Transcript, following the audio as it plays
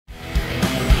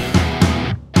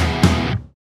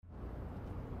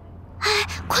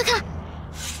快看，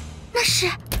那是……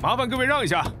麻烦各位让一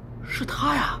下，是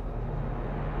他呀！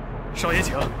少爷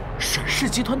请。沈氏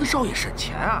集团的少爷沈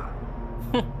乾啊！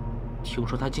哼，听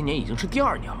说他今年已经是第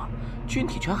2年了，军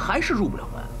体拳还是入不了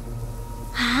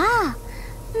门。啊，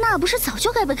那不是早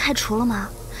就该被开除了吗？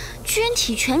军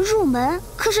体拳入门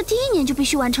可是第1年就必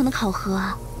须完成的考核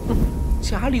啊！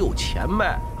家里有钱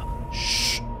呗。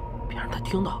嘘，别让他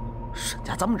听到，沈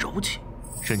家咱们惹不起。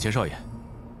沈乾少爷，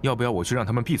要不要我去让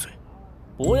他们闭嘴？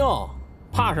不用，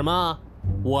怕什么？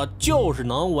我就是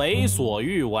能为所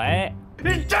欲为。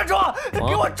站住！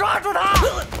给我抓住他！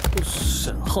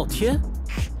沈昊天，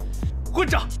混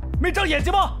账，没长眼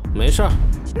睛吗？没事儿。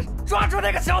抓住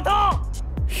那个小偷！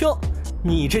哟，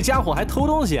你这家伙还偷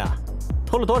东西啊？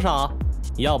偷了多少？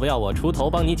要不要我出头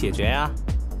帮你解决呀？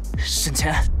沈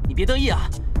乾，你别得意啊，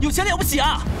有钱了不起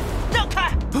啊！让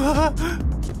开！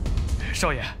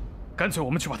少爷，干脆我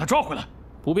们去把他抓回来。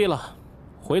不必了，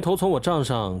回头从我账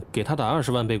上给他打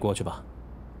20万倍过去吧。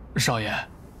少爷，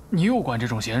你又管这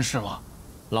种闲事吗？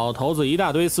老头子一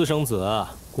大堆私生子，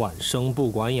管生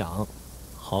不管养，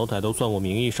好歹都算我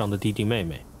名义上的弟弟妹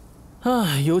妹。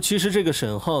唉，尤其是这个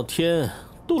沈昊天，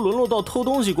都沦落到偷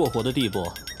东西过活的地步，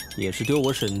也是丢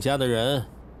我沈家的人。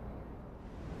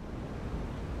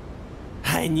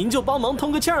嗨，您就帮忙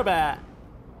通个气儿呗。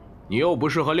你又不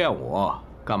适合练武，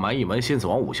干嘛一门心思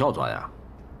往武校钻呀？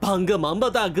帮个忙吧，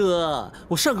大哥！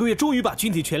我上个月终于把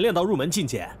军体拳练到入门境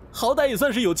界，好歹也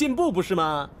算是有进步，不是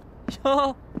吗？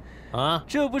哟，啊，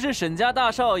这不是沈家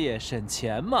大少爷沈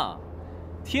乾吗？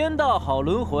天道好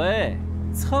轮回，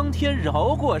苍天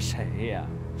饶过谁呀？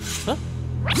啊，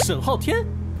沈昊天，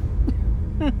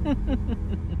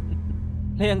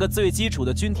练个最基础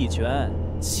的军体拳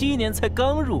，7年才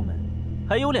刚入门，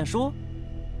还有脸说？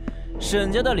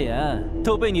沈家的脸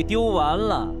都被你丢完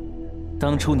了。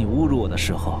当初你侮辱我的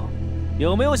时候，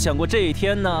有没有想过这一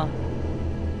天呢？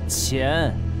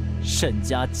钱，沈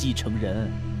家继承人。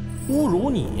侮辱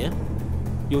你？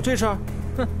有这事儿？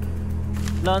哼，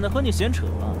懒得和你闲扯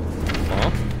了。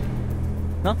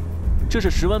哦，这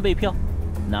是10万倍票，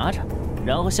拿着，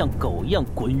然后像狗一样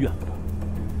滚远了。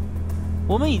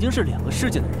我们已经是2个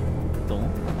世界的人，懂？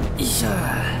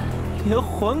连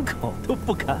还口都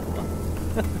不敢了。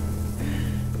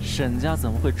沈家怎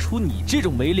么会出你这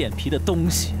种没脸皮的东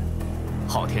西？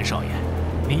昊天少爷，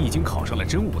您已经考上了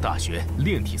真武大学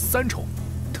炼体3重，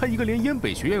他一个连燕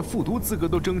北学院复读资格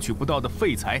都争取不到的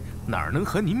废材，哪能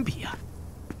和您比啊？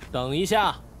等一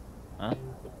下，啊，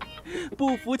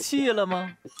不服气了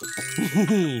吗？嘿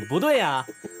嘿，不对呀，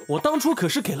我当初可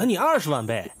是给了你20万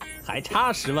倍，还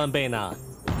差10万倍呢。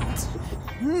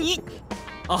你，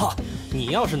哦，你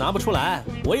要是拿不出来，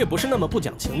我也不是那么不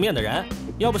讲情面的人。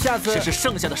要不下次……这是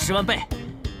剩下的10万倍，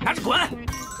拿着滚！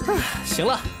行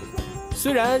了，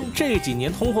虽然这几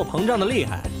年通货膨胀的厉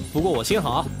害，不过我心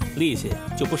好，利息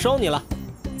就不收你了。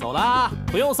走啦，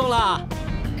不用送啦。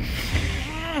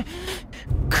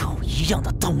狗一样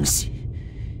的东西，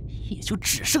也就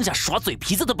只剩下耍嘴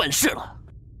皮子的本事了。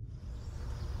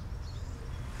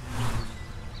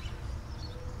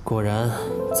果然，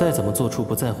再怎么做出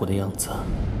不在乎的样子，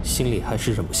心里还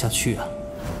是忍不下去啊。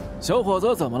小伙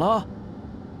子，怎么了？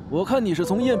我看你是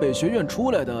从燕北学院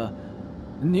出来的，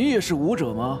你也是武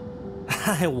者吗？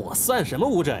嗨，我算什么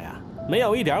武者呀？没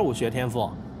有一点武学天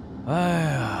赋。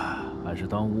哎呀，还是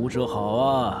当武者好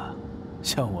啊！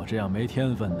像我这样没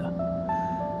天分的，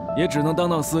也只能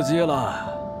当司机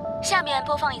了。下面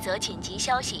播放一则紧急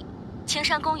消息：青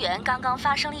山公园刚刚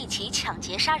发生了一起抢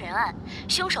劫杀人案，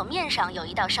凶手面上有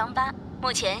一道伤疤，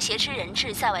目前挟持人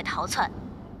质在外逃窜。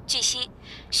据悉，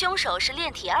凶手是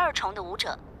炼体2重的武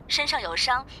者，身上有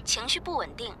伤，情绪不稳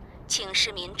定，请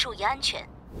市民注意安全。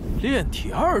炼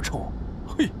体2重，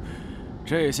嘿，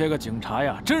这些个警察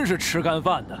呀，真是吃干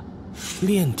饭的。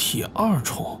炼体2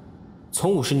重，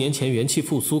从50年前元气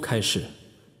复苏开始，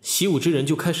习武之人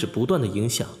就开始不断的影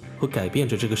响和改变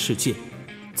着这个世界。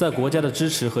在国家的支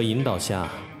持和引导下，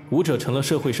武者成了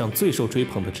社会上最受追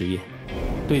捧的职业。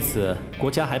对此，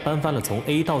国家还颁发了从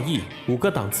A 到 E 5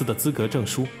个档次的资格证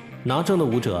书，拿证的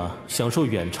武者享受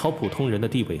远超普通人的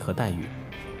地位和待遇。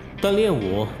但练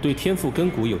武对天赋根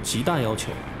骨有极大要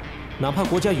求，哪怕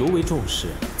国家尤为重视，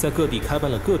在各地开办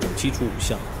了各种基础武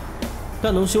校，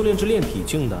但能修炼至炼体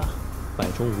境的百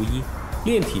中无一。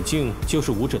炼体境就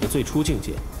是武者的最初境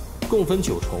界，共分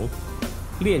9重，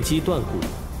炼肌断骨，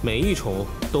每一重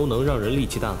都能让人力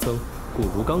气大增，骨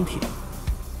如钢铁。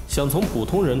想从普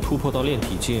通人突破到炼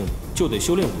体境，就得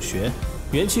修炼武学。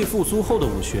元气复苏后的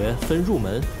武学分入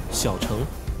门、小成、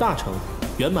大成、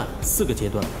圆满4个阶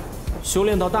段。修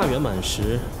炼到大圆满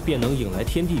时，便能引来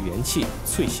天地元气，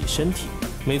淬洗身体。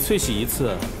每淬洗一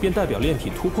次，便代表炼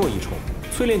体突破1重。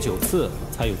淬炼9次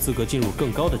才有资格进入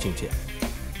更高的境界。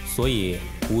所以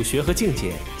武学和境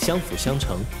界相辅相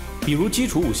成。比如基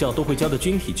础武校都会教的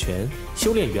军体拳，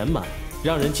修炼圆满，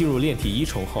让人进入炼体1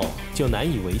重后就难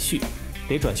以为续，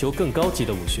得转修更高级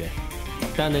的武学。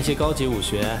但那些高级武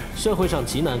学，社会上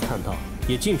极难看到，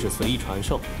也禁止随意传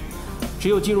授，只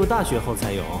有进入大学后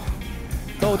才有。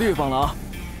到地方了啊！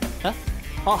哎，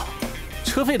哦，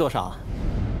车费多少？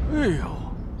哎呦，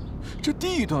这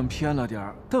地段偏了点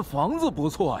儿，但房子不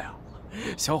错呀。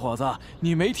小伙子，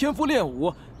你没天赋练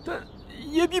武，但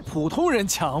也比普通人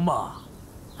强嘛。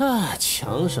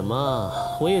强什么？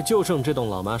我也就剩这栋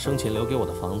老妈生前留给我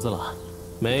的房子了。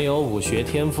没有武学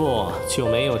天赋就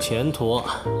没有前途，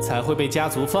才会被家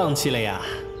族放弃了呀。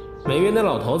每月那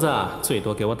老头子最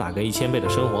多给我打个1000倍的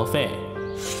生活费。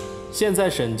现在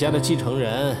沈家的继承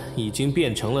人已经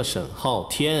变成了沈昊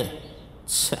天，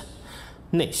切，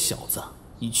那小子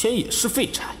以前也是废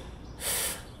柴，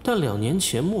但2年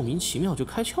前莫名其妙就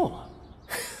开窍了。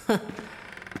哼，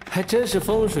还真是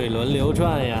风水轮流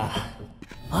转呀。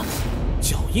啊，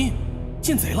脚印，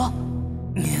进贼了！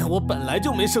我本来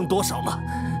就没剩多少呢，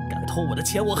敢偷我的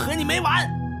钱，我和你没完！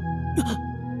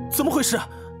怎么回事？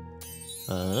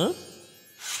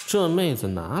这妹子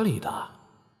哪里的？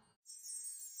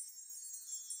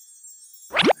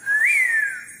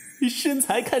身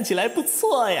材看起来不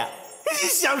错呀！你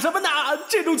想什么呢？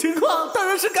这种情况当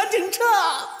然是赶警车。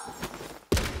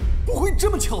不会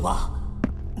这么巧吧？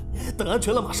等安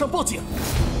全了，马上报警。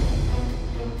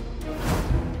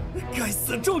该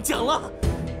死，中奖了！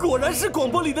果然是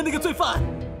广播里的那个罪犯。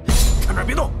站那儿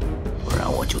别动，不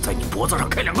然我就在你脖子上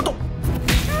开2个洞。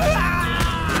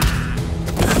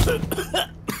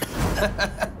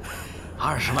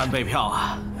20万备票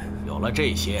啊！有了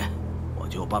这些，我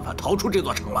就有办法逃出这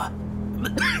座城了。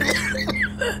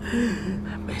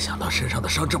没想到身上的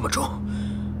伤这么重，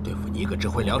对付你一个只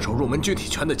会2手入门具体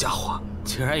拳的家伙，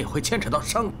竟然也会牵扯到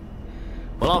伤。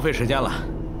不浪费时间了，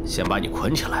先把你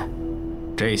捆起来。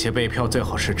这些备票最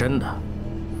好是真的，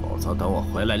否则等我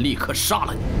回来立刻杀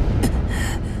了你。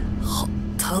好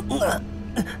疼啊！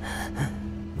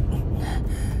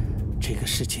这个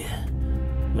世界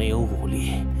没有武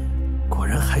力，果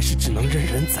然还是只能任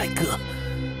人宰割。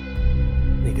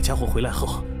那个家伙回来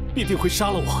后必定会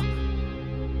杀了我，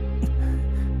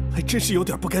还真是有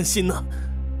点不甘心呢。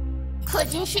氪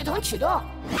金系统启动。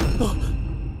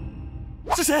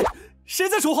是谁？谁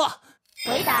在说话？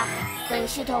回答：本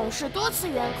系统是多次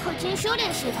元氪金修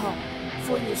炼系统，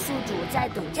赋予宿主在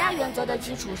等价原则的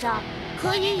基础上，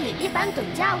可以以一般等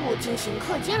价物进行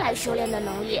氪金来修炼的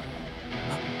能力。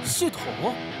系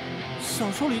统？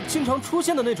小说里经常出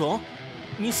现的那种？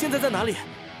你现在在哪里？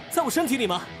在我身体里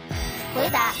吗？回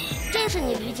答：正是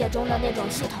你理解中的那种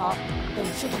系统。本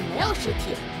系统没有实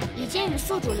体，已经与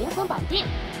宿主灵魂绑定。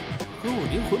和我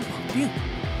灵魂绑定？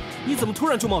你怎么突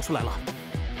然就冒出来了？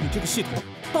你这个系统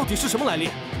到底是什么来历？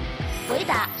回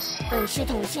答：本系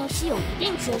统信息有一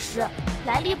定缺失，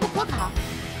来历不可考，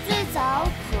最早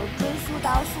可追溯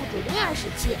到宿主婴儿时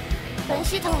期。本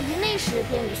系统于那时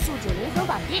便与宿主灵魂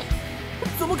绑定。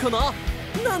怎么可能？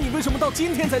那你为什么到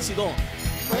今天才启动？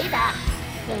回答：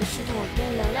本系统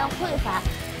因能量匮乏，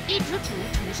一直处于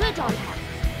沉睡状态，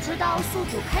直到宿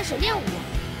主开始练武，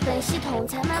本系统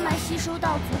才慢慢吸收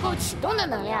到足够启动的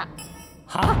能量。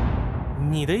哈？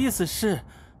你的意思是，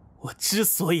我之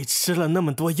所以吃了那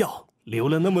么多药，流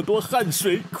了那么多汗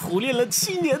水，苦练了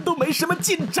7年都没什么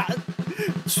进展，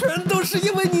全都是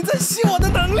因为你在吸我的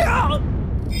能量？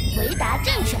回答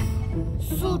正确。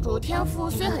宿主天赋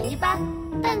虽很一般，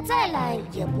但再烂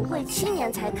也不会7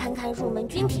年才堪堪入门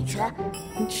军体拳，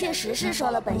确实是受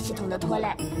了本系统的拖累。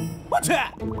我去，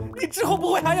你之后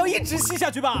不会还要一直吸下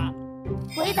去吧？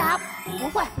回答：不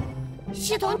会。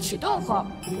系统启动后，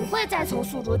不会再从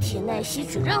宿主体内吸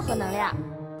取任何能量。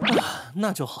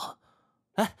那就好。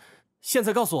哎，现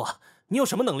在告诉我，你有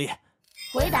什么能力？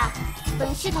回答：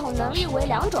本系统能力为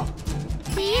2种，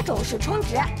第一种是充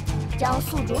值，将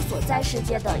宿主所在世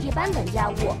界的一般等价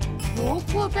物，如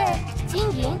货币、金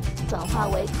银，转化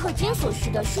为氪金所需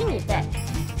的虚拟币。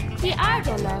第二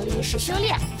种能力是修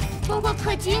炼，通过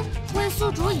氪金为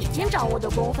宿主已经掌握的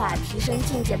功法提升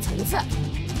境界层次。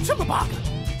这么 bug？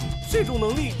 这种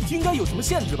能力应该有什么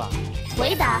限制吧？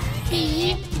回答：第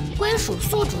一，归属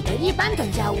宿主的一般等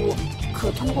价物，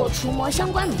可通过触摸相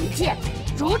关媒介，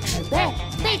如纸贝、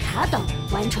贝卡等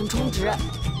完成充值。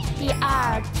第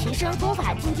二，提升功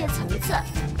法境界层次，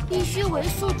必须为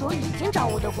宿主已经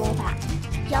掌握的功法，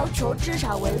要求至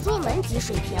少为入门级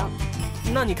水平。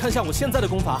那你看下我现在的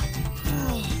功法。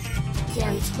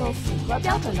检测符合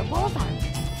标准的功法，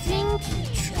军体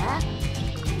拳，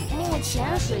目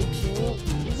前水平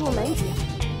入门级，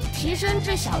提升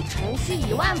至小成需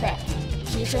10000倍，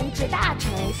提升至大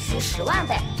成需10万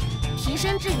倍，提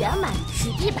升至圆满需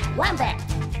100万倍。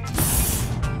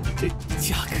这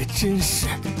价格真是……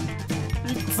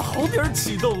你早点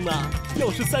启动呢！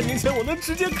要是3年前我能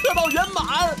直接氪到圆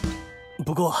满。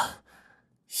不过，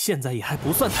现在也还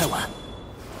不算太晚。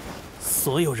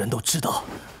所有人都知道，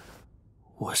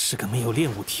我是个没有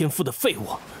练武天赋的废物。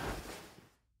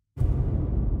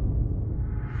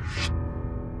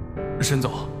沈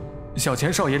总，小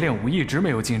钱少爷练武一直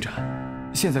没有进展，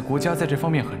现在国家在这方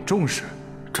面很重视。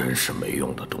真是没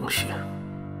用的东西。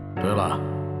对了，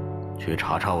去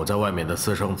查查我在外面的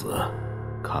私生子，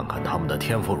看看他们的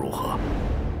天赋如何。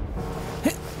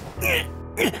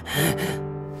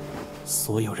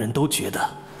所有人都觉得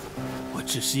我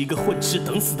只是一个混吃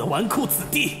等死的纨绔子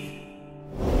弟。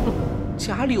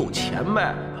家里有钱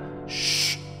呗。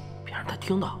嘘，别让他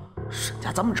听到，沈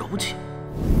家咱们惹不起。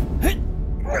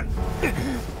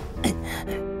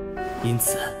因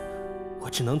此，我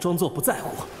只能装作不在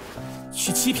乎，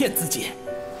去欺骗自己。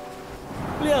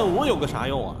练武有个啥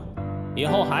用啊？以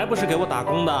后还不是给我打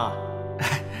工的？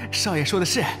少爷说的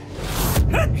是。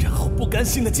然后不甘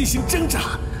心的进行挣扎，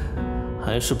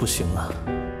还是不行啊。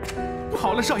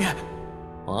好了，少爷。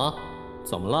啊？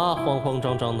怎么了？慌慌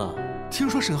张张的。听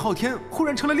说沈昊天忽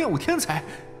然成了练武天才，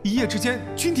一夜之间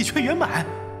军体全圆满，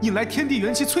引来天地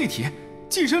元气淬体，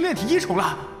晋升炼体1重了。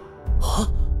啊！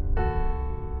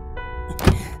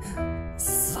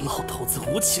死老头子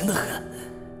无情的很，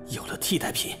有了替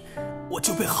代品，我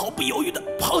就被毫不犹豫的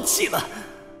抛弃了。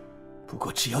不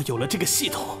过只要有了这个系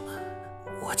统，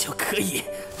我就可以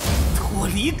脱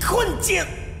离困境。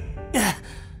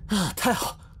太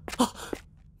好！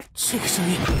这个声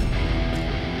音，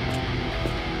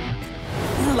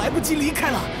来不及离开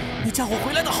了。你家伙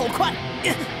回来的好快，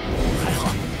还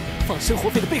好，放生活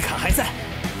费的贝卡还在。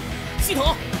系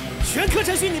统，全课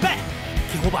程虚拟倍，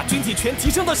给我把军体全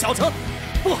提升到小成，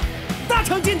不，大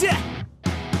成境界。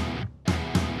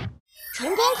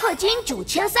成功氪金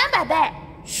9300倍，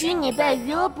虚拟倍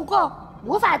余额不够，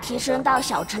无法提升到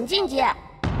小成境界。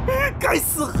该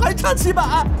死，还差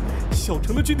700！小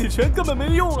成的军体拳根本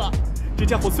没用啊！这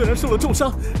家伙虽然受了重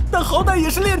伤，但好歹也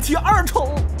是炼体2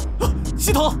重。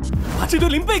系统，把这堆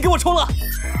0倍给我充了。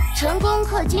成功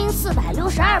氪金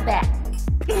462倍，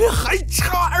还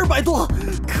差200多！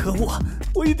可恶，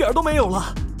我一点都没有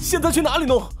了。现在去哪里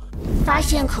弄？发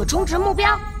现可充值目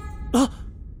标。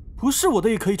不是我的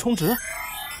也可以充值？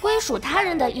归属他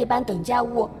人的一般等价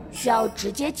物需要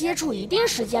直接接触一定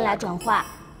时间来转化，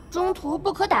中途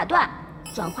不可打断，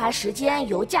转化时间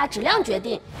由价值量决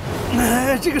定。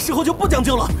这个时候就不讲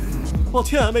究了。抱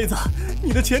歉啊，妹子，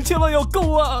你的钱千万要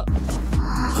够啊！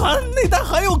内袋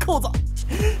还有扣子，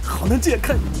好难解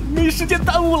开，没时间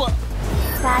耽误了。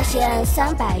发现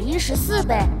314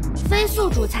倍，非宿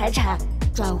主财产，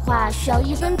转化需要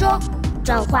1分钟，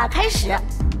转化开始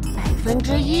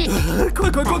，1%，快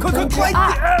点！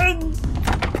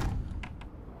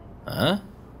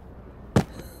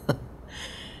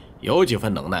有几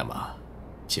分能耐吗？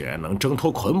竟然能挣脱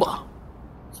捆绑，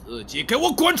自己给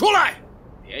我滚出来！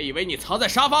别以为你藏在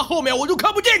沙发后面我就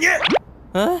看不见你。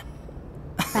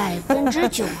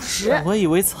90%，我以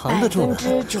为藏得住呢。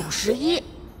91%，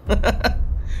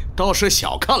倒是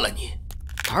小看了你，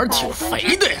胆儿挺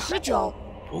肥的呀。19%，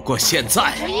不过现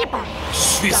在100%，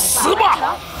去死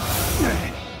吧！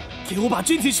给我把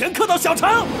军体全氪到小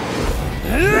成！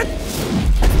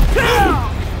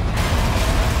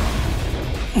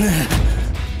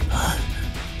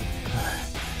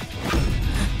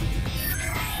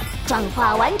转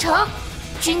化完成，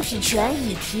军体拳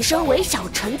已提升为小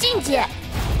成境界。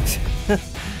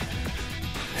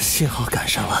幸好赶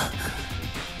上了。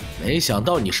没想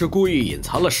到你是故意隐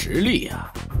藏了实力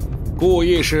呀，故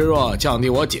意示弱降低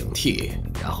我警惕，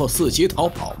然后伺机逃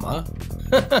跑吗？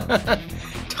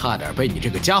差点被你这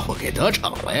个家伙给得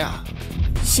逞了呀！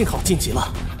幸好晋级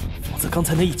了，否则刚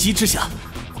才那一击之下，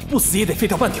我不死也得废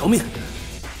掉半条命。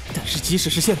但是即使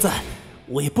是现在，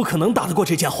我也不可能打得过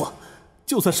这家伙。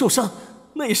就算受伤，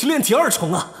那也是炼体2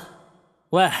重啊！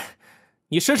喂，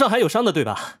你身上还有伤的对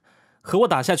吧？和我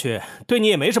打下去对你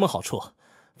也没什么好处，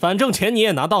反正钱你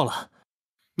也拿到了。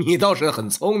你倒是很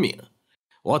聪明，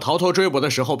我逃脱追捕的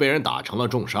时候被人打成了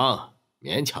重伤，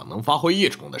勉强能发挥1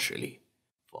重的实力，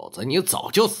否则你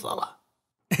早就死了。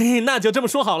那就这么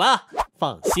说好了，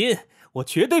放心，我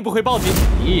绝对不会报警。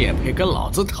你也配跟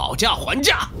老子讨价还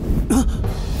价？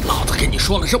老子跟你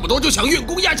说了这么多，就想运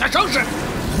功压下伤势，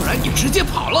不然你直接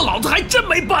跑了，老子还真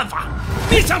没办法。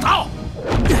别想逃！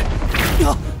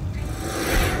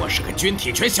我是个军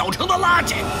体拳小成的垃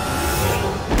圾。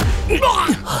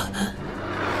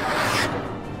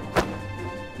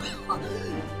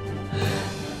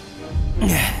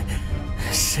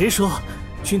谁说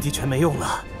军体拳没用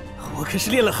了？我可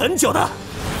是练了很久的。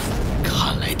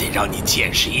看来得让你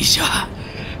见识一下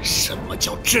什么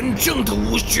叫真正的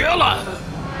武学了。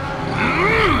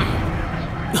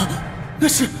那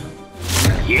是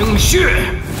映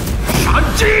血闪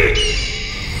击。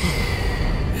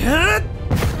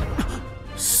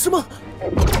什么？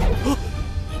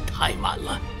你太慢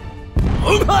了。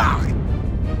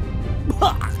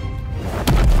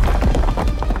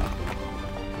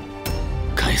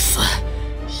该死！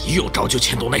一用招就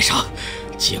牵动内伤，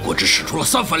结果只使出了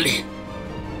3分力。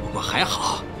不过还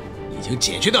好，已经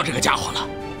解决掉这个家伙了。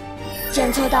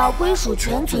检测到归属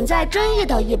权存在争议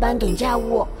的一般等价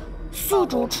物，宿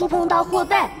主触碰到或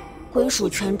被归属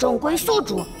权重归宿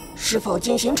主，是否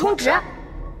进行充值？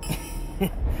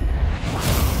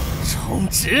充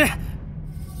值？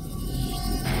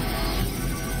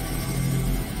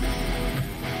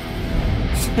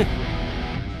哼，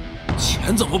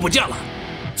钱怎么不见了？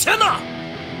钱呢？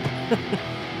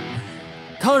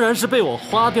当然是被我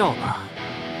花掉了。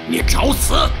你找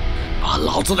死！把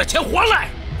老子的钱还来！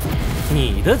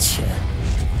你的钱？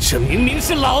这明明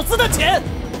是老子的钱！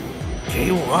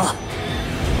给我！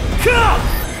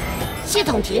系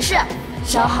统提示：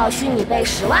消耗虚拟倍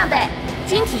10万倍，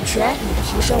军体拳已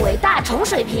提升为大成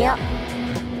水平。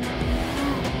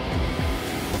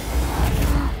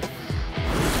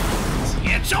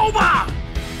接招吧！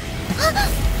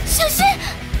小心！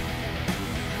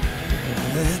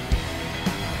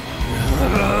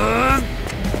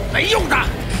没用的，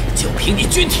就凭你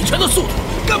军体拳的速度，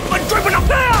根本追不上。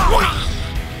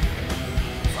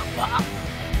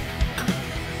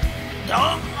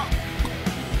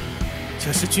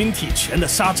这是军体拳的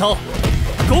杀招，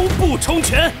弓步冲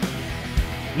拳。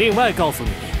另外告诉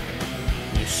你，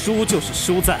你输就是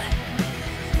输在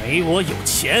没我有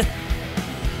钱。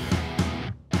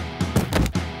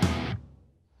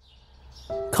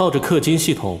靠着氪金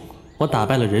系统，我打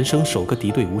败了人生首个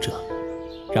敌对武者，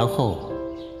然后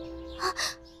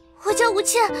我叫吴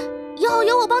倩，以后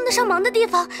有我帮得上忙的地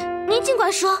方，您尽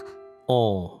管说。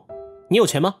哦，你有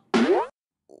钱吗？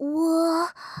我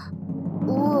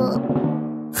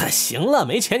嗨，行了，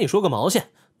没钱你说个毛线，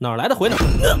哪儿来的回哪儿。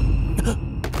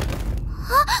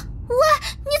喂，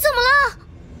你怎么了？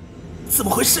怎么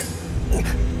回事？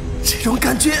这种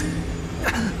感觉，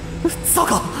糟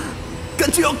糕，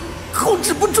感觉要控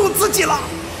制不住自己了。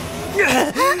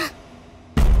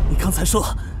你刚才说，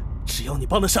只要你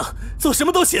帮得上，做什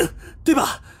么都行，对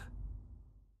吧？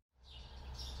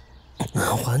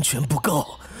完全不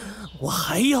够，我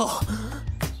还要。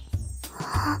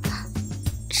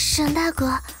沈大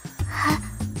哥，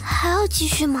还要继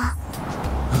续吗？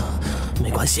没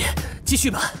关系，继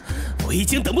续吧，我已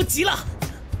经等不及了。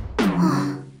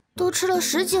都吃了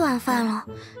10几碗饭了，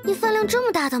你饭量这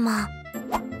么大的吗？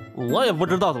我也不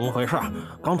知道怎么回事，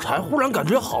刚才忽然感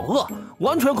觉好饿，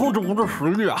完全控制不住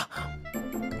食欲啊！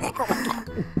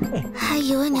还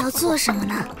以为你要做什么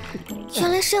呢，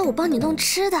原来是要我帮你弄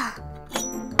吃的。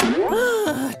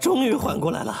终于缓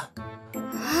过来了。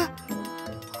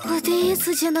我第一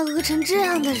次见到饿成这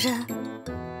样的人。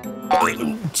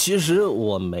其实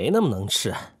我没那么能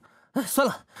吃。算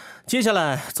了，接下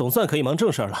来总算可以忙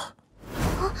正事了。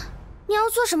你要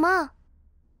做什么？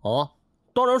哦，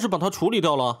当然是把它处理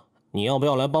掉了。你要不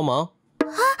要来帮忙？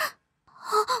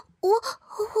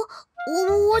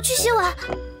我去洗碗。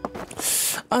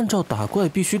按照打怪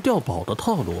必须掉宝的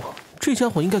套路，这家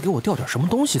伙应该给我掉点什么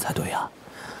东西才对呀。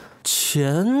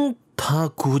钱他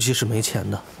估计是没钱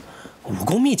的，武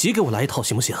功秘籍给我来一套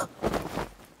行不行？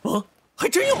还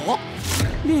真有！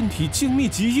炼体境秘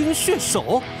籍鹰血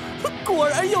手，果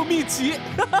然有秘籍。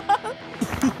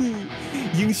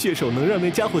鹰血手能让那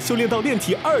家伙修炼到炼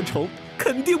体2重，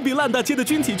肯定比烂大街的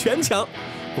军体拳强。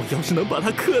我要是能把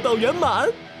它氪到圆满，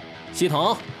系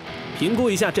统评估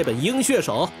一下这本鹰血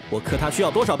手，我氪它需要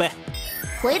多少倍？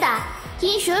回答：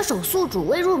鹰血手宿主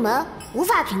未入门，无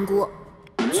法评估。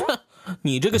切，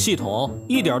你这个系统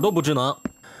一点都不智能。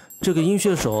这个鹰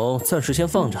血手暂时先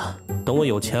放着，等我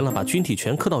有钱了把军体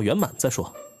拳氪到圆满再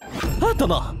说。等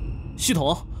等，系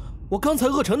统，我刚才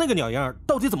饿成那个鸟样，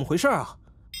到底怎么回事啊？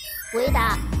回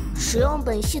答：使用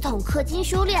本系统氪金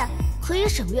修炼，可以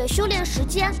省略修炼时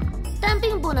间，但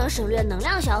并不能省略能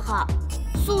量消耗。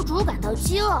宿主感到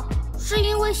饥饿，是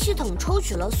因为系统抽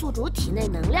取了宿主体内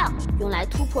能量，用来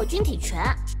突破军体拳。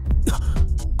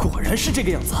果然是这个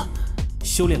样子。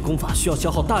修炼功法需要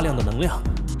消耗大量的能量，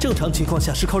正常情况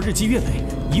下是靠日积月累，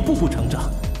一步步成长。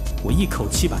我一口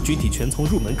气把军体拳从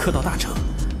入门氪到大成，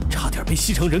差点被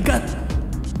吸成人干。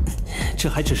这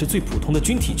还只是最普通的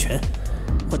军体拳，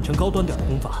换成高端点的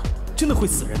功法，真的会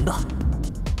死人的。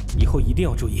以后一定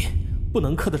要注意，不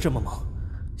能氪得这么猛。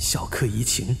小克怡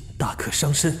情，大克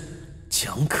伤身，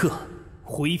强克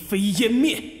灰飞烟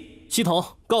灭。系统，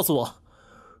告诉我，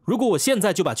如果我现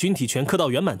在就把军体拳氪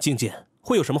到圆满境界，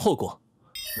会有什么后果？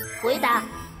回答：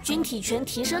军体拳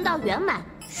提升到圆满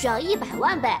需要100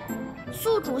万倍，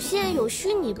宿主现有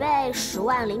虚拟倍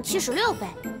100076倍，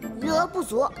余额不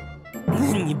足。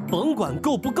你甭管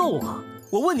够不够啊，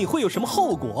我问你会有什么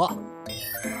后果？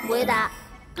回答：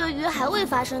对于还未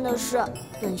发生的事，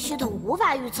本系统无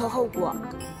法预测后果，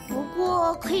不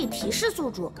过可以提示宿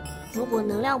主，如果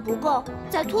能量不够，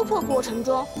在突破过程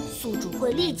中，宿主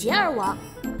会立即而亡。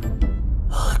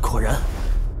果然，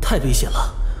太危险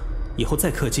了，以后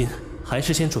再氪金，还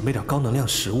是先准备点高能量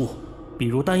食物，比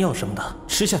如丹药什么的，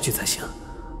吃下去才行，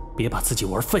别把自己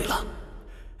玩废了。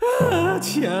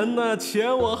钱呐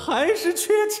钱，我还是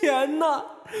缺钱呐！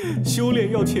修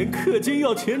炼要钱，氪金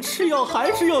要钱，吃药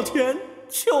还是要钱，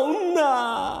穷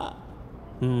呐！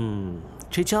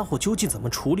这家伙究竟怎么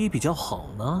处理比较好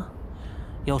呢？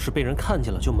要是被人看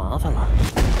见了就麻烦了。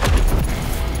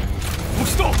不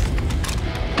许动！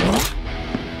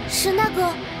沈大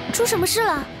哥，出什么事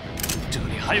了？这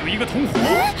里还有一个同伙，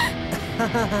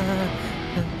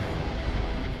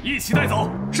一起带走。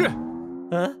是。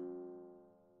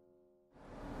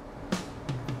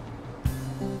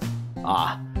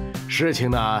事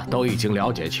情呢都已经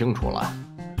了解清楚了。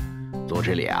组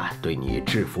织里对你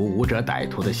制服武者歹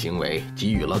徒的行为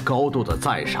给予了高度的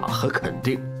赞赏和肯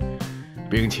定，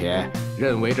并且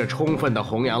认为这充分地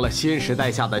弘扬了新时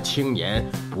代下的青年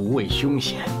不畏凶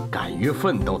险、敢于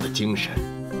奋斗的精神。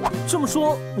这么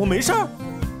说，我没事儿？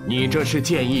你这是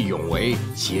见义勇为，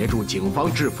协助警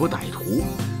方制服歹徒，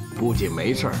不仅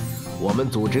没事儿，我们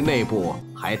组织内部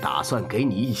还打算给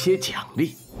你一些奖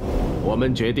励。我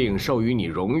们决定授予你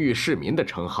荣誉市民的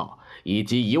称号，以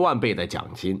及1万倍的奖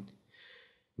金。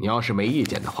你要是没意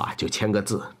见的话，就签个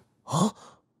字。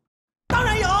当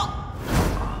然有。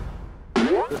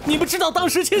你们知道当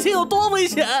时情形有多危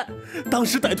险？当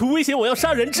时歹徒威胁我要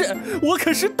杀人质，我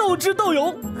可是斗智斗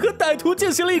勇，和歹徒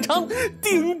进行了一场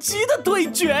顶级的对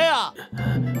决呀！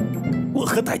我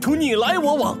和歹徒你来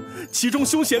我往，其中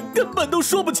凶险根本都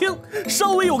说不清，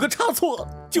稍微有个差错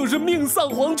就是命丧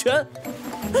黄泉。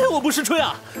我不是吹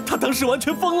啊，他当时完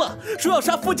全疯了，说要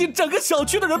杀附近整个小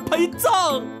区的人陪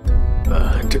葬。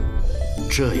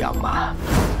这样吗？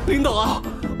领导啊，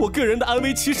我个人的安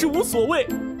危其实无所谓，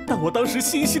但我当时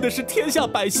心系的是天下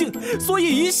百姓，所以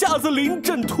一下子临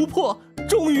阵突破，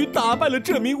终于打败了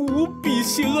这名无比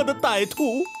邪恶的歹徒。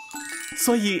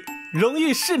所以荣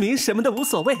誉市民什么的无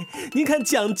所谓，您看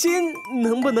奖金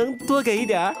能不能多给一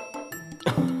点？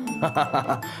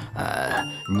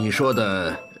你说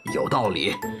的有道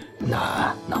理，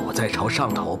那我再朝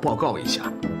上头报告一下。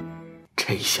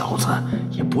这小子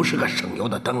也不是个省油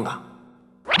的灯啊！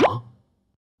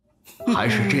还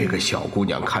是这个小姑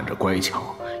娘看着乖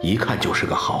巧，一看就是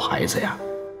个好孩子呀。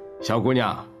小姑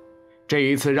娘，这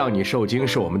一次让你受惊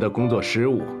是我们的工作失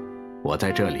误，我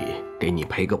在这里给你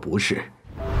赔个不是。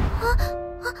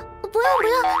不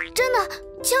用，真的，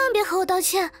千万别和我道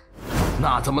歉。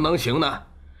那怎么能行呢？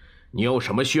你有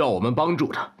什么需要我们帮助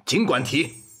的，尽管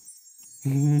提。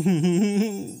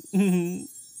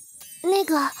那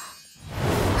个，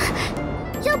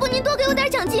要不您多给我点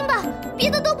奖金吧，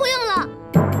别的都不用了。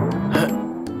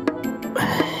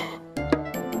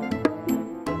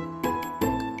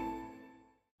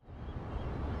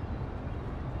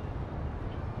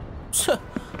切，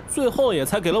最后也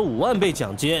才给了5万倍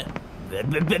奖金，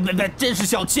别，真是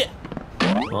小气！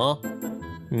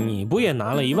你不也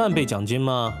拿了1万倍奖金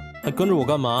吗？还跟着我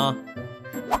干嘛？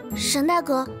沈大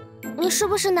哥，你是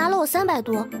不是拿了我300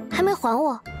多，还没还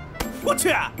我？我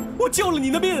去，我救了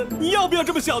你的命，你要不要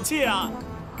这么小气啊？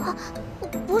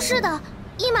不是的，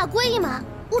一码归一码，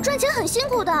我赚钱很辛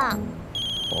苦的。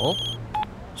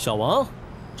小王，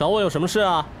找我有什么事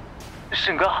啊？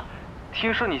沈哥，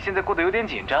听说你现在过得有点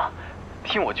紧张，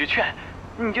听我句劝，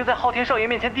你就在昊天少爷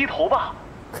面前低头吧。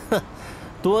哼，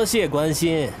多谢关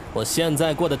心，我现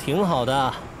在过得挺好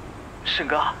的。沈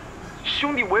哥，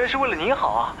兄弟我也是为了您好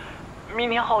啊。明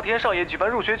天昊天少爷举办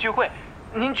入学聚会，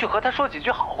您去和他说几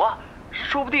句好话，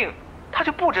说不定他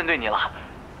就不针对你了。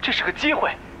这是个机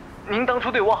会，您当初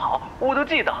对我好，我都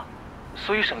记得。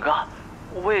所以沈哥，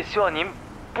我也希望您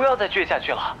不要再倔下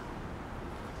去了。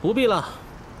不必了，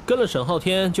跟了沈昊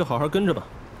天就好好跟着吧，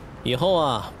以后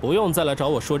啊不用再来找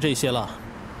我说这些了。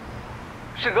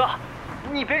沈哥，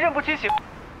你别认不起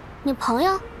你朋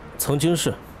友？曾经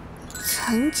是。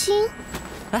曾经？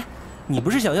哎，你不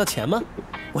是想要钱吗？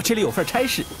我这里有份差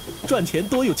事，赚钱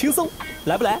多又轻松，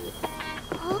来不来？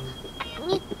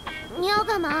你要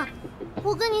干嘛？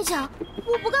我跟你讲，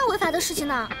我不干违法的事情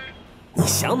呢。你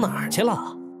想哪儿去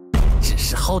了？只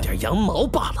是薅点羊毛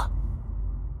罢了。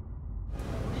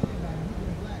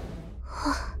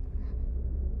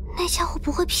那家伙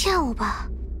不会骗我吧？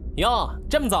哟，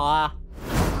这么早啊？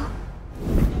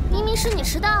明明是你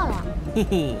迟到了。嘿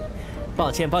嘿，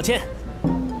抱歉抱歉。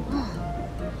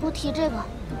不提这个，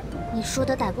你说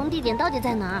的打工地点到底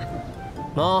在哪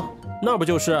儿？那不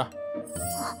就是？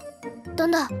等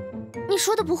等，你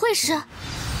说的不会是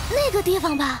那个地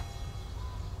方吧？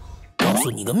告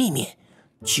诉你个秘密，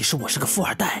其实我是个富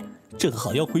二代，正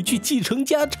好要回去继承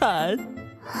家产。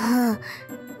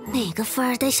哪个富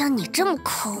二代像你这么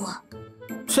抠啊？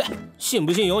切，信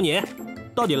不信由你。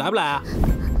到底来不来啊？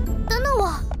等等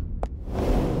我。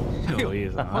有意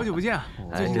思，好久不见，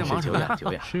最近在忙什么呀？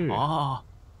久仰。是哦。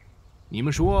你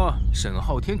们说沈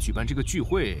浩天举办这个聚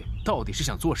会到底是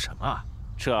想做什么啊？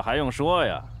这还用说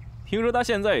呀？听说他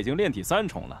现在已经炼体3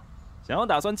重了，想要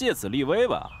打算借此立威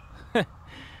吧？哼，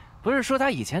不是说他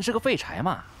以前是个废柴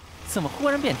吗？怎么忽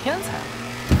然变天才了？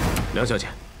梁小姐，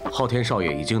昊天少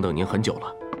爷已经等您很久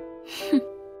了。哼，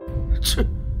切，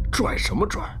拽什么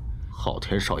拽？昊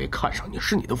天少爷看上你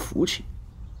是你的福气。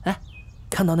哎，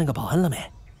看到那个保安了没？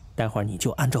待会儿你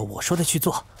就按照我说的去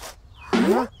做。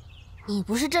你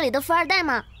不是这里的富二代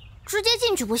吗？直接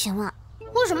进去不行吗？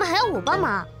为什么还要我帮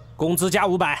忙？工资加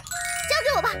500。交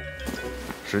给我吧。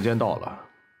时间到了，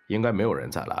应该没有人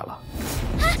再来了。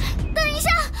哎，等一下！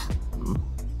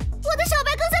我的小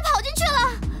白刚才跑进去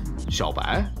了。小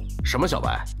白？什么小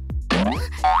白？这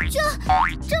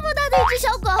么大的一只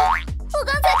小狗，我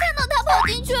刚才看到它跑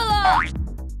进去了。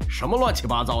什么乱七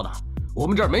八糟的？我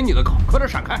们这儿没你的狗，快点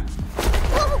闪开！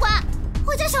我不管，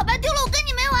我家小白丢了，我跟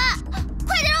你没完。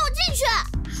快点让我进去！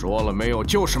说了没有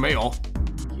就是没有，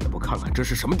也不看看这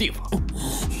是什么地方。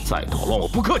再捣乱我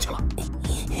不客气了。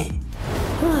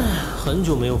很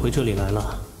久没有回这里来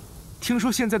了。听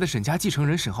说现在的沈家继承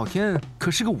人沈浩天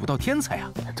可是个武道天才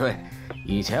啊。对，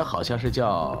以前好像是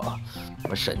叫什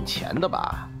么沈钱的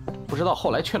吧，不知道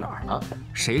后来去哪儿了。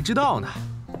谁知道呢？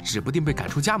指不定被赶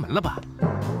出家门了吧。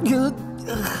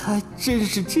还真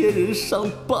是揭人伤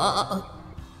疤。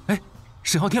哎，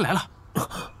沈浩天来了。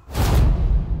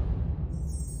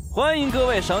欢迎各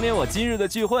位赏脸我今日的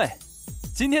聚会，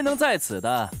今天能在此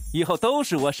的，以后都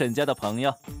是我沈家的朋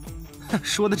友。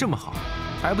说的这么好，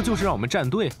还不就是让我们站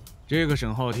队？这个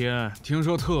沈浩天听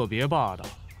说特别霸道，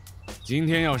今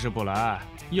天要是不来，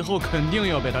以后肯定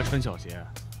要被他穿小鞋。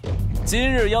今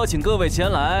日邀请各位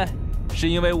前来，是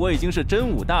因为我已经是真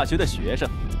武大学的学生，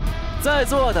在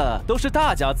座的都是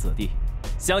大家子弟，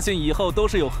相信以后都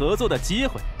是有合作的机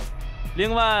会。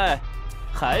另外，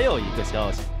还有一个消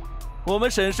息。我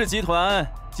们沈氏集团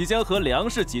即将和梁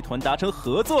氏集团达成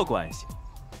合作关系，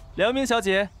梁明小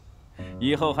姐，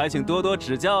以后还请多多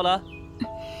指教了。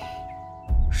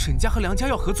沈家和梁家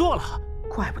要合作了，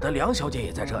怪不得梁小姐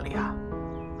也在这里啊。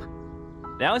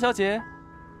梁小姐，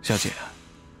小姐，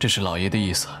这是老爷的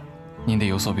意思，您得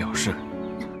有所表示。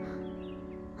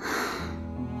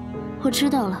我知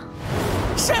道了。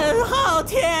沈浩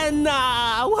天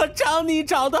哪，我找你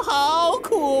找得好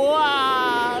苦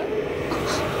啊！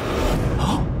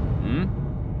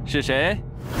是谁？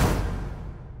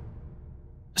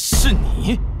是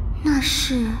你？那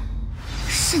是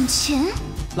沈钱。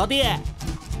老弟，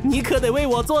你可得为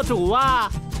我做主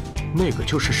啊！那个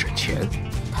就是沈钱。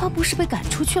他不是被赶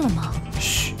出去了吗？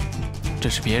嘘，这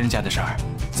是别人家的事儿，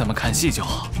咱们看戏就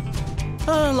好。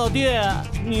老弟，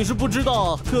你是不知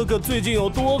道哥哥最近有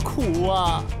多苦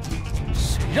啊！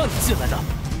谁让你进来的？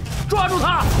抓住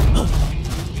他！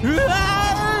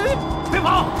别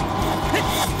跑！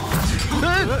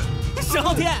沈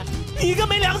浩天，你一个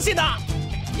没良心的！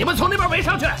你们从那边围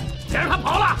上去，别让他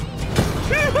跑了！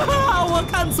我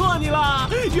看错你了，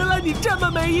原来你这么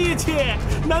没义气！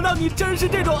难道你真是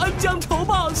这种恩将仇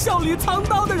报、笑里藏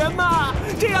刀的人吗？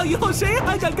这样以后谁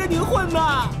还敢跟你混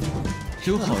呢？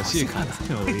有好戏看的，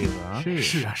挺有意思啊！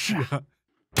是啊，是啊，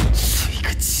这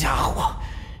个家伙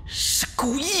是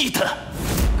故意的。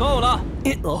够了！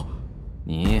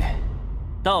你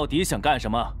到底想干什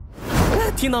么？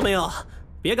听到没有？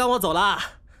别赶我走了！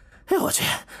哎呦我去，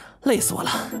累死我了！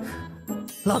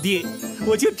老弟，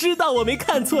我就知道我没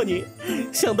看错你。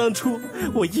想当初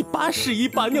我一把屎一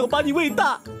把尿把你喂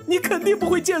大，你肯定不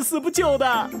会见死不救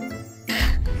的。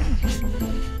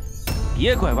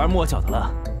别拐弯抹角的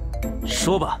了，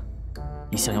说吧，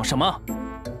你想要什么？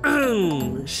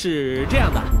是这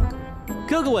样的，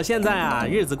哥哥，我现在啊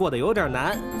日子过得有点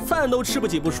难，饭都吃不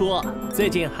起不说，最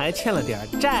近还欠了点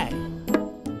债。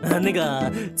那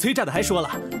个催债的还说了，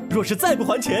若是再不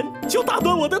还钱，就打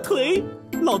断我的腿。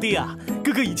老弟啊，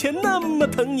哥哥以前那么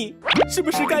疼你，是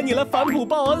不是该你来反哺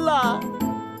报恩了？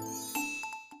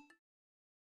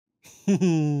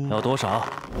要多少？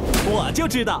我就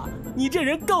知道你这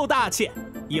人够大气，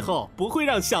以后不会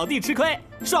让小弟吃亏，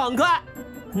爽快。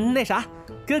那啥，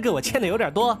哥哥我欠的有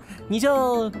点多，你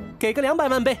就给个200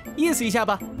万倍，意思一下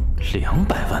吧。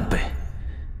200万倍，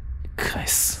该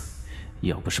死！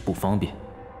要不是不方便，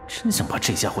真想把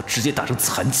这家伙直接打成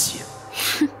残疾。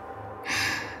哼，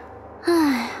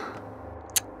哎呀，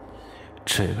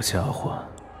这个家伙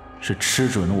是吃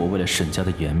准了我为了沈家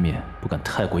的颜面，不敢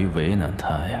太过于为难他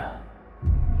呀。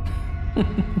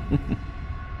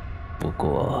不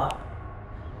过，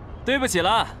对不起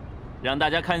了，让大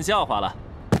家看笑话了。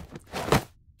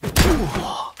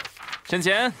沈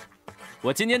乾，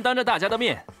我今天当着大家的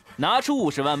面拿出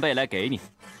50万倍来给你，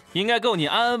应该够你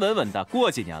安安稳稳的过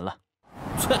几年了。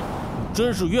切，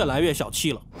真是越来越小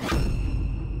气了。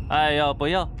爱要不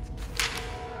要？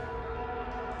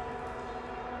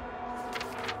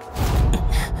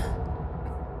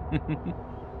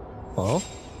哦，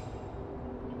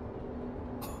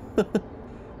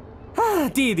啊，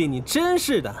弟弟你真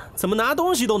是的，怎么拿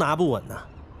东西都拿不稳呢？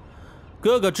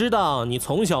哥哥知道你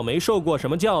从小没受过什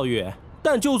么教育，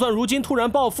但就算如今突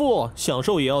然暴富，享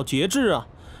受也要节制啊。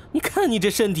你看你这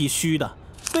身体虚的，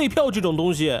废票这种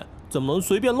东西怎么能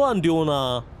随便乱丢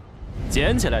呢？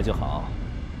捡起来就好，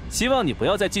希望你不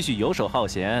要再继续游手好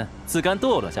闲、自甘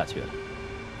堕落下去了，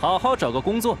好好找个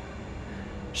工作。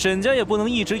沈家也不能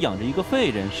一直养着一个废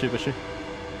人，是不是？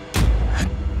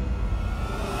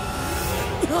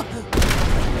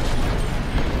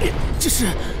这是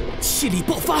气力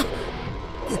爆发，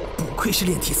不愧是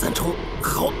炼体3重，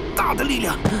好大的力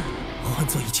量！换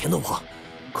做以前的我，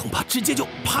恐怕直接就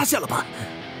趴下了吧。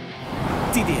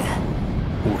弟弟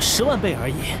，50万倍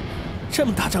而已，这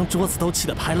么大张桌子都气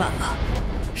得拍烂了，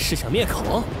是想灭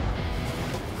口？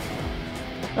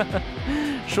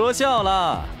说笑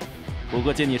了。不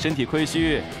过见你身体亏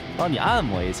虚，帮你按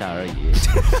摩一下而已。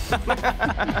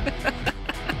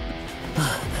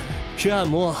这按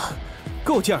摩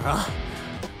够劲儿啊！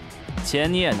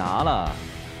钱你也拿了，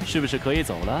是不是可以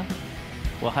走了？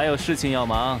我还有事情要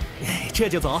忙。这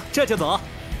就走，这就走，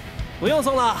不用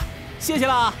送了，谢谢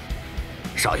啦。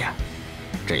少爷，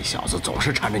这小子总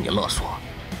是缠着你勒索，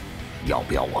要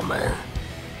不要我们？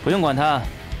不用管他，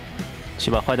去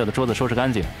把坏掉的桌子收拾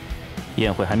干净，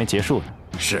宴会还没结束呢。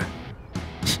是。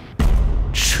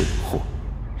蠢货，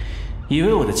以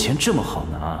为我的钱这么好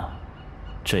拿？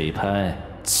这一拍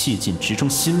气劲直冲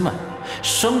心脉，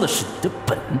伤的是你的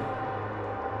本。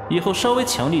以后稍微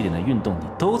强力一点的运动你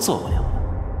都做不了了。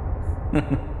哼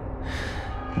哼，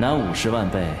拿50万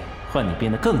倍换你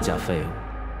变得更加废物，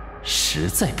实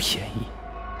在便宜。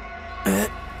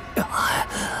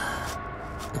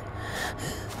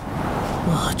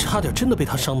差点真的被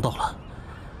他伤到了。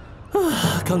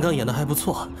刚刚演的还不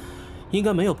错。应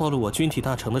该没有暴露我军体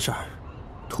大成的事儿，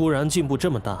突然进步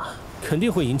这么大，肯定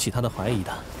会引起他的怀疑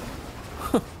的。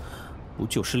哼，不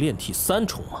就是炼体3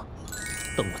重吗？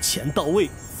等我钱到位，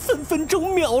分分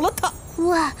钟秒了他。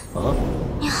喂，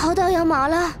你好到羊毛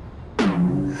了，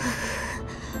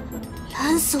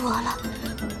懒死我了，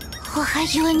我还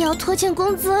以为你要拖欠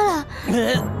工资了。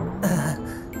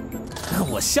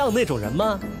我像那种人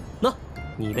吗？喏，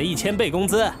你的1000倍工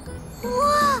资。哇，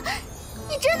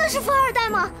你真的是富二代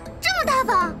吗？这么大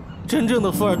方！真正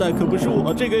的富二代可不是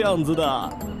我这个样子的。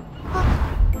啊，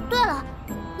对了，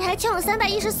你还欠我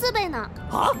314倍呢。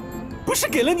啊，不是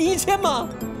给了你1000吗？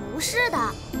不是的，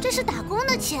这是打工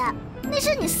的钱，那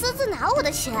是你私自拿我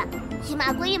的钱，一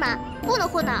码归一码，不能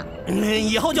混的。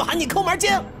以后就喊你抠门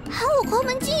精。喊我抠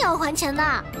门精也要还钱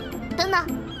的。等等，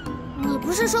你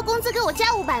不是说工资给我加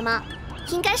500吗？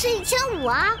应该是1500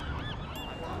啊。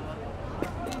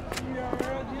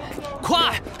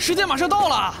快，时间马上到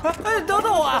了！等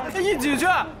等我，一起去。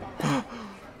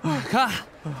看，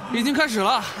已经开始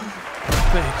了，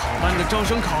备考班的招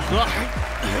生考核。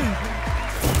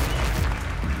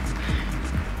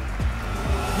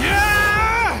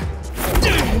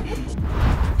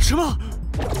什么？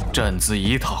站姿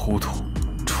一塌糊涂，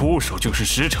出手就是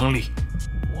10成力。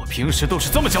我平时都是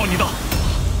这么教你的。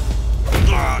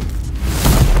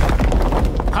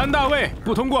潘大卫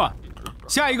不通过，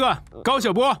下一个高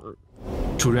小波。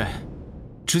主任，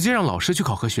直接让老师去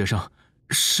考核学生，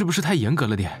是不是太严格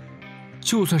了点？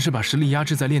就算是把实力压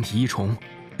制在炼体1重，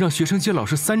让学生接老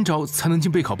师3招才能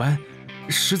进备考班，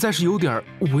实在是有点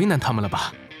为难他们了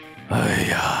吧？哎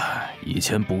呀，以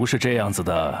前不是这样子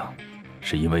的，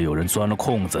是因为有人钻了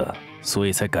空子，所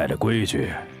以才改了规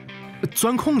矩。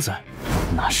钻空子？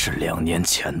那是2年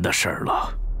前的事儿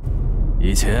了。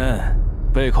以前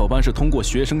备考班是通过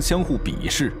学生相互比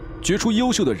试，决出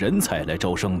优秀的人才来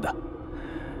招生的。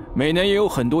每年也有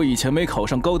很多以前没考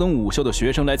上高等武校的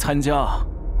学生来参加。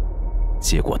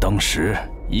结果当时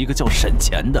一个叫沈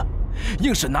乾的，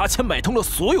硬是拿钱买通了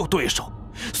所有对手，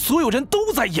所有人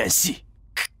都在演戏。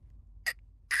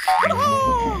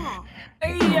哎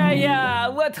呀呀，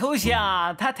我投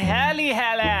降，他太厉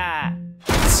害了。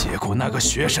结果那个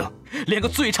学生连个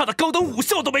最差的高等武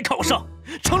校都没考上，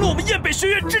成了我们燕北学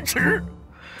院之耻。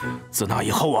自那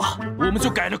以后啊，我们就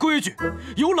改了规矩，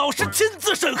由老师亲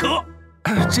自审核。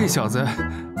这小子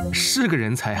是个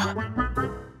人才啊！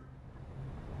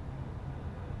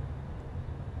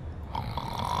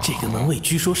这个门卫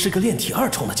据说是个炼体2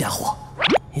重的家伙，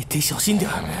你得小心点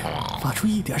儿，发出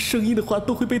一点声音的话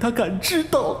都会被他感知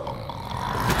到。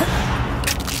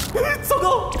糟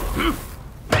糕！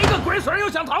哪个龟孙又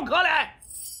想逃课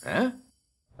嘞？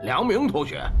梁明同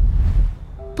学，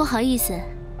不好意思，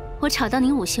我吵到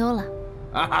您午休了。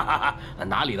哈哈哈！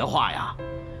哪里的话呀？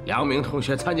梁明同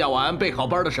学参加完备考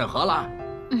班的审核了？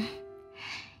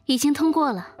已经通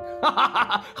过了。哈哈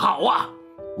哈！好啊，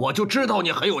我就知道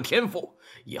你很有天赋，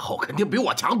以后肯定比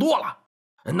我强多了。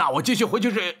那我继续回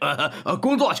去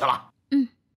工作去了。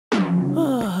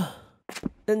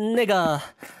那个，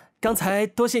刚才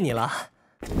多谢你了。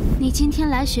你今天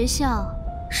来学校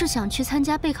是想去参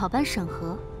加备考班审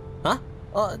核？啊？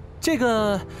这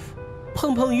个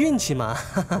碰碰运气嘛。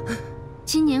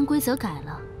今年规则改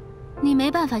了，你没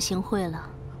办法行贿了。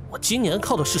我今年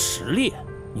靠的是实力，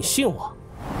你信我？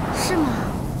是吗？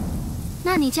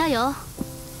那你加油，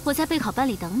我在备考班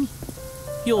里等你。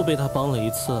又被他帮了一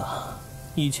次，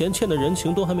以前欠的人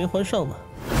情都还没还上呢。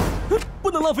不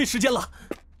能浪费时间了。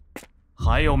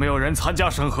还有没有人参加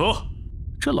审核？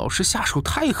这老师下手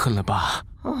太狠了吧！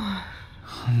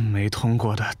没通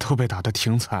过的都被打得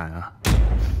挺惨啊！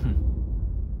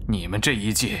你们这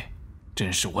一届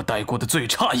真是我带过的最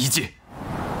差一届。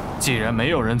既然没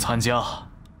有人参加，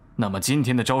那么今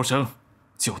天的招生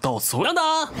就到此为止。等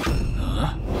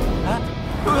等！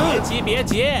别急别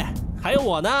急，还有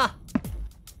我呢。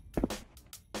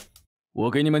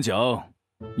我给你们讲，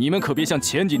你们可别像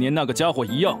前几年那个家伙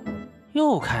一样，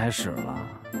又开始了，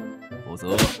否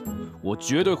则我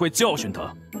绝对会教训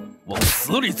他，往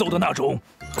死里揍的那种。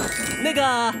那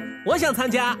个，我想参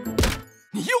加。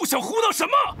你又想胡闹什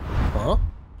么？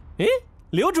哎，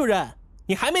刘主任，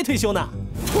你还没退休呢？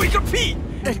退个屁！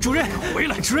哎，主任，回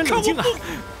来！主任冷静啊！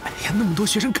哎呀，那么多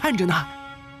学生看着呢。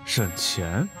沈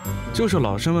乾，就是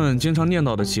老师们经常念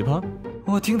叨的奇葩。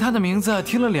我听他的名字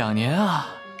听了2年啊。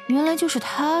原来就是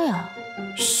他呀！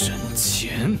沈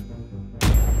乾。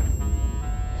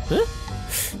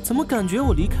怎么感觉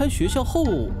我离开学校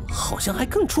后好像还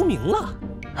更出名了？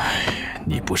哎，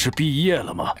你不是毕业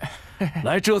了吗？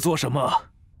来这做什么？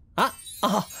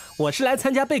我是来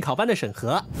参加备考班的审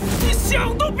核。你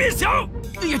想都别想！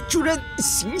哎呀，主任，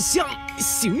形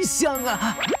象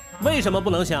啊！为什么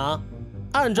不能想？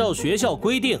按照学校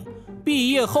规定，毕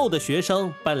业后的学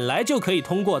生本来就可以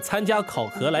通过参加考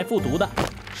核来复读的。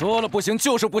说了不行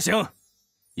就是不行。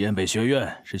燕北学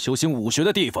院是修行武学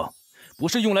的地方，不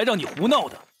是用来让你胡闹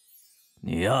的。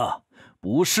你呀，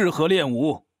不适合练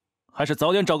武，还是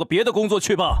早点找个别的工作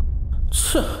去吧。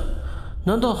切，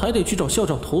难道还得去找校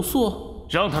长投诉？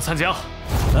让他参加。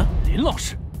林老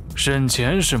师，沈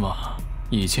乾是吗？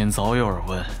以前早有耳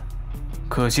闻，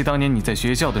可惜当年你在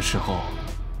学校的时候，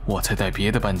我才带别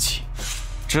的班级，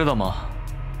知道吗？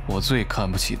我最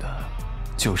看不起的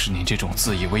就是你这种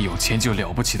自以为有钱就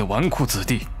了不起的纨绔子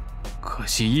弟，可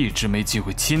惜一直没机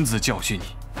会亲自教训你。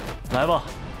来吧，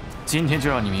今天就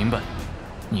让你明白，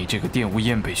你这个玷污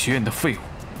燕北学院的废物，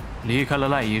离开了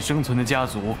赖以生存的家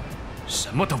族，什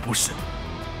么都不是。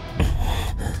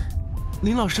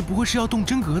林老师不会是要动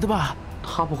真格的吧？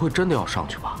他不会真的要上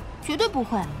去吧？绝对不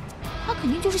会，他肯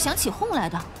定就是想起哄来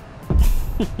的。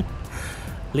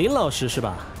林老师是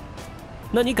吧？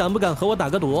那你敢不敢和我打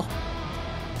个赌？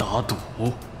打赌？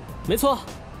没错，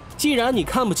既然你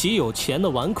看不起有钱的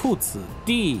纨绔子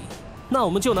弟，那我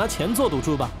们就拿钱做赌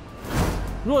注吧。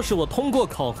若是我通过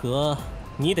考核，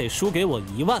你得输给我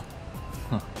1万。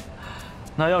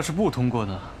那要是不通过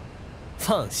呢？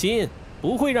放心，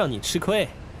不会让你吃亏。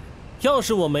要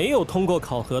是我没有通过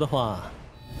考核的话，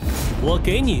我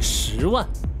给你10万。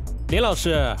林老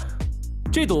师，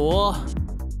这赌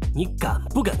你敢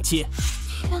不敢接？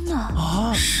天哪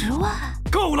！10万！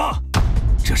够了，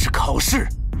这是考试，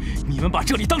你们把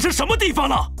这里当成什么地方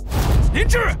了？林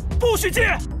志，不许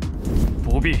接！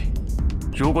不必，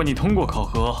如果你通过考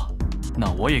核，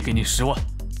那我也给你10万。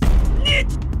你，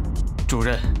主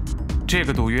任，这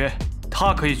个赌约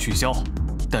他可以取消，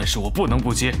但是我不能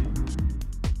不接。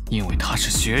因为他是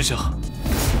学生，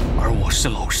而我是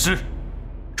老师。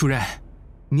主任，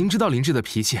您知道林志的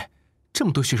脾气，这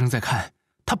么多学生在看，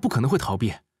他不可能会逃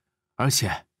避，而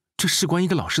且这事关一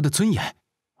个老师的尊严。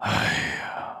哎呀，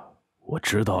我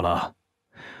知道了，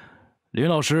林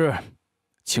老师，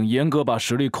请严格把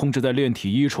实力控制在炼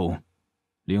体1重。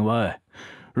另外，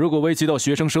如果危及到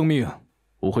学生生命，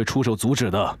我会出手阻止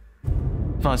的。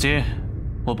放心，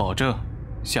我保证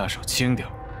下手轻点。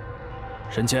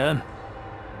沈乾，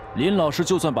林老师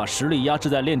就算把实力压制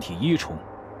在炼体1重，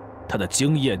他的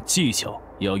经验技巧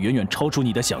也要远远超出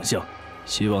你的想象，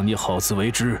希望你好自为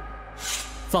之。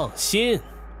放心，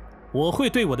我会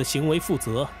对我的行为负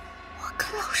责。我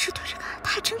跟老师对着干，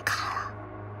他还真敢啊！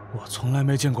我从来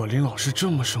没见过林老师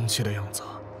这么生气的样子，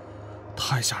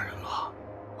太吓人了。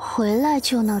回来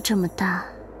就闹这么大，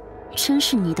真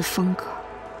是你的风格。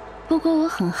不过我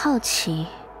很好奇，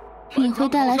你会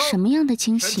带来什么样的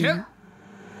惊喜呢？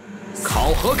考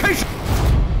核开始，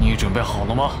你准备好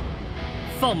了吗？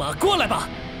放马过来吧！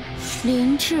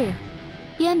林志，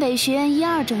燕北学院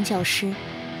1、2正教师，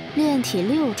炼体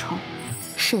6重。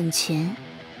沈乾，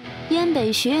燕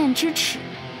北学院之耻，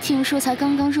听说才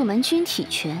刚刚入门军体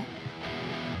拳。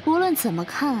无论怎么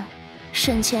看，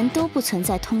沈乾都不存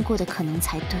在通过的可能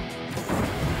才对。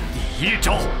第1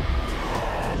招，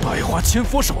百花千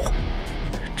佛手，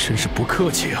真是不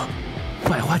客气啊！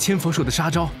百花千佛手的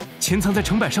杀招潜藏在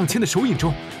成百上千的手影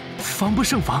中，防不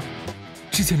胜防。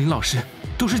之前林老师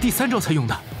都是第3招才用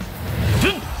的。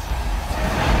真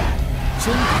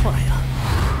快呀！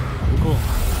不过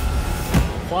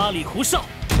花里胡哨，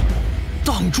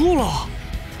挡住了。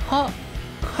他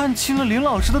看清了林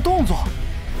老师的动作，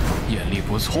眼力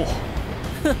不错。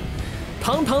哼，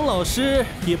堂堂老师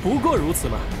也不过如此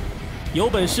嘛。有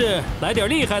本事来点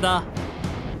厉害的。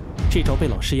这招被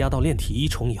老师压到炼体1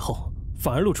重以后，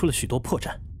反而露出了许多破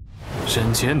绽。沈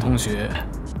乾同学，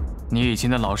你以前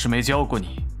的老师没教过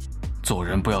你，做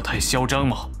人不要太嚣张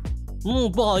嘛。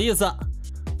不好意思，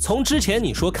从之前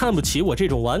你说看不起我这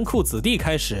种纨绔子弟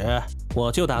开始，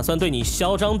我就打算对你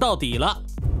嚣张到底了。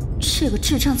这个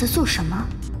智障在做什么？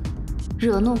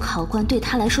惹怒考官对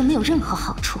他来说没有任何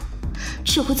好处，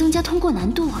只会增加通过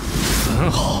难度啊。很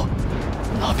好，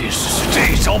那便试试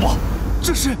这一招吧。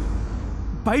这是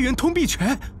白猿通臂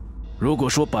拳。如果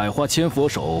说百花千佛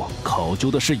手考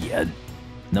究的是眼，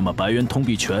那么白猿通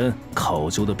臂拳考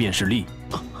究的便是力。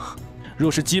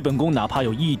若是基本功哪怕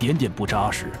有一点点不扎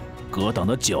实，格挡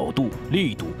的角度、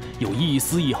力度有一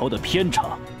丝一毫的偏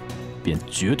差，便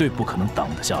绝对不可能挡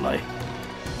得下来。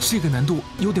这个难度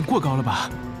有点过高了吧？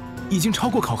已经超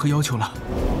过考核要求了。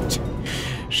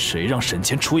谁让沈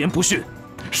乾出言不逊，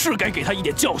是该给他一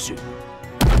点教训。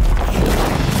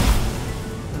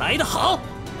来得好！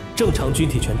正常军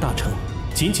体拳大成，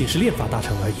仅仅是练法大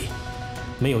成而已，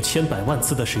没有千百万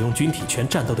次的使用军体拳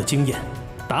战斗的经验，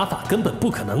打法根本不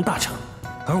可能大成。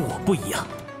而我不一样，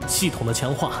系统的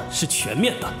强化是全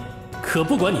面的，可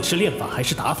不管你是练法还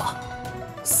是打法，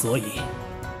所以，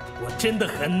我真的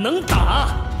很能打。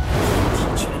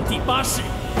体拳第8式，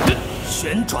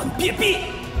旋转别臂，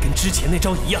跟之前那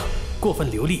招一样，过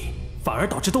分流利，反而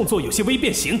导致动作有些微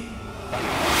变形。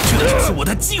这就是我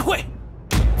的机会。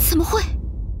怎么会？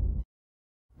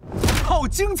好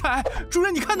精彩！主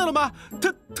任，你看到了吗？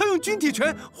他用军体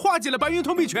拳化解了白猿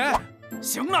通臂拳。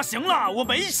行了行了，我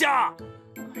没瞎。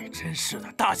还真是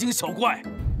的，大惊小怪。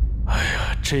哎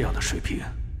呀，这样的水平，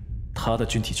他的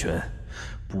军体拳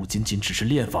不仅仅只是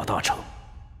练法大成，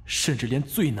甚至连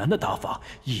最难的打法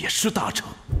也是大成。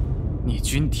你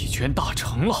军体拳大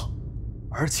成了，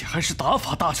而且还是打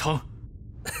法大成。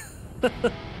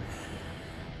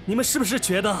你们是不是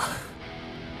觉得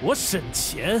我沈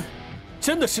乾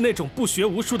真的是那种不学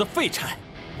无术的废柴？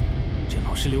这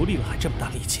老师流利了还这么大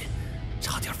力气，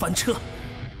差点翻车。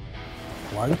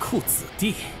纨绔子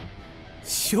弟，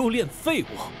修炼废物。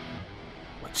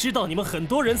我知道你们很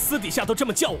多人私底下都这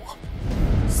么叫我，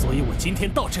所以我今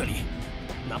天到这里，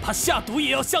哪怕下毒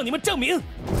也要向你们证明，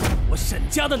我沈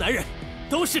家的男人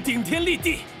都是顶天立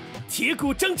地、铁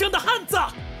骨铮铮的汉子。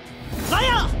来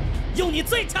呀，用你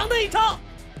最强的一招！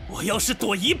我要是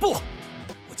躲一步，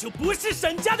我就不是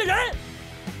沈家的人。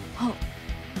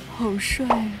好帅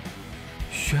啊！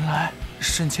原来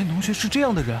沈乾同学是这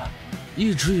样的人，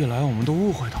一直以来我们都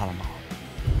误会他了吗？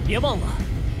别忘了，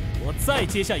我再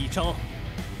接下一招，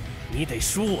你得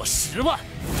输我10万。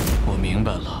我明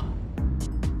白了，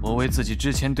我为自己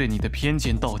之前对你的偏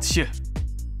见道歉。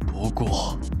不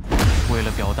过，为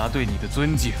了表达对你的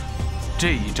尊敬，这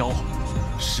一招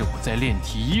是我在炼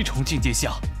体1重境界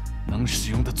下能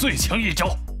使用的最强一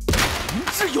招。您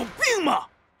是有病吗？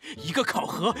一个考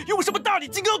核用什么大力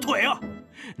金刚腿啊？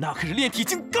那可是炼体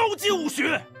境高阶武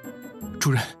学。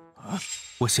主任，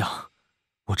我想，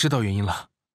我知道原因了。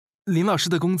林老师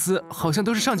的工资好像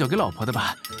都是上缴给老婆的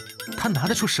吧？他拿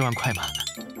得出10万块吗？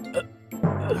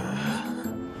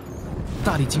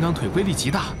大力金刚腿威力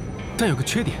极大，但有个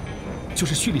缺点，就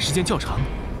是蓄力时间较长，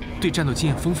对战斗经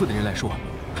验丰富的人来说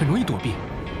很容易躲避。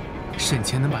沈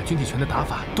乾能把军体拳的打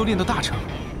法都练到大成，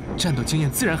战斗经验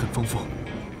自然很丰富。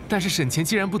但是沈乾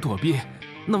既然不躲避，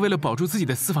那为了保住自己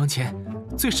的私房钱，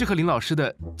最适合林老师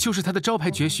的就是他的招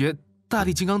牌绝学大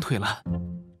力金刚腿了。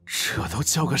这都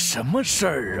叫个什么事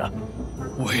儿啊！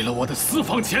为了我的私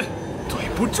房钱，对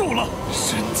不住了，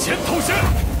沈乾同学，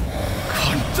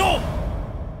看招！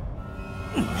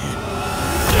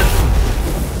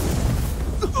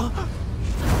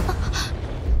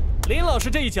林老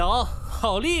师这一脚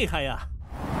好厉害呀！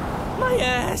妈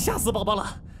耶，吓死宝宝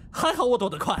了！还好我躲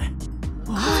得快。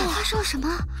他说什么？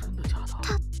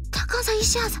他刚才一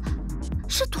下子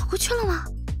是躲过去了吗？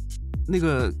那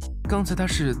个，刚才他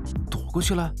是躲过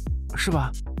去了，是吧？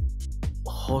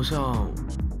好像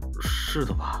是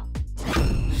的吧。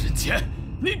沈乾，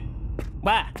你，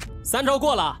喂，3招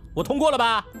过了，我通过了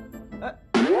吧？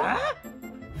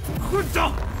混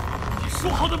账！你说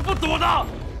好的不躲的，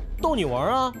逗你玩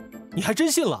啊？你还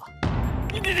真信了？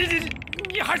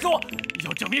你还说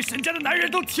要证明沈家的男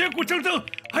人都铁骨铮铮，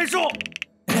还说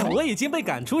我已经被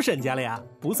赶出沈家了呀，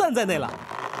不算在内了。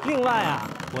另外啊，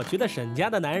我觉得沈家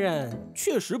的男人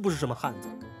确实不是什么汉子。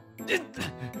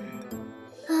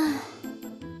唉，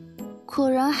果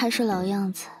然还是老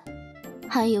样子，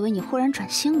还以为你忽然转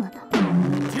性了呢。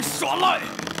你耍赖！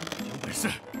有本事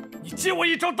你借我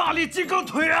一招大力金刚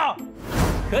腿啊！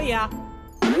可以啊，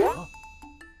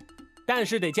但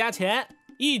是得加钱，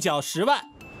一脚10万。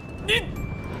你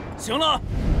行了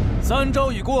，3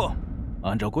招已过，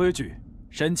按照规矩，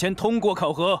沈乾通过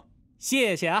考核。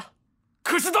谢谢啊。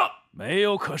可是他没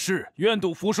有可是，愿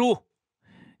赌服输。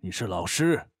你是老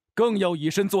师，更要以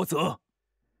身作则。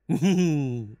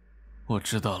我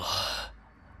知道了。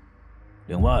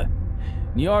另外，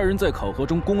你2人在考核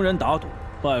中公然打赌，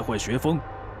败坏学风，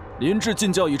临至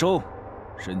禁教1周，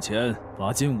沈乾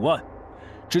罚金5万，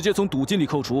直接从赌金里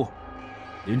扣除。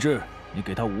临至，你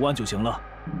给他5万就行了。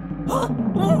啊！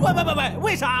喂，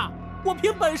为啥？我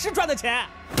凭本事赚的钱。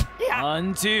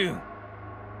安静。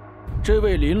这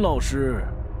位林老师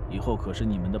以后可是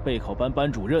你们的备考班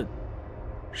班主任，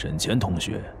沈乾同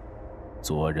学，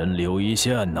做人留一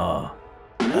线呐。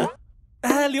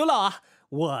刘老啊，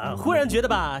我忽然觉得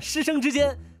吧，师生之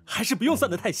间还是不用算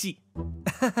得太细。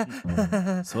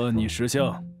算你识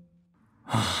相。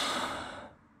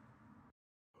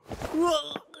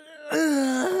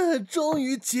终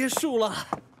于结束了。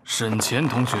沈乾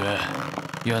同学，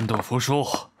愿赌服输，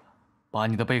把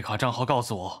你的备卡账号告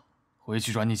诉我，回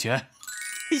去转你钱。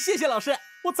谢谢老师，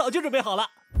我早就准备好了。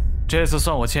这次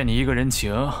算我欠你一个人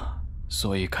情，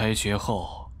所以开学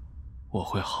后我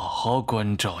会好好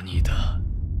关照你的。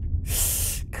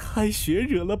开学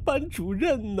惹了班主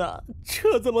任呢，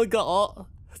这怎么搞？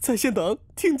在线等，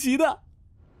挺急的。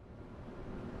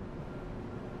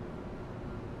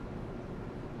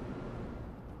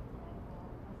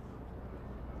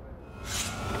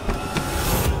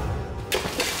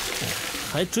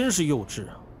还真是幼稚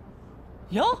啊！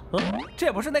哟，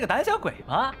这不是那个胆小鬼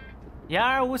吗？言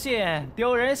而无信，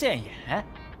丢人现眼，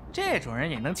这种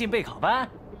人也能进备考班，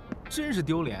真是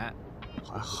丢脸！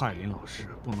还害林老师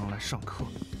不能来上课，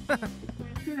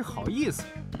真是好意思。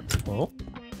哦，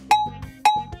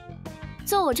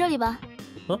坐我这里吧。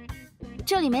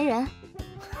这里没人。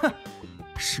哼，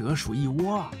蛇鼠一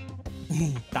窝。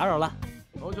打扰了。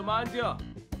同学们安静，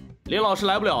林老师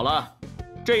来不了了，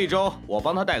这1周我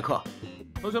帮他代课。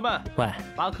同学们，喂，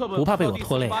把课本不怕被我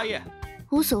拖累8页。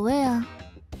无所谓啊，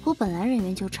我本来人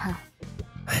缘就差。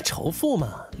仇富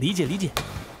嘛，理解理解。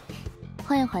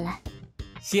欢迎回来。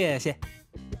谢谢。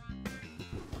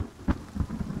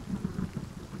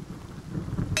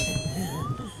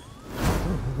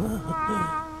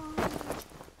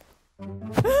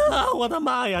我的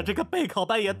妈呀，这个备考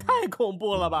班也太恐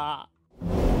怖了吧！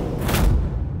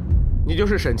你就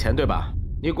是沈乾对吧？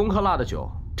你功课落得久，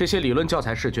这些理论教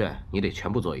材试卷你得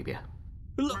全部做一遍。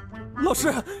老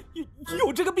师，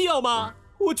有这个必要吗？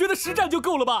我觉得实战就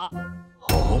够了吧。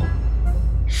哦，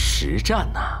实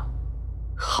战呐，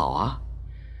好啊，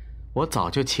我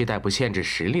早就期待不限制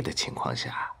实力的情况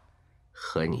下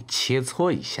和你切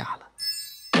磋一下了。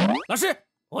老师，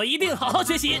我一定好好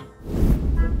学习。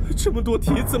这么多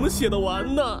题怎么写得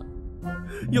完呢？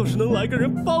要是能来个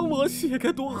人帮我写该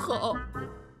多好。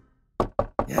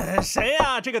谁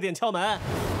呀？这个点敲门。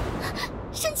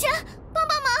沈乾，帮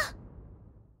忙！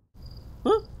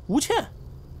吴倩，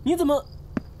你怎么？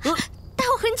待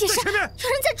会和你解释。有人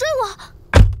在追我，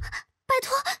拜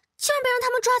托，千万别让他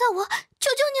们抓到我，求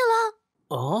求你了。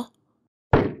哦。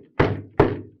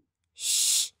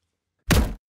嘘。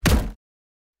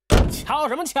敲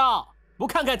什么敲？不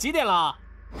看看几点了？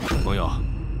朋友，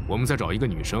我们在找一个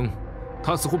女生，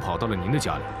她似乎跑到了您的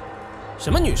家里。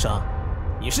什么女生？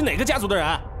你是哪个家族的人？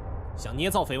想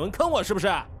捏造绯闻坑我是不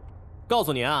是？告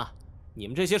诉你啊，你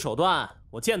们这些手段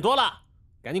我见多了，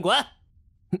赶紧滚！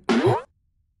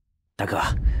大哥，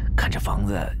看这房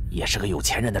子也是个有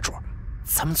钱人的主，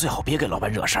咱们最好别给老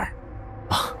板惹事儿。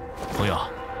啊，朋友，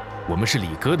我们是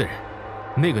李哥的人，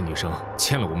那个女生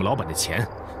欠了我们老板的钱，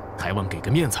还望给个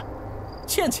面子。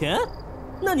欠钱？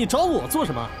那你找我做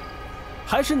什么？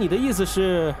还是你的意思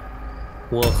是，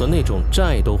我和那种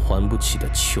债都还不起的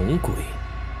穷鬼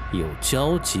有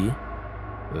交集？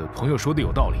朋友说的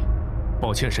有道理，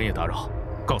抱歉深夜打扰，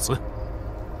告辞。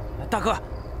大哥，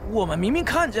我们明明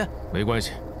看见……没关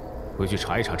系，回去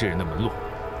查一查这人的门路，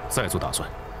再做打算。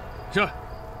是。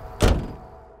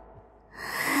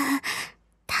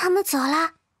他们走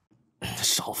了。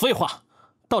少废话，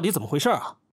到底怎么回事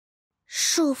啊？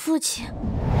是我父亲，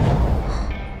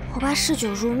我爸嗜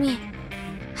酒如命，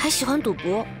还喜欢赌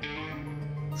博，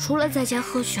除了在家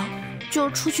喝酒，就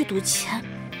是出去赌钱。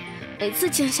每次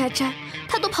欠下债，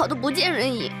他都跑得不见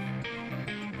人影。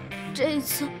这一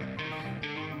次，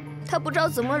他不知道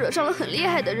怎么惹上了很厉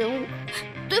害的人物，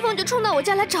对方就冲到我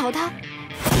家来找他。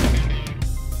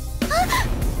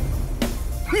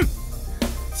哼！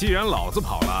既然老子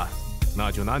跑了，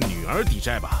那就拿女儿抵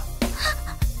债吧。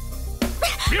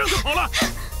别让他跑了！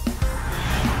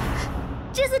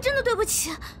这次真的对不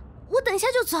起，我等下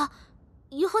就走。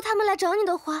以后他们来找你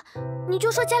的话，你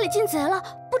就说家里进贼了，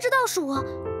不知道是我，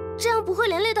这样不会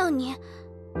连累到你。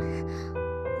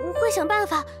我会想办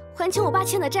法还清我爸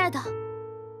欠的债的。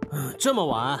这么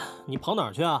晚，你跑哪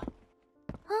儿去啊？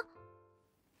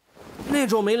那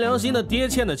种没良心的爹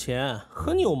欠的钱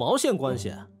和你有毛线关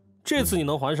系？这次你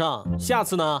能还上，下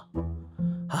次呢？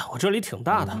我这里挺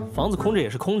大的，房子空着也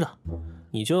是空着，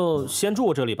你就先住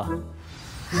我这里吧。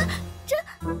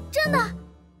真的？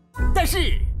但是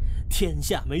天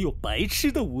下没有白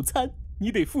吃的午餐，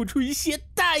你得付出一些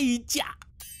代价。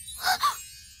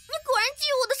你果然觊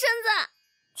觎我的身子。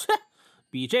切，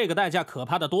比这个代价可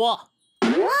怕的多。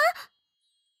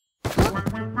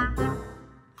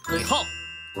以后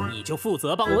你就负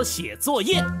责帮我写作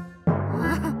业。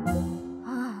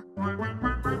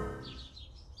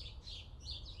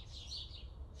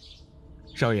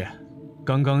少爷，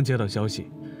刚刚接到消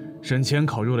息，沈谦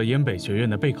考入了燕北学院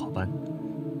的备考班。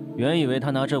原以为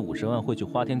他拿这50万会去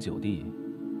花天酒地，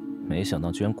没想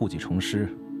到居然故技重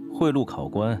施，贿赂考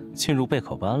官进入备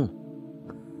考班了。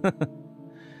呵呵，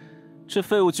这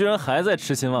废物居然还在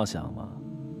痴心妄想吗？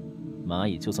蚂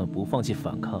蚁就算不放弃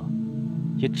反抗，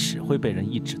也只会被人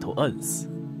一指头摁死。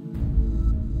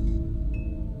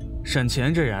沈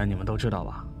乾这人你们都知道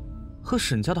吧？和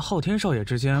沈家的昊天少爷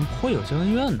之间颇有些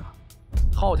恩怨呢。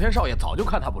昊天少爷早就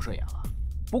看他不顺眼了，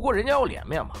不过人家要脸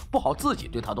面嘛，不好自己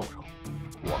对他动手。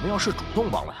我们要是主动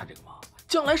帮了他这个忙，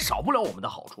将来少不了我们的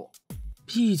好处。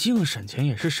毕竟沈乾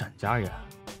也是沈家人，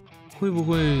会不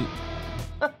会？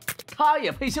他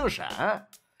也配姓沈？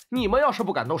你们要是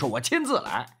不敢动手，我亲自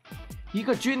来。一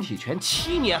个军体拳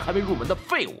7年还没入门的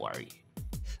废物而已。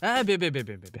哎，别！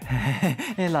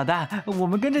哎，老大，我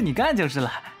们跟着你干就是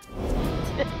了。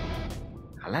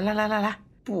来，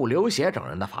不流血整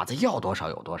人的法子要多少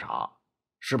有多少。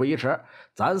事不宜迟，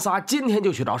咱仨今天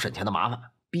就去找沈乾的麻烦，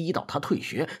逼到他退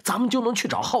学，咱们就能去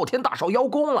找昊天大少邀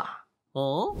功了。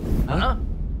哦，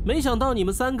没想到你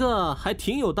们3个还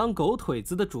挺有当狗腿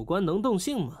子的主观能动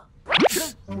性嘛。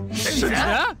沈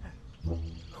乾，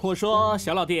我说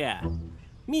小老弟，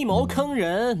密谋坑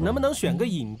人能不能选个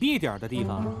隐蔽点的地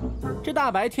方？这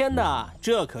大白天的，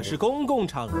这可是公共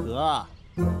场合。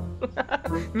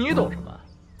你懂什么？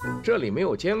这里没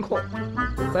有监控，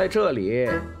在这里，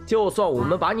就算我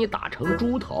们把你打成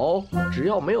猪头，只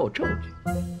要没有证据，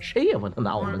谁也不能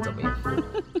拿我们怎么样。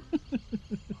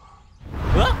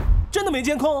真的没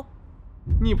监控？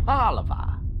你怕了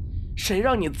吧？谁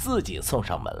让你自己送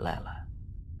上门来了？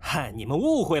嗨，你们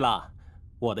误会了，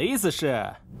我的意思是，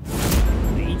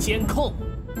没监控，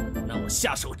那我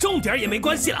下手重点也没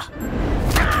关系了。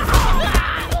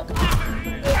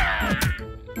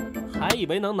还以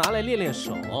为能拿来练练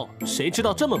手，谁知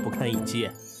道这么不堪一击。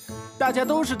大家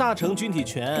都是大成军体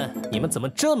拳，你们怎么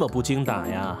这么不经打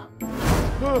呀？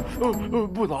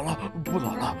不打了，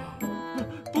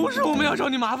不是我们要找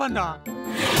你麻烦的。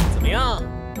怎么样，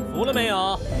服了没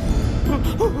有？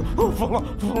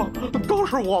服了，都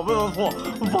是我们的错，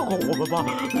放过我们吧，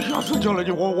下次见了你，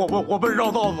我们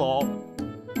绕道走。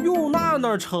哟，那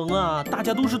哪成啊？大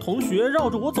家都是同学，绕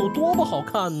着我走多不好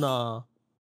看呢。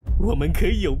我们可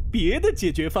以有别的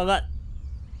解决方案。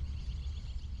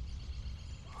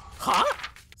哈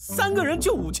，3个人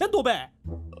就5000多倍，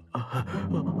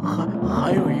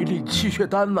还有一粒气血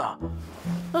丹呢。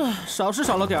少是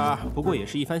少了点儿，不过也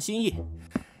是一番心意。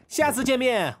下次见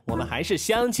面，我们还是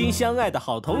相亲相爱的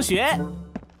好同学。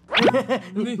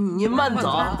您慢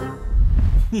走。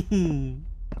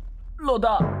老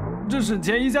大，这沈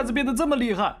乾一下子变得这么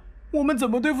厉害，我们怎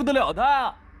么对付得了他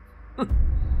啊？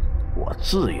我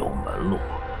自有门路，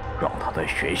让他在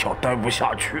学校待不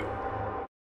下去。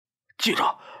记着，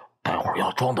待会儿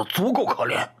要装得足够可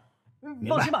怜。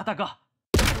放心吧，大哥。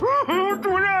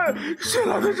主任，新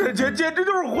来的沈乾简直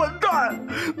就是混蛋，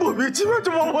莫名其妙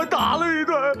就把我打了一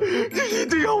顿，你一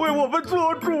定要为我们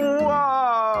做主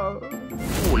啊！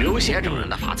不留写证人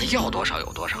的法子要多少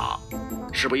有多少。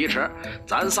事不宜迟，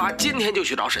咱仨今天就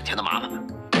去找沈乾的麻烦。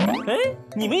哎，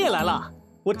你们也来了，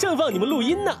我正放你们录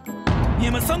音呢。你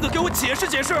们3个给我解释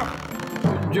解释。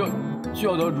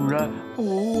教导主任，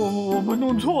我们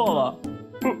弄错了。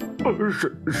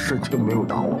沈乾没有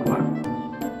打我们。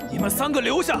你们3个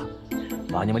留下，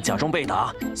把你们假装被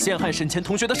打、陷害沈乾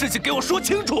同学的事情给我说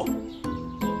清楚。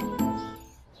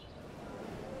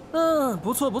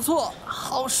不错不错，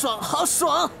好爽好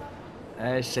爽。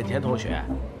沈乾同学，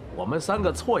我们3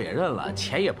个错也认了，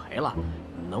钱也赔了，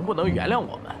能不能原谅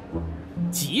我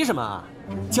们？急什么？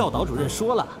教导主任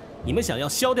说了，你们想要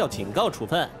消掉警告处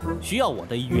分，需要我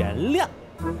的原谅。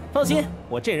放心，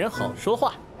我这人好说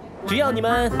话，只要你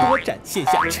们多展现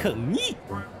下诚意。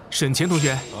沈乾同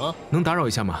学，能打扰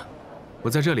一下吗？我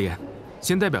在这里，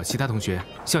先代表其他同学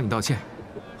向你道歉。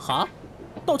哈？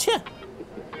道歉？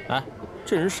哎，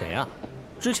这人谁啊？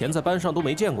之前在班上都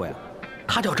没见过呀。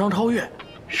他叫张超越，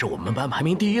是我们班排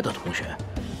名第1的同学。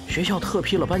学校特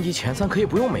批了班级前3，可以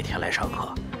不用每天来上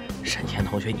课。沈乾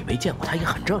同学，你没见过他也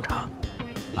很正常。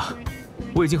啊，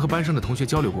我已经和班上的同学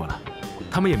交流过了，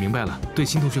他们也明白了，对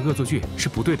新同学恶作剧是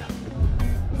不对的。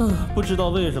不知道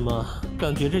为什么，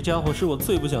感觉这家伙是我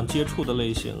最不想接触的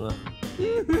类型啊。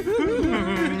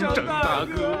张大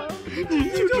哥，你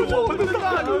就是我们的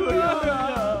大哥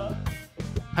呀！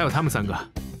还有他们3个，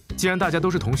既然大家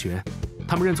都是同学，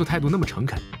他们认错态度那么诚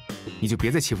恳，你就别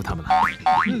再欺负他们了。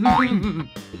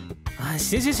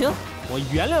行，我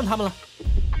原谅他们了。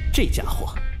这家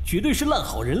伙绝对是烂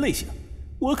好人类型，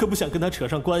我可不想跟他扯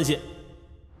上关系。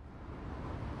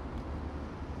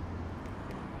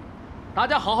大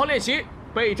家好好练习，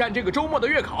备战这个周末的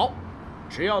月考。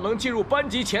只要能进入班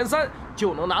级前3，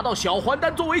就能拿到小还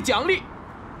丹作为奖励。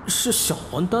是小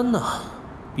还丹呐，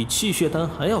比气血丹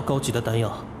还要高级的丹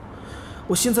药。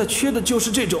我现在缺的就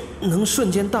是这种能瞬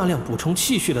间大量补充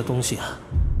气血的东西啊！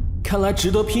看来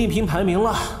值得拼一拼排名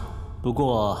了。不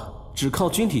过只靠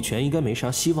军体拳应该没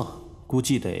啥希望，估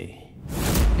计得……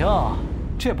哟，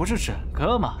这不是沈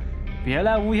哥吗？别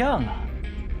来无恙啊！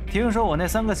听说我那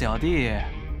3个小弟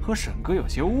和沈哥有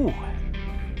些误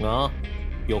会啊？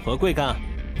有何贵干？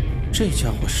这家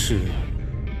伙是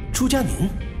朱家宁，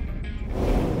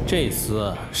这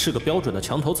厮是个标准的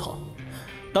墙头草。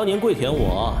当年跪舔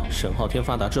我沈昊天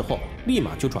发达之后，立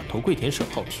马就转头跪舔沈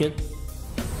昊天。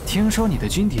听说你的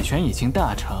军体拳已经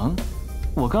大成，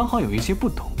我刚好有一些不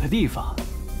懂的地方，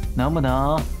能不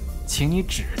能请你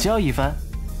指教一番？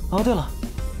哦，对了，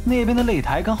那边的擂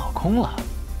台刚好空了。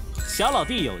小老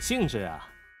弟有兴致啊，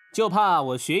就怕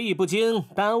我学艺不精，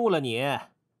耽误了你。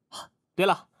对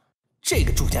了，这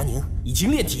个朱家宁已经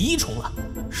练体1重了，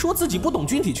说自己不懂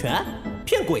军体拳，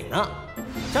骗鬼呢。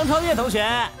张超越同学，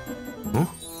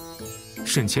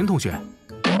沈乾同学，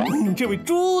这位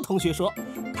朱同学说，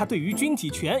他对于军体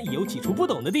拳有几处不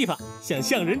懂的地方，想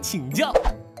向人请教。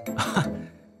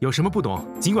有什么不懂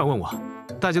尽管问我，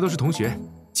大家都是同学，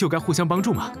就该互相帮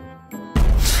助嘛。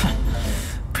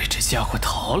被这家伙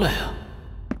逃了呀！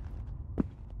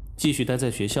继续待在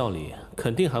学校里，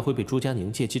肯定还会被朱家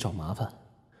宁借机找麻烦。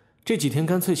这几天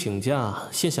干脆请假，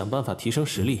先想办法提升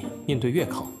实力，面对月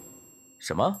考。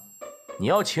什么？你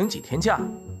要请几天假？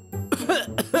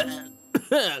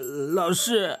老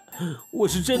师，我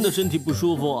是真的身体不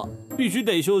舒服，必须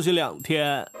得休息2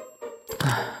天。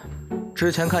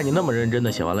之前看你那么认真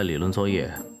地写完了理论作业，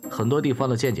很多地方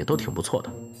的见解都挺不错的，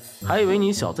还以为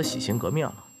你小子洗心革面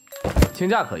了。请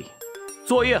假可以，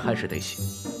作业还是得写。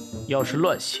要是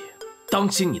乱写，当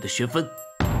心你的学分。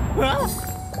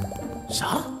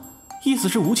啥？意思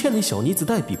是吴倩那小妮子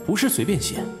代笔不是随便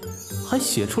写，还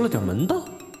写出了点门道。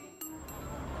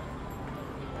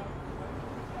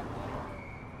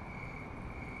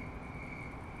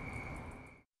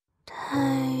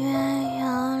但愿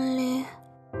杨里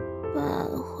半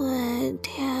会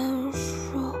天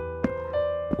书。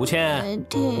吴倩，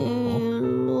一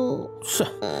路是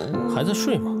还在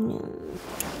睡吗？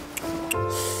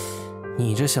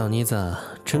你这小妮子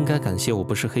真该感谢我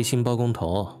不是黑心包工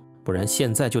头，不然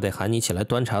现在就得喊你起来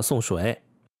端茶送水。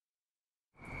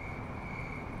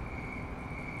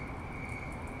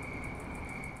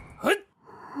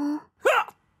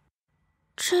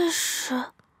这是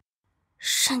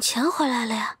沈乾回来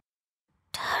了呀？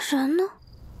他人呢？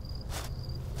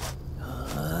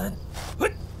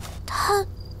他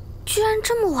居然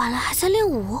这么晚了还在练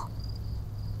武？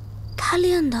他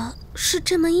练的是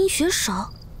这门阴血手，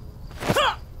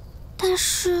但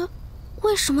是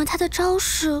为什么他的招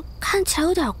式看起来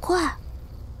有点怪？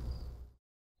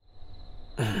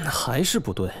还是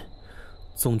不对，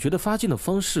总觉得发劲的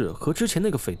方式和之前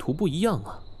那个匪徒不一样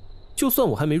啊。就算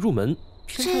我还没入门，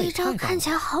这一招看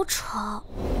起来好丑。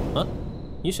啊，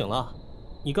你醒了？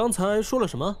你刚才说了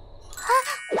什么？啊，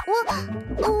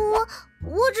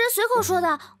我只是随口说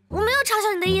的，我没有嘲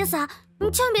笑你的意思啊，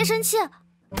你千万别生气。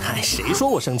哎，谁说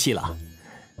我生气了？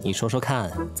你说说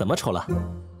看，怎么丑了？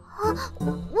啊，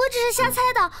我只是瞎猜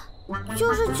的，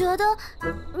就是觉得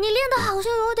你练的好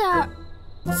像有点，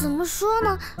怎么说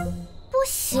呢，不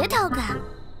协调感。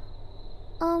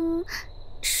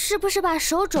是不是把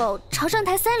手肘朝上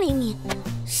抬3厘米，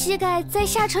膝盖再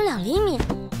下沉2厘米，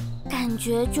感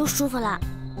觉就舒服了？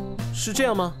是这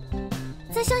样吗？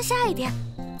再向下一点，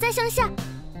再向下，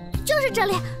就是这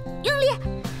里，用力，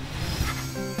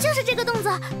就是这个动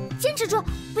作，坚持住，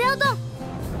不要动。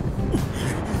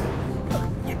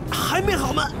还没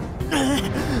好吗？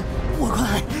我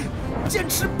快坚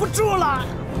持不住了，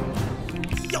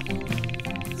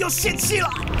要泄气了。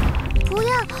不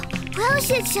要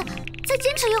泄气，再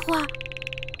坚持一会儿。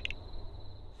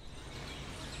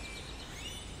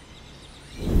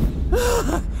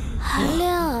还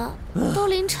练啊？都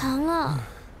凌晨了。啊！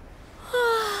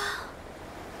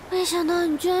没想到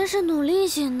你居然是努力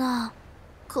型的，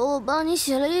可我帮你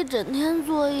写了一整天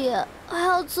作业，还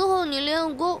要伺候你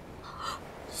练功，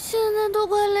现在都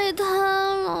快累瘫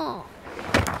了。啊！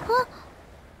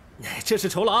这是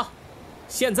酬劳，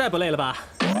现在不累了吧？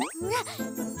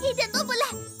一点都不累，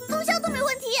通宵都没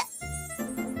问题。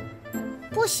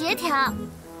不协调。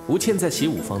吴倩在习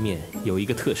武方面有一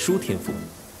个特殊天赋，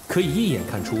可以一眼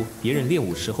看出别人练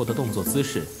武时候的动作姿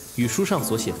势与书上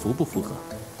所写符不符合。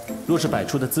若是摆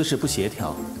出的姿势不协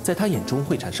调，在他眼中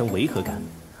会产生违和感；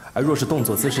而若是动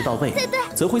作姿势到位，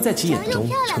则会在其眼中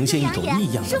呈现一种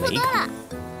异样的美感。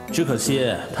只可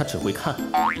惜他只会看，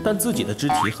但自己的肢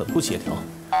体很不协调，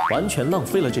完全浪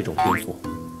费了这种天赋。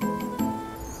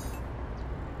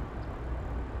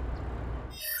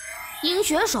阴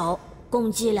血手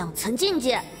共计2层境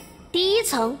界，第1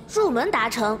层入门达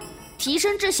成，提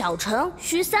升至小成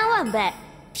需3万倍，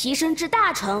提升至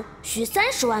大成需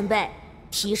30万倍，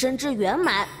提升至圆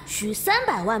满需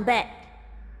300万倍。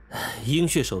阴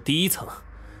血手第1层，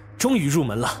终于入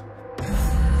门了。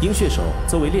阴血手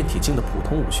作为炼体境的普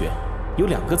通武学，有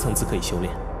2个层次可以修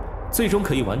炼，最终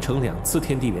可以完成2次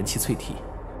天地元气淬体，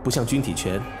不像军体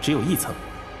拳只有1层。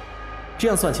这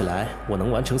样算起来，我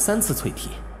能完成3次淬体，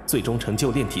最终成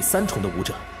就炼体3重的武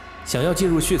者。想要进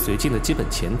入血髓境的基本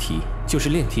前提就是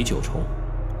炼体9重，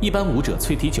一般武者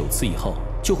淬体9次以后，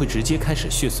就会直接开始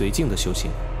血髓境的修行。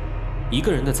一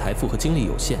个人的财富和精力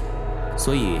有限，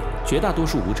所以绝大多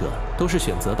数武者都是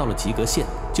选择到了及格线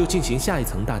就进行下一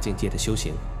层大境界的修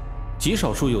行。极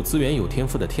少数有资源有天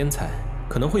赋的天才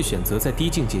可能会选择在低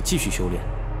境界继续修炼，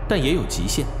但也有极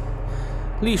限。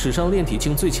历史上炼体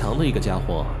境最强的一个家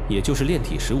伙，也就是炼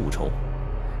体15重，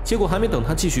结果还没等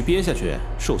他继续憋下去，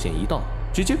寿限一到，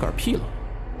直接嗝屁了。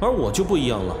而我就不一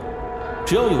样了，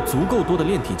只要有足够多的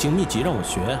炼体境秘籍让我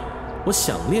学，我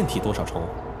想炼体多少重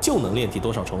就能炼体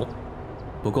多少重。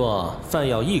不过饭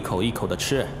要一口一口的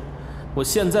吃，我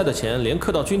现在的钱连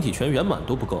氪到军体拳圆满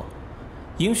都不够。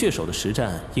阴血手的实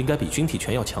战应该比军体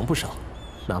拳要强不少，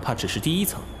哪怕只是第1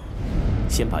层。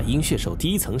先把阴血手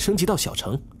第1层升级到小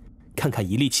成，看看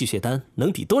一粒气血丹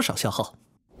能抵多少消耗。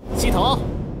系统，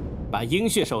把阴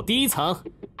血手第1层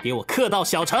给我氪到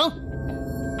小成。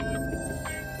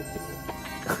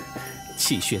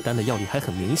气血丹的药力还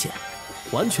很明显，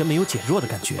完全没有减弱的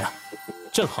感觉啊！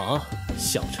正好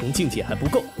小成境界还不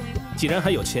够，既然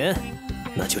还有钱，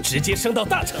那就直接升到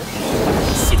大成。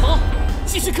系统，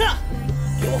继续氪，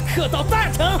给我氪到大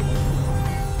成。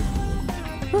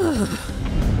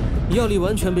药力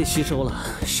完全被吸收了，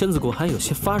身子骨还有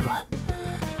些发软，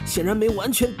显然没完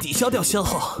全抵消掉消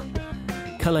耗。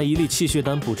看来一粒气血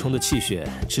丹补充的气血，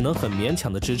只能很勉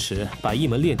强的支持把一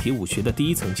门炼体武学的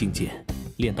第1层境界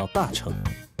练到大成。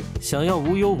想要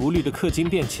无忧无虑的氪金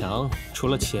变强，除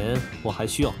了钱，我还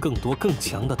需要更多更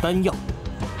强的丹药。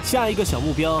下一个小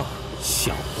目标，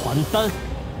小还丹。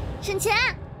沈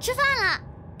乾，吃饭了，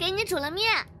给你煮了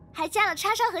面，还加了叉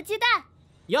烧和鸡蛋。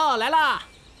哟，来啦，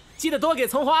记得多给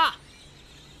葱花。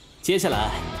接下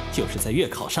来就是在月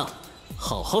考上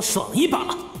好好爽一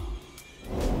把。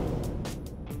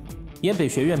燕北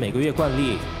学院每个月惯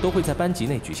例都会在班级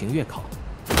内举行月考，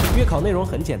月考内容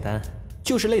很简单，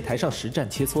就是擂台上实战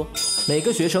切磋。每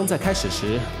个学生在开始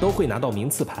时都会拿到名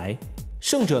次牌，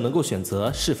胜者能够选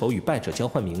择是否与败者交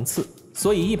换名次，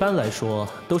所以一般来说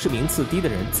都是名次低的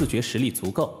人自觉实力足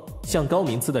够，向高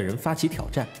名次的人发起挑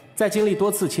战。在经历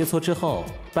多次切磋之后，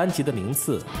班级的名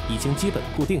次已经基本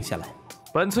固定下来。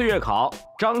本次月考，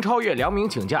张超越2名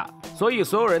请假，所以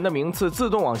所有人的名次自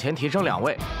动往前提升2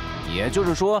位。也就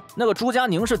是说，那个朱佳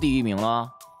宁是第1名了。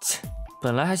切，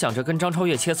本来还想着跟张超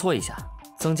越切磋一下，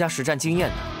增加实战经验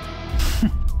呢。哼，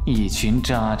一群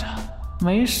渣渣，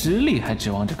没实力还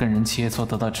指望着跟人切磋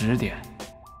得到指点。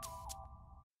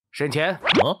沈乾，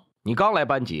你刚来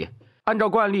班级，按照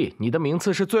惯例，你的名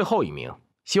次是最后1名，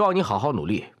希望你好好努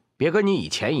力，别跟你以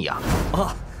前一样。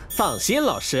放心，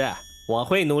老师，我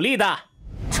会努力的。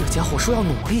这家伙说要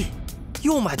努力，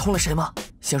又买通了谁吗？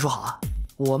先说好啊，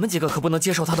我们几个可不能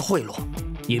接受他的贿赂。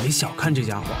也别小看这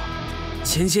家伙，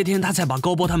前些天他才把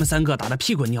高波他们3个打得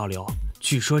屁滚尿流。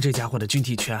据说这家伙的军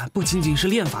体拳不仅仅是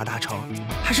练法大成，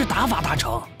还是打法大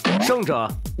成。胜者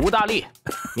吴大力，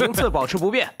名次保持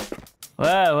不变。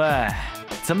喂喂，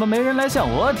怎么没人来向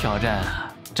我挑战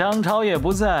啊？张超越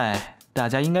不在，大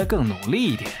家应该更努力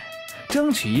一点，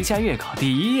争取一下月考第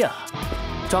1呀。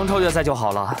张超越在就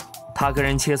好了，他跟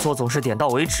人切磋总是点到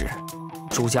为止，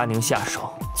朱佳宁下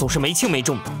手总是没轻没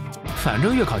重的。反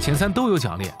正月考前3都有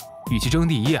奖励，与其争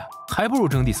第1啊，还不如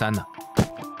争第3呢。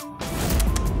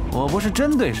我不是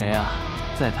针对谁啊，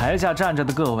在台下站着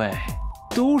的各位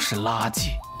都是垃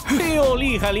圾。哎呦，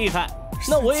厉害厉害！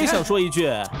那我也想说一句，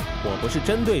我不是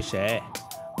针对谁，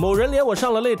某人连我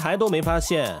上了擂台都没发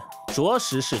现，着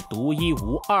实是独一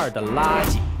无二的垃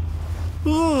圾。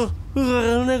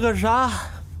那个啥，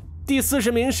第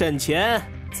40名沈乾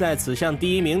在此向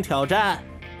第1名挑战。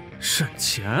沈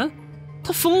乾？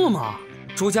他疯了吗？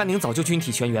朱佳宁早就军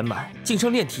体拳圆满，晋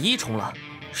升练体1重了。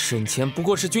沈乾不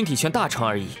过是军体拳大成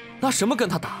而已，拿什么跟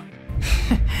他打？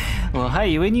我还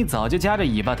以为你早就夹着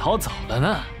尾巴逃走了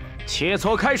呢。切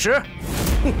磋开始。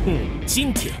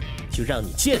今天就让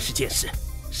你见识见识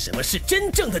什么是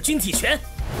真正的军体拳。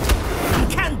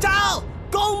看招，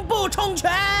弓步冲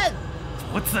拳，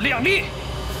我自量力。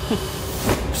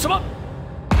什么？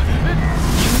冰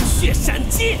血闪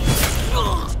击！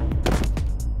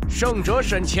胜者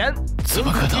沈乾，怎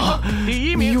么可能？第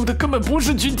1名。你用的根本不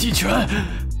是军体拳，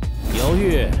犹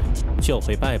豫就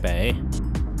会败北。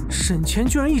沈乾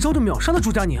居然一招就秒杀了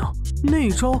朱佳宁，那一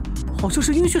招好像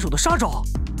是鹰血手的杀招。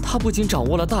他不仅掌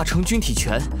握了大成军体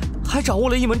拳，还掌握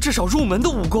了一门至少入门的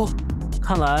武功。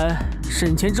看来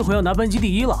沈乾这回要拿班级第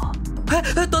1了。哎，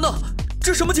等等，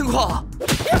这什么情况？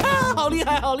好厉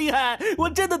害，好厉害！我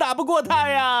真的打不过他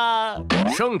呀！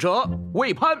胜者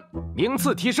魏攀，名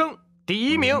次提升，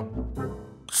第1名。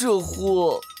这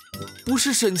货不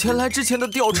是沈乾来之前的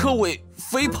吊车尾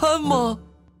肥攀吗？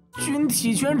军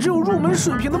体拳只有入门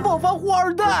水平的暴发户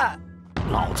2代。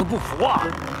老子不服啊！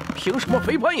凭什么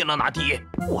肥攀也能拿第1？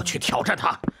我去挑战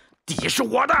他，第1是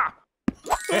我的。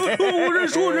我认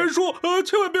输，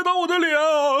千万别打我的脸啊！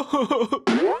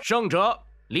胜者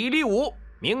李立武，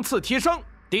名次提升，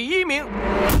第1名。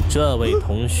这位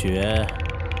同学，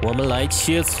我们来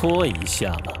切磋一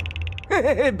下吧。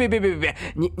别，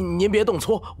您别动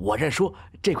粗，我认输，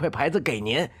这块牌子给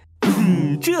您。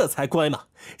这才乖嘛！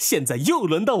现在又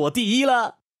轮到我第1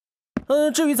了。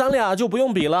至于咱俩就不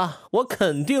用比了，我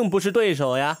肯定不是对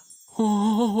手呀。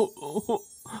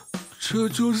这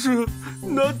就是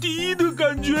拿第1的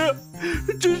感觉，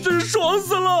真是爽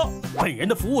死了！本人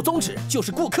的服务宗旨就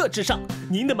是顾客至上，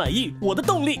您的满意，我的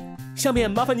动力。下面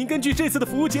麻烦您根据这次的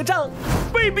服务结账。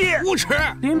卑鄙无耻！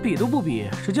连比都不比，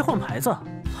直接换牌子，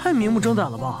太明目张胆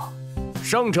了吧？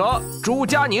胜者朱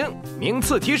佳宁，名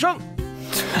次提升。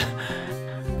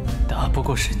打不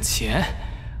过沈乾，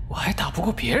我还打不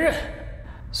过别人。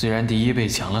虽然第1被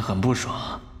抢了很不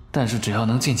爽，但是只要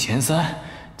能进前3，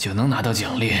就能拿到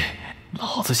奖励。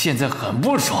老子现在很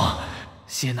不爽，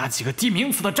先拿几个低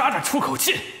名次的渣渣出口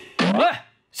气。喂，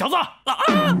小子，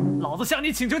老子向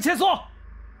你请求切磋。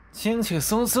轻轻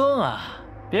松松啊，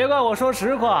别怪我说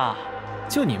实话，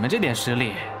就你们这点实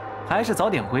力，还是早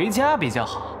点回家比较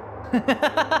好。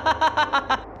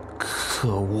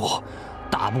可恶，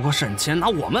打不过沈乾，拿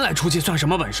我们来出气算什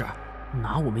么本事？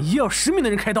拿我们1、20名的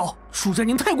人开刀，朱佳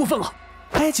宁太过分了。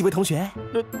哎，几位同学，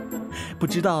不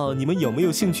知道你们有没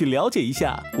有兴趣了解一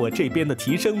下我这边的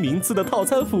提升名次的套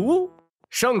餐服务？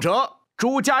胜者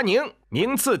朱佳宁，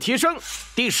名次提升，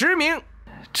第10名。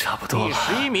差不多了，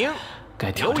第11名。该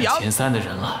挑战前3的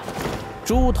人了。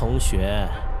朱同学，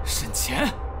沈乾，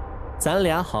咱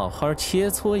俩好好切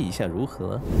磋一下如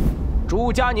何？朱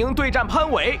佳宁对战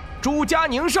潘伟，朱佳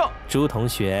宁胜。朱同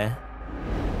学，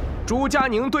朱佳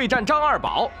宁对战张二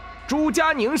宝，朱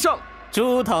佳宁胜。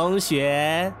朱同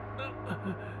学，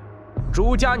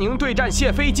朱家宁对战谢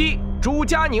飞机，朱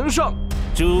家宁胜。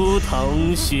朱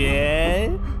同学，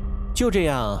就这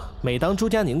样，每当朱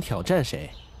家宁挑战谁，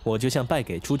我就向败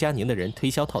给朱家宁的人推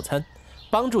销套餐，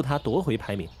帮助他夺回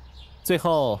排名。最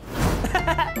后，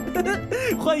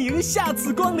欢迎下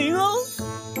次光临哦！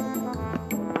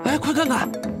哎，快看看！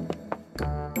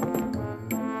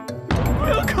不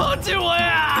要靠近我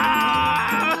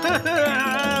呀！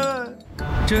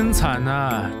真惨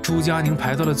呐，朱家宁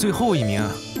排到了最后一名。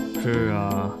是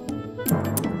啊，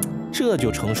这就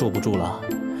承受不住了。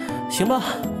行吧，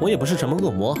我也不是什么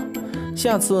恶魔，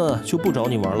下次就不找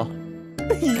你玩了。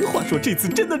话说这次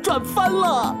真的赚翻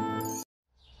了。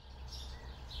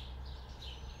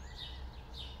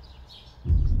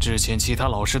之前其他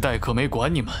老师代课没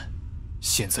管你们，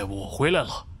现在我回来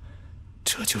了，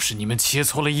这就是你们切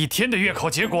磋了1天的月考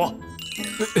结果。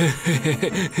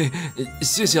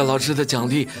谢谢老师的奖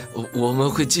励，我们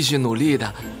会继续努力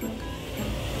的。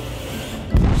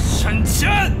沈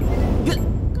乾，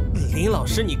林老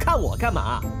师，你看我干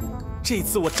嘛？这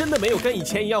次我真的没有跟以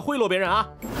前一样贿赂别人啊！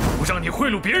不让你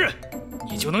贿赂别人，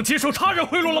你就能接受他人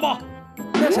贿赂了吗？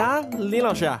那啥，林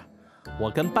老师，我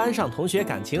跟班上同学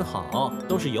感情好，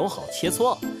都是友好切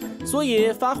磋，所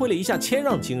以发挥了一下谦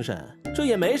让精神，这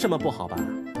也没什么不好吧？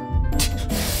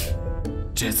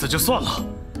这次就算了，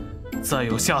再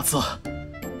有下次，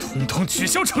统统取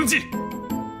消成绩。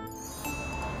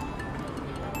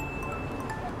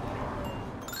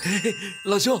嘿嘿，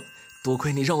老兄，多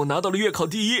亏你让我拿到了月考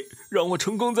第1，让我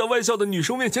成功在外校的女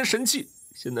生面前神气。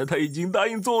现在她已经答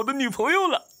应做我的女朋友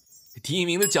了。第1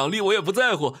名的奖励我也不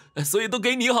在乎，所以都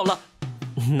给你好了。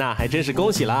那还真是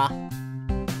恭喜啦！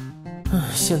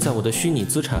现在我的虚拟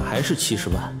资产还是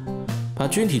70万，把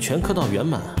军体全氪到圆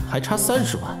满还差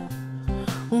30万。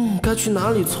该去哪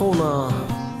里凑呢？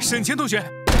沈乾同学，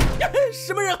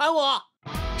什么人喊我？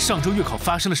上周月考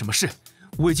发生了什么事？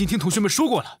我已经听同学们说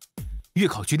过了。月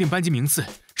考决定班级名次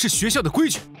是学校的规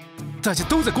矩，大家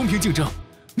都在公平竞争，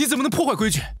你怎么能破坏规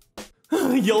矩？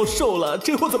妖兽了，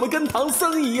这货怎么跟唐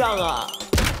僧一样啊？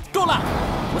够了，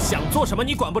我想做什么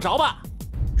你管不着吧？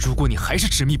如果你还是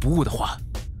执迷不悟的话，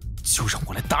就让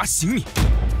我来打醒你。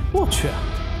我去，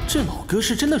这老哥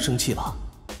是真的生气了。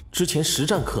之前实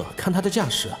战课看他的架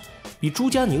势，比朱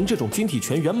家宁这种军体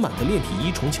全圆满的炼体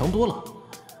1重强多了。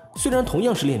虽然同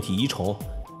样是炼体1重，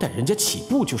但人家起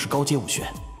步就是高阶武学。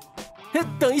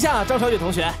等一下，张超越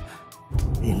同学，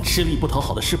吃力不讨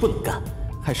好的事不能干，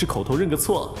还是口头认个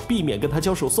错，避免跟他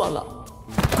交手算了。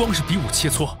光是比武切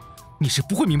磋，你是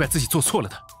不会明白自己做错了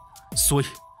的，所以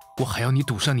我还要你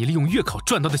赌上你利用月考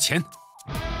赚到的钱。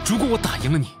如果我打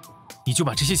赢了你，你就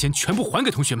把这些钱全部还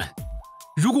给同学们；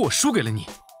如果我输给了你，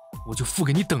我就付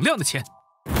给你等量的钱。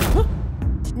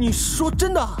你说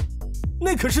真的？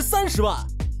那可是30万！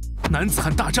男子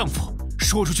汉大丈夫，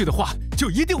说出去的话就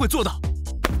一定会做到。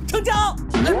成交！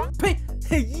呸！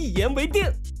一言为定。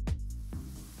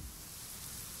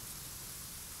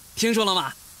听说了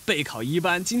吗？备考1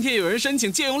班今天有人申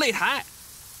请借用擂台，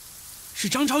是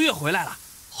张超越回来了，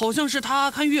好像是他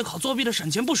看月考作弊的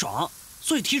沈乾不爽，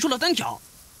所以提出了单挑。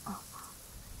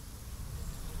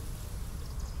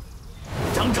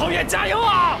张超越加油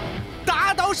啊！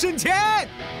打倒沈乾！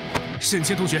沈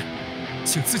乾同学，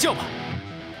请赐教吧。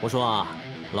我说，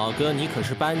老哥，你可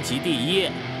是班级第1，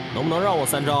能不能让我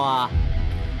3招啊？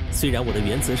虽然我的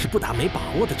原则是不打没把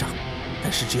握的仗，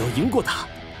但是只要赢过他，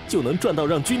就能赚到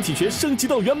让军体拳升级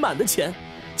到圆满的钱，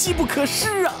机不可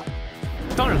失啊！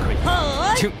当然可以，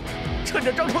请趁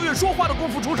着张超越说话的功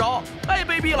夫出手，太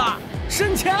卑鄙了！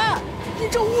沈乾，你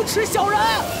这无耻小人！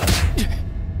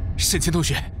沈乾同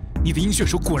学，你的鹰血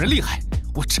手果然厉害，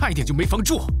我差一点就没防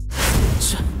住。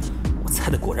是，我猜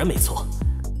的果然没错，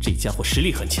这家伙实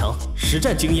力很强，实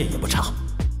战经验也不差，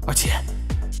而且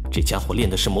这家伙练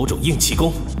的是某种硬气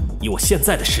功，以我现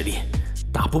在的实力，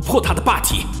打不破他的霸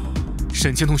体。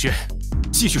沈乾同学，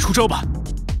继续出招吧，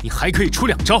你还可以出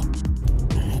2招。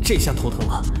这下头疼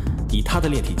了，以他的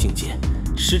炼体境界，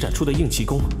施展出的硬气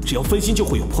功，只要分心就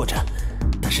会有破绽。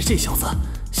但是这小子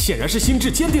显然是心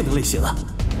智坚定的类型啊！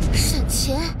沈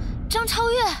乾、张超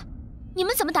越，你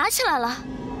们怎么打起来了？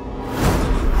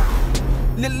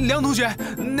梁同学，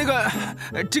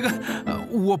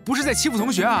我不是在欺负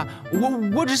同学啊，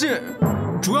我只是，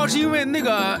主要是因为那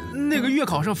个月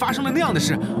考上发生了那样的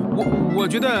事，我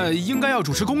觉得应该要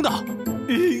主持公道。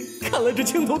看来这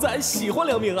青头仔喜欢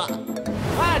梁明啊！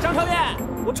哎，张超越，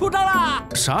我出招啦！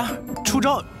啥？出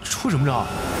招？出什么招？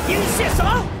鹰血手！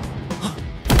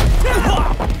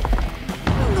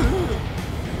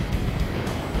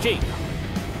这个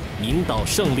引导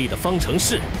胜利的方程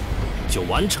式就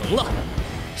完成了。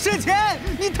沈乾，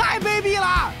你太卑鄙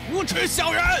了，无耻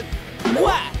小人！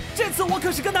喂，这次我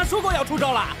可是跟他说过要出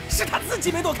招了，是他自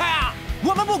己没躲开啊！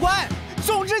我们不管，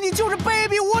总之你就是卑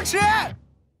鄙无耻。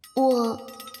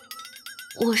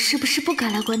我是不是不该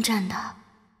来观战的？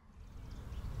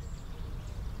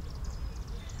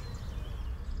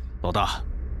老大，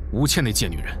吴倩那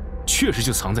贱女人确实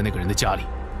就藏在那个人的家里，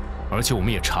而且我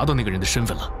们也查到那个人的身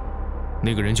份了。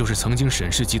那个人就是曾经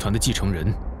沈氏集团的继承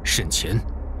人沈乾，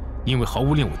因为毫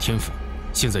无练武天赋，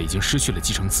现在已经失去了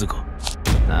继承资格。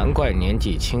难怪年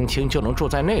纪轻轻就能住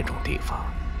在那种地方。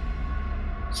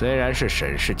虽然是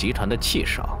沈氏集团的气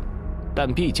少，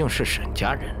但毕竟是沈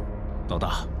家人。老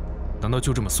大，难道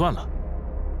就这么算了？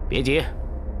别急，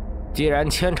既然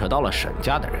牵扯到了沈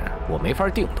家的人，我没法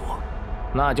定夺，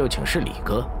那就请示李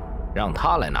哥，让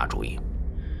他来拿主意。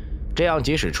这样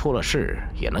即使出了事，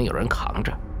也能有人扛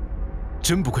着。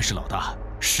真不愧是老大，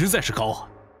实在是高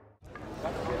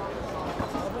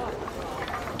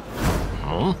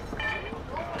啊！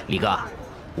李哥，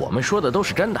我们说的都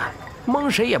是真的，蒙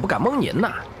谁也不敢蒙您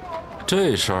呐。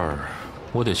这事儿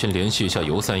我得先联系一下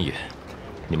尤三爷，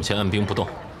你们先按兵不动。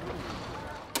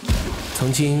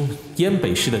曾经燕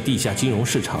北市的地下金融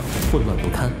市场混乱不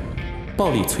堪，暴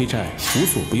力催债无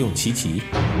所不用其极。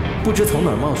不知从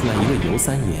哪儿冒出来一位尤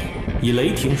三爷，以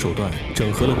雷霆手段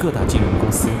整合了各大金融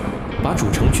公司，把主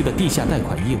城区的地下贷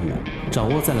款业务掌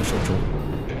握在了手中。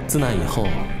自那以后，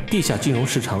地下金融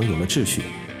市场有了秩序。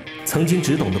曾经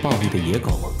只懂得暴力的野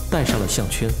狗戴上了项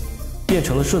圈，变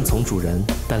成了顺从主人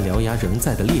但獠牙仍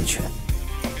在的猎犬。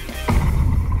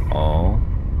哦，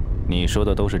你说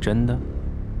的都是真的？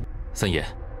三爷，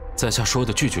在下说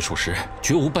的句句属实，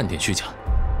绝无半点虚假。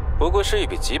不过是一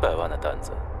笔几百万的单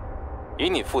子，以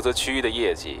你负责区域的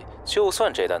业绩，就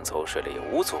算这单走水了，也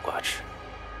无足挂齿。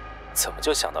怎么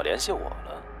就想到联系我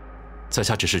了？在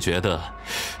下只是觉得，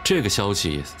这个消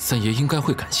息三爷应该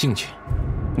会感兴趣。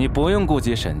你不用顾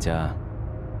及沈家，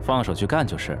放手去干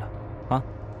就是了，啊！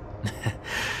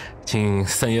请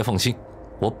三爷放心，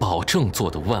我保证做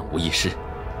得万无一失。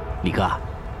李哥，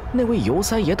那位尤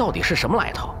三爷到底是什么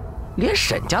来头？连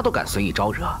沈家都敢随意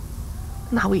招惹，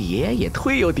那位爷也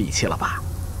忒有底气了吧？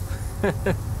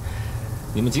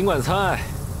你们尽管猜，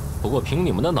不过凭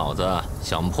你们的脑子，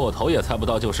想破头也猜不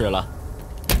到就是了。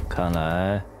看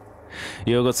来，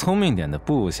有个聪明点的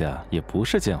部下也不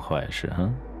是件坏事，哈。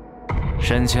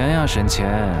沈乾呀，沈乾，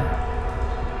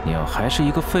你要还是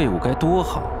一个废物该多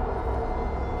好！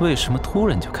为什么突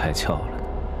然就开窍了？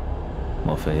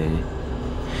莫非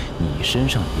你身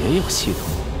上也有系统？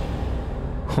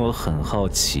我很好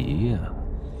奇呀。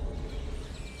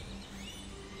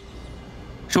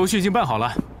手续已经办好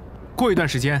了，过一段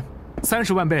时间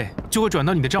，30万倍就会转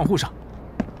到你的账户上。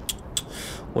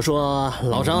我说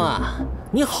老张啊，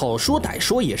你好说歹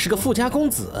说也是个富家公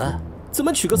子。怎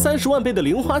么取个30万倍的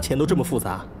零花钱都这么复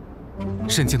杂？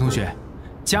沈清同学，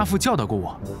家父教导过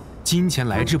我，金钱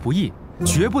来之不易，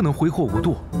绝不能挥霍无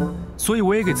度，所以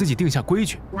我也给自己定下规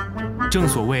矩。正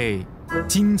所谓，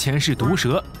金钱是毒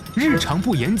蛇，日常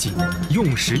不严谨，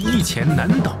用时一钱难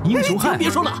倒英雄汉。别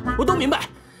说了，我都明白。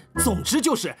总之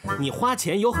就是你花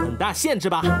钱有很大限制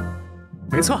吧？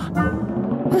没错。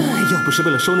要不是为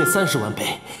了收那30万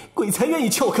倍，鬼才愿意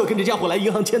翘课跟这家伙来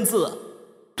银行签字。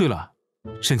对了。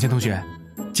沈乾同学，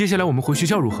接下来我们回学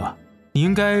校如何？你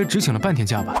应该只请了半天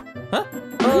假吧？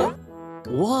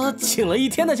我请了1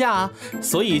天的假，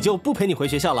所以就不陪你回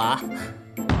学校了啊。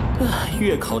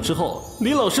月考之后，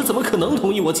李老师怎么可能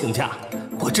同意我请假？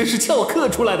我这是翘课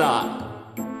出来的。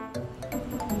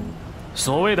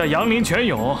所谓的杨林泉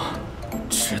涌，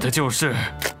指的就是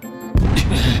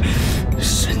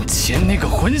沈乾那个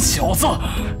混小子，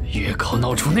月考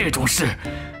闹出那种事，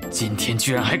今天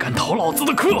居然还敢逃老子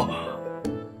的课！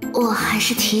我还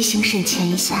是提醒沈乾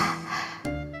一下，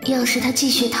要是他继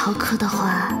续逃课的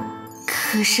话，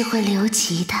可是会留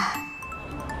级的。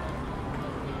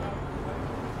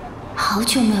好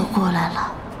久没有过来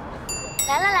了。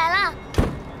来了，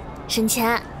沈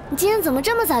乾，你今天怎么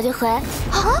这么早就回？啊，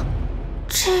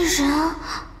这人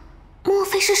莫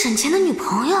非是沈乾的女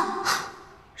朋友？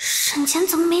沈乾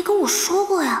怎么没跟我说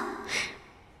过呀？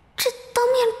这当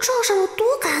面撞上了多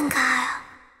尴尬呀！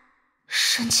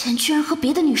沈乾居然和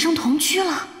别的女生同居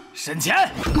了！沈乾，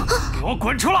给我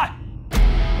滚出来！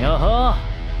哟呵，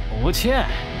吴倩，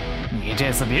你这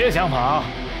次别想跑。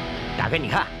大哥，你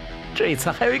看，这一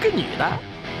次还有一个女的，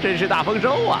真是大丰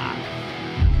收啊！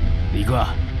李哥，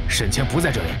沈乾不在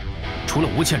这里，除了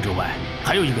吴倩之外，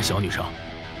还有一个小女生。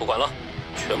不管了，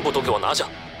全部都给我拿下！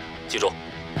记住，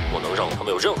不能让他们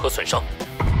有任何损伤。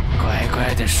乖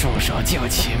乖的束手就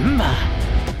擒吧。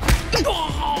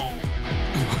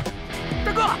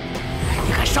大哥，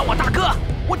你敢伤我大哥，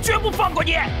我绝不放过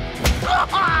你！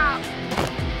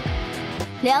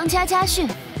良家家训：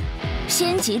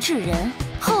先急治人，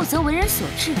后则为人所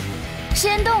治。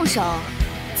先动手，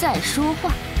再说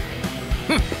话。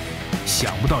哼，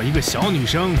想不到一个小女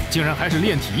生竟然还是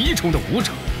练体一冲的武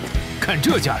者，看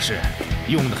这架势，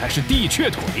用的还是地雀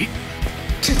腿。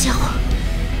这家伙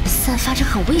散发着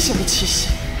很危险的气息，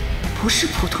不是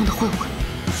普通的混混。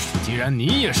既然你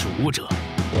也是武者，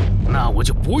那我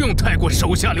就不用太过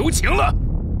手下留情了。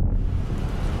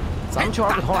咱们去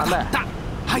玩个投篮呗。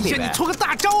哎呀，你出个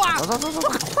大招啊！走，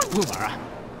不玩啊。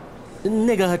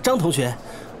那个张同学，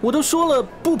我都说了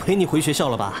不陪你回学校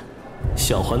了吧？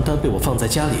小还丹被我放在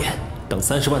家里，等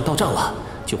30万到账了，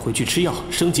就回去吃药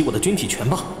升级我的军体拳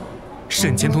吧。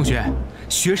沈乾同学，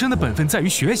学生的本分在于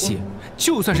学习，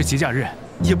就算是节假日，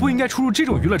也不应该出入这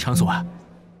种娱乐场所啊。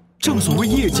正所谓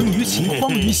业精于勤，荒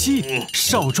于嬉，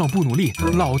少壮不努力，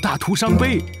老大徒伤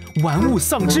悲，玩物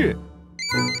丧志。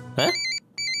哎，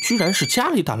居然是家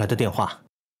里打来的电话。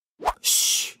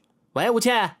嘘，喂，吴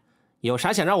倩，有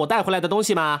啥想让我带回来的东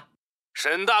西吗？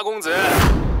沈大公子，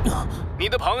你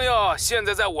的朋友现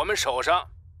在在我们手上。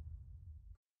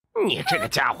你这个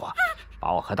家伙，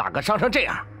把我和大哥伤成这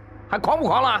样，还狂不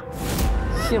狂了？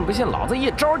信不信老子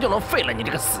一招就能废了你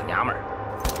这个死娘们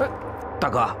儿？大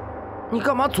哥，你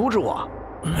干嘛阻止我？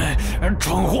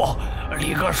蠢货，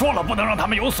李哥说了不能让他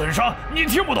们有损伤，你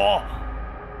听不懂？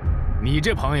你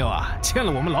这朋友啊，欠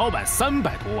了我们老板300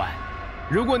多万。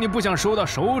如果你不想收到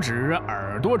手指、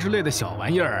耳朵之类的小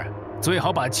玩意儿，最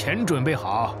好把钱准备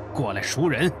好，过来赎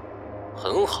人。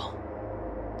很好，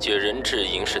借人质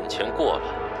引沈乾过来，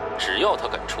只要他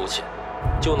敢出现，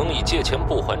就能以借钱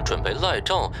不还、准备赖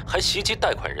账、还袭击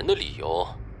贷款人的理由，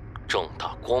正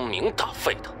大光明打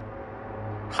废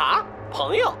他。哈，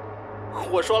朋友，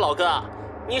我说老哥，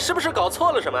你是不是搞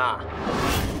错了什么啊？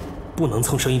不能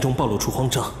从声音中暴露出慌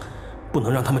张，不能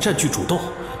让他们占据主动。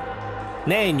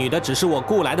那女的只是我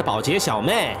雇来的保洁小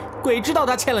妹，鬼知道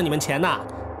她欠了你们钱呢。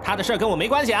她的事跟我没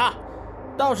关系啊。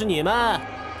倒是你们，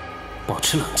保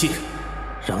持冷静，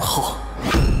然后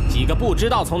几个不知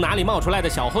道从哪里冒出来的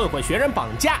小混混学人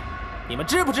绑架，你们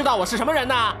知不知道我是什么人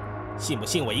呢？信不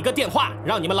信我一个电话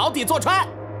让你们牢底坐穿？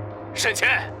沈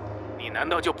乾，你难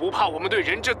道就不怕我们对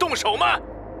人质动手吗？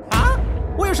啊，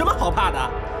我有什么好怕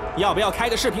的？要不要开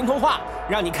个视频通话，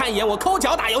让你看一眼我抠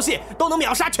脚打游戏都能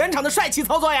秒杀全场的帅气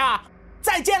操作呀？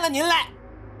再见了您嘞！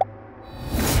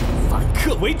反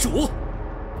客为主，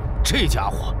这家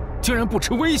伙竟然不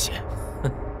吃危险。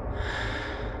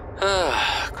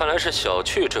看来是小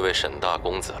觑这位沈大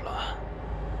公子了。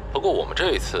不过我们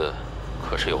这一次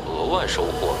可是有额外收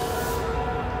获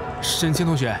的。沈乾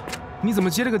同学，你怎么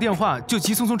接了个电话就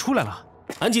急匆匆出来了？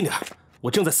安静点，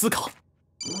我正在思考。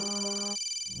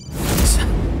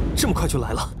这么快就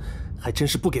来了，还真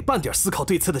是不给半点思考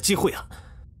对策的机会啊！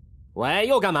喂，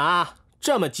又干嘛？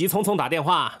这么急匆匆打电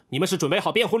话，你们是准备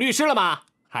好辩护律师了吗？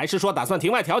还是说打算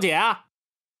庭外调解啊？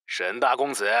沈大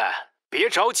公子，别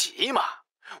着急嘛，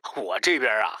我这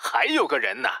边啊还有个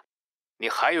人呢，你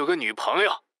还有个女朋友，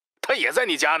她也在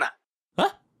你家呢。啊，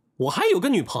我还有个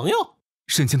女朋友？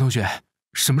沈乾同学，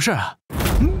什么事啊？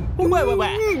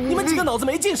喂，你们几个脑子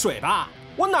没进水吧？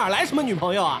我哪来什么女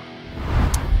朋友啊？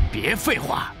别废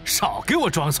话，少给我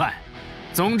装蒜。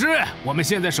总之，我们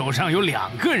现在手上有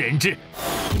2个人质，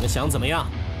你们想怎么样？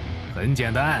很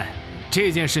简单，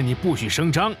这件事你不许声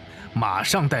张，马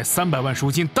上带300万赎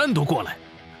金单独过来，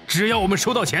只要我们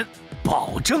收到钱，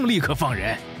保证立刻放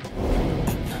人。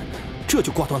这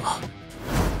就挂断了。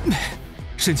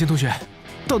沈乾同学，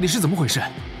到底是怎么回事？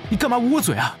你干嘛捂我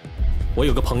嘴啊？我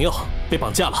有个朋友被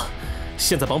绑架了，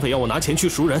现在绑匪要我拿钱去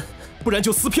赎人，不然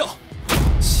就撕票。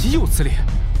岂有此理！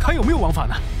还有没有王法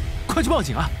呢？快去报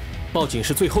警啊！报警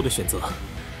是最后的选择，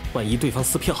万一对方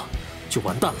撕票，就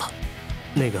完蛋了。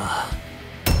那个，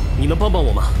你能帮帮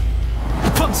我吗？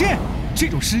放心，这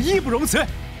种事义不容辞。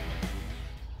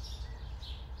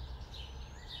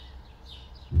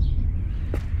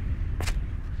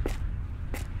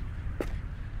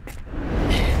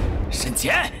沈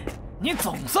乾，你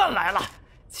总算来了。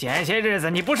前些日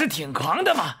子你不是挺狂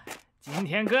的吗？今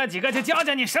天哥几个就教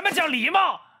教你什么叫礼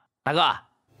貌。大哥，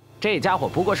这家伙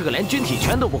不过是个连军体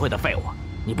拳都不会的废物，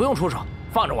你不用出手，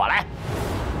放着我来。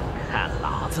看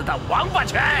老子的王八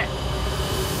拳！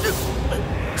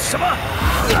什么？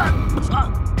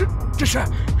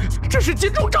这是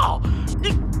金钟罩！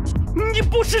你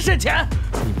不是沈乾？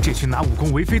你们这群拿武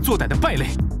功为非作歹的败类，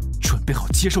准备好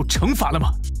接受惩罚了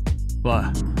吗？喂，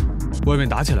外面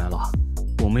打起来了，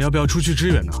我们要不要出去支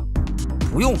援呢？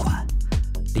不用管，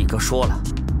李哥说了，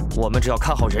我们只要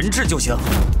看好人质就行。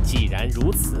既然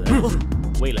如此，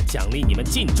为了奖励你们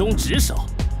尽忠职守，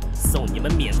送你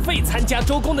们免费参加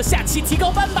周公的下期提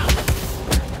高班吧。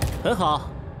很好，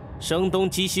声东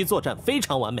击西作战非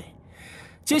常完美。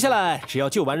接下来只要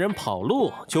救完人跑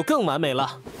路，就更完美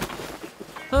了。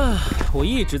我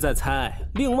一直在猜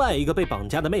另外一个被绑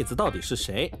架的妹子到底是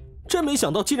谁，真没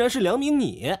想到竟然是良民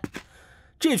你。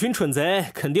这群蠢贼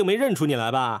肯定没认出你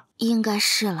来吧？应该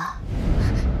是了。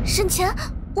沈乾，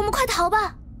我们快逃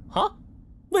吧！啊？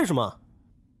为什么？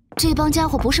这帮家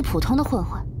伙不是普通的混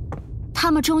混，他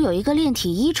们中有一个炼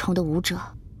体1重的武者，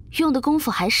用的功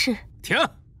夫还是……停！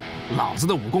老子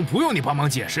的武功不用你帮忙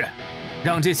解释，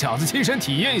让这小子亲身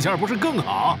体验一下不是更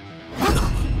好？小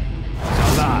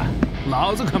子，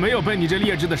老子可没有被你这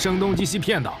劣质的声东击西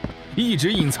骗到，一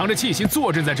直隐藏着气息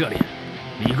坐镇在这里。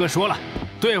李哥说了，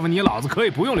对付你老子可以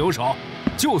不用留手，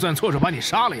就算错手把你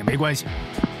杀了也没关系。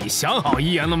你想好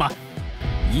遗言了吗？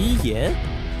遗言？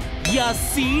呀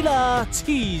死了，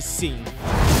气性！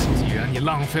既然你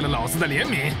浪费了老子的怜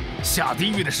悯，下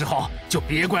地狱的时候就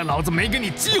别怪老子没给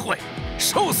你机会，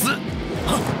受死！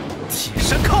铁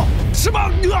山靠，是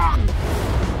吧？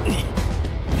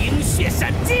饮血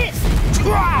闪击！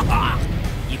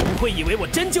你不会以为我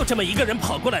真就这么一个人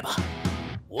跑过来吧？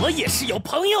我也是有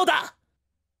朋友的。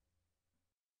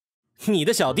你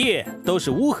的小弟都是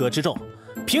乌合之众，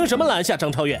凭什么拦下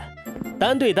张超越？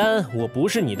单对单我不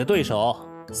是你的对手，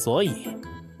所以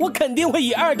我肯定会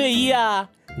以2对1啊！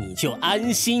你就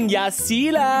安心呀，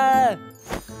西了。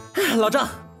老张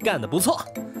干得不错，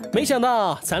没想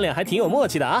到咱俩还挺有默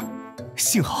契的啊！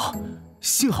幸好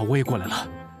我也过来了，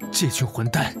这群混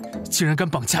蛋竟然敢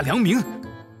绑架良民！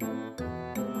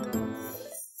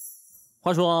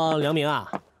话说良民啊，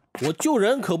我救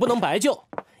人可不能白救，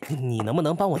你能不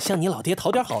能帮我向你老爹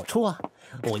讨点好处啊？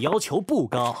我要求不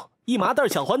高，1麻袋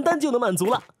小还丹就能满足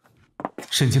了。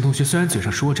沈清同学虽然嘴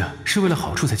上说着是为了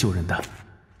好处才救人的，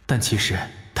但其实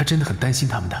他真的很担心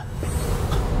他们的。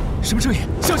什么声音？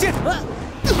小心！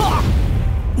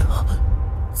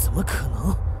怎么可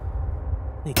能？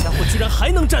那家伙居然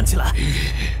还能站起来！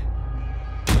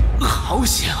好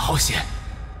险好险！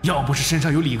要不是身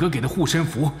上有李哥给的护身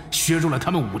符削弱了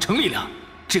他们5成力量，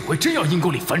这回真要阴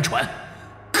沟里翻船。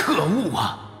可恶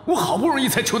啊！我好不容易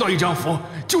才求到1张符，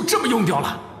就这么用掉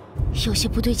了。有些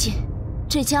不对劲，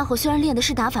这家伙虽然练的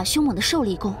是打法凶猛的受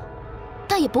力功，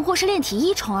但也不过是炼体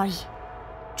1重而已。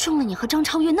中了你和张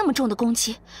超越那么重的攻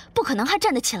击，不可能还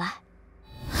站得起来。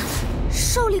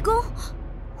受力功，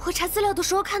我查资料的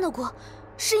时候看到过，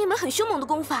是一门很凶猛的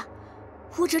功法。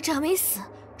武者只要没死，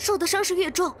受的伤势越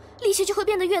重，力气就会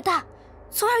变得越大，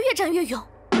从而越战越勇。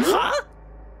啊！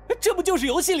这不就是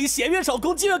游戏里血越少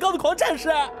攻击越高的狂战士？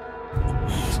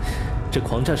这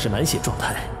狂战士满血状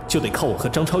态，就得靠我和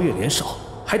张超越联手，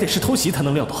还得是偷袭才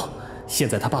能撂倒。现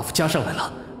在他 buff 加上来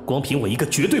了，光凭我一个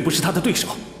绝对不是他的对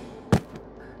手。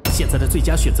现在的最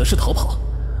佳选择是逃跑，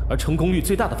而成功率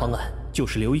最大的方案就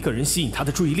是留一个人吸引他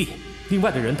的注意力，另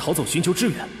外的人逃走寻求支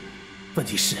援。问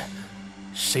题是，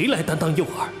谁来担当诱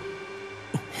饵？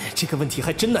这个问题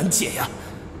还真难解呀。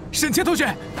沈乾同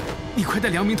学，你快带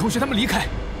良民同学他们离开，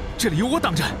这里有我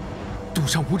挡着，赌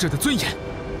上武者的尊严，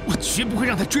我绝不会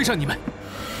让他追上你们。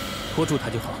拖住他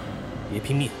就好，别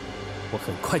拼命，我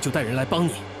很快就带人来帮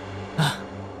你。啊，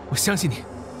我相信你。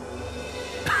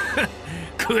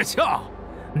可笑，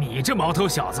你这毛头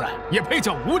小子也配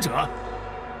叫武者？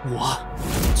我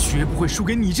绝不会输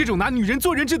给你这种拿女人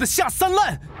做人质的下三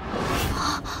滥！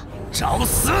找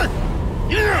死！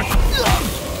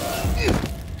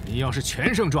你要是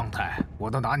全胜状态，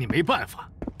我都拿你没办法。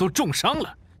都重伤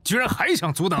了，居然还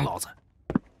想阻挡老子？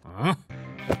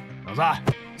老子，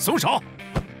松手！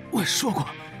我说过，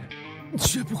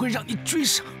绝不会让你追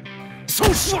上。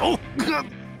松手！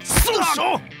松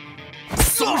手！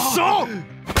松手！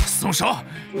松手！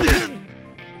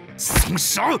松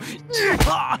手！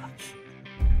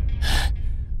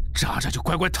扎着就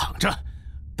乖乖躺着，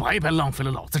白白浪费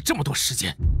了老子这么多时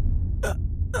间。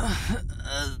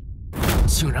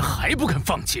竟然还不肯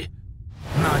放弃，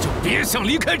那就别想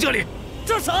离开这里。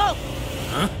住手！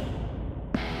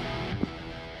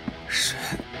沈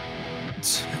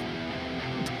乾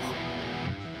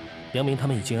梁明他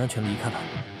们已经安全离开了，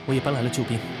我也搬来了救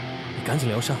兵，你赶紧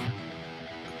疗伤。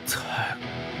太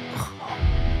好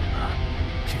了！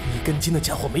这个1根筋的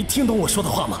家伙没听懂我说的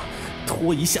话吗？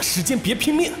拖一下时间，别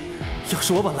拼命。要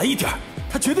是我晚来一点，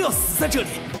他绝对要死在这里。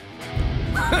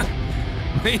哼！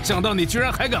没想到你居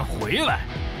然还敢回来，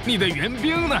你的援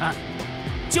兵呢？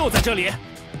就在这里。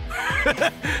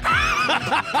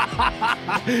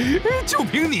就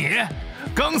凭你，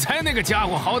刚才那个家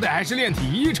伙好歹还是炼体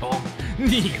1重，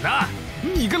你呢？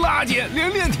你个垃圾，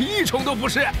连炼体1重都不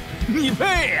是，你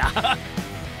配呀！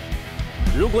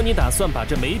如果你打算把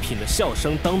这没品的笑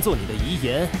声当做你的遗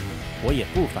言，我也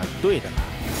不反对的了。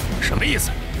什么意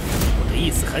思？我的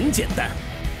意思很简单，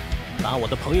把我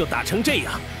的朋友打成这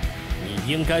样，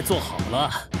你应该做好了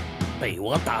被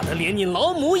我打得连你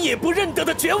老母也不认得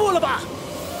的觉悟了吧？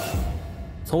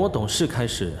从我懂事开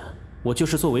始，我就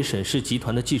是作为沈氏集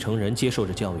团的继承人接受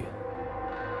着教育。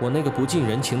我那个不近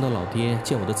人情的老爹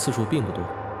见我的次数并不多，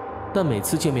但每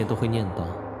次见面都会念叨：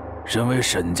身为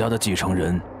沈家的继承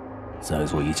人，在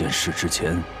做一件事之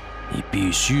前，你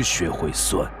必须学会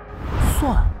算。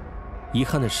算？遗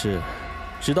憾的是，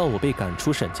直到我被赶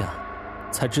出沈家，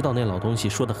才知道那老东西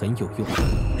说的很有用。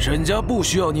沈家不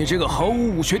需要你这个毫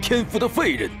无武学天赋的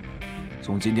废人。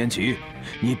从今天起，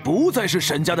你不再是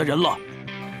沈家的人了。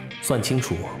算清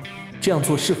楚，这样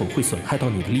做是否会损害到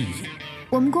你的利益？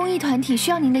我们公益团体需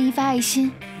要您的一份爱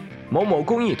心。某某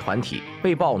公益团体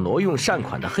被曝挪用善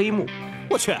款的黑幕。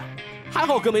我去，还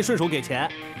好哥没顺手给钱。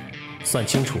算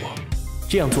清楚，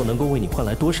这样做能够为你换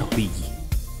来多少利益？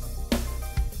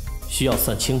需要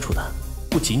算清楚的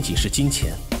不仅仅是金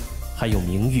钱，还有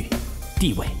名誉、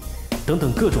地位等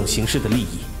等各种形式的利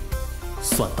益。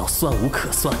算到算无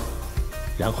可算，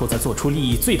然后再做出利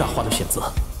益最大化的选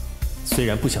择。虽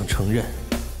然不想承认，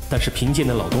但是凭借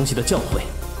那老东西的教诲，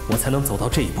我才能走到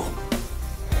这一步。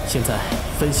现在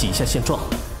分析一下现状，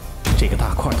这个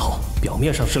大块头表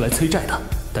面上是来催债的，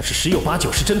但是10有8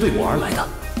九是针对我而来的，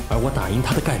而我打赢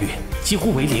他的概率几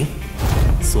乎为0。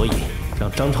所以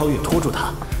让张超越拖住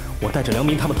他，我带着梁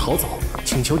明他们逃走，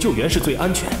请求救援是最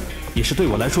安全，也是对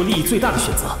我来说利益最大的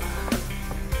选择。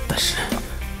但是，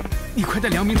你快带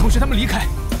梁明同学他们离开，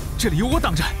这里有我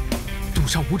挡着，赌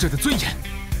上武者的尊严，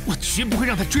我绝不会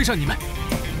让他追上你们。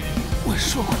我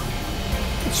说过，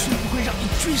绝不会让你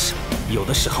追上。有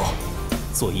的时候，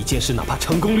做一件事哪怕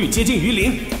成功率接近于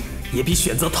0，也比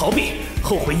选择逃避、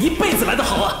后悔一辈子来得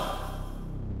好啊！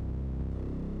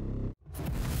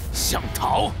想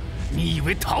逃？你以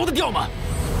为逃得掉吗？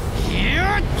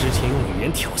之前用语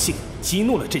言挑衅激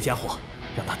怒了这家伙，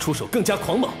让他出手更加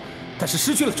狂猛，但是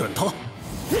失去了准头。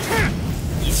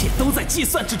一切都在计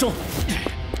算之中。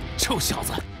臭小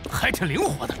子，还挺灵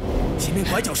活的。前面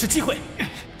拐角是机会，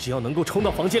只要能够冲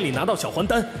到房间里拿到小还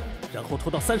丹，然后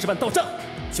拖到30万到账，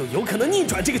就有可能逆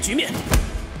转这个局面。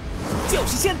就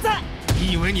是现在！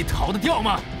你以为你逃得掉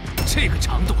吗？这个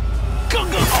长度刚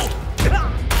刚好。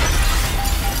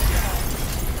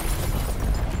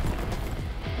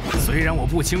虽然我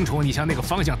不清楚你向那个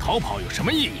方向逃跑有什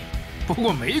么意义，不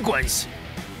过没关系。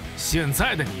现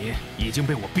在的你已经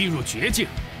被我逼入绝境，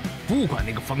不管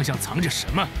那个方向藏着什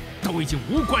么，都已经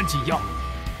无关紧要。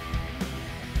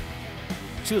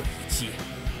这一击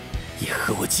也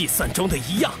和我计算中的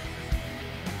一样。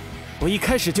我一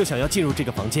开始就想要进入这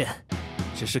个房间，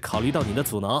只是考虑到你的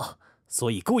阻挠，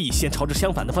所以故意先朝着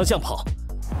相反的方向跑。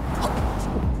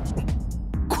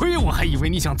亏我还以为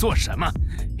你想做什么，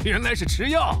原来是吃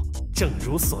药。正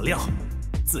如所料，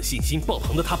自信心爆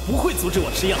棚的他不会阻止我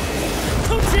吃药。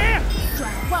冲击！转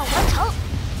换完成，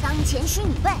当前虚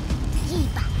拟倍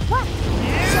100万，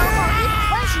消耗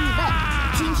100万虚拟倍，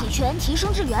军体拳提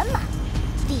升至圆满，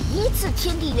第1次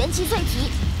天地元气淬体，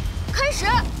开始。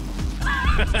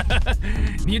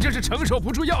你这是承受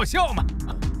不住药效吗？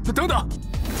等等，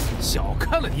小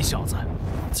看了你小子，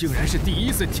竟然是第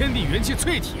1次天地元气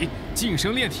淬体晋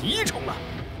升炼体1重了。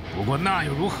不过那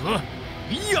又如何？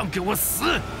一样给我死！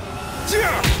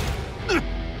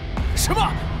什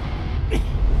么？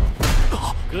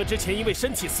哥之前因为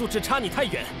身体素质差你太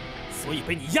远，所以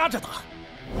被你压着打。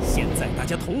现在大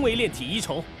家同为炼体1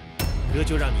重，哥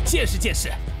就让你见识见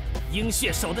识鹰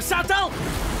血手的杀招。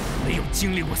没有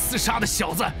经历过厮杀的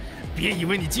小子，别以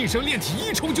为你晋升炼体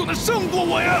1重就能胜过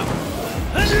我呀！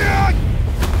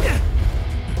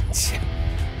切，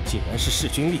竟然是势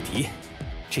均力敌，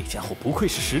这家伙不愧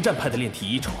是实战派的炼体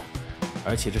1重。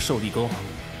而且这受力功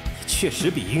也确实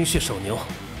比鹰血手牛。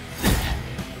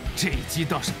这一击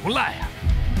倒是不赖啊，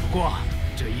不过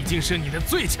这已经是你的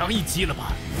最强一击了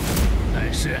吧？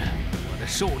但是我的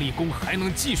受力功还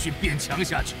能继续变强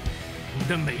下去。你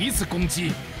的每一次攻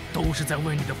击都是在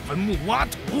为你的坟墓挖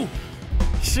土，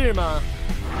是吗？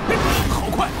好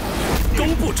快！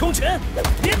弓步冲拳，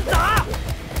连打！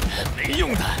没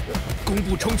用的。弓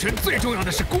步冲拳最重要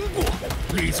的是弓步，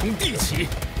力从地起，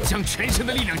将全身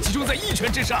的力量集中在一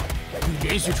拳之上。你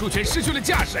连续出拳失去了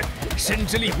架势，身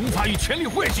之力无法与全力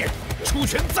汇聚，出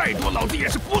拳再多，老子也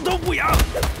是不痛不痒。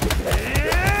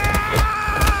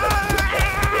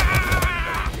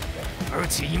而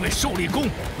且因为受力功，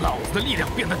老子的力量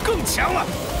变得更强了。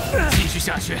继续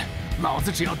下去，老子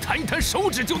只要弹一弹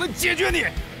手指就能解决你。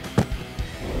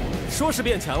说是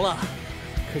变强了，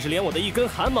可是连我的一根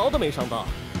汗毛都没伤到。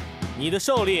你的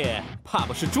受力怕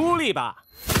不是猪力吧？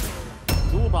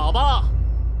猪宝宝，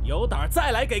有胆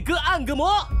再来给哥按个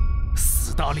摩！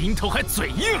死到临头还嘴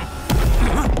硬，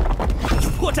有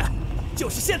破绽，就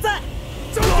是现在！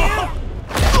终点！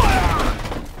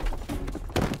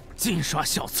净耍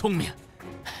小聪明，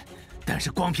但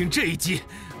是光凭这一击，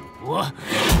我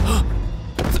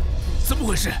怎么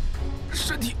回事？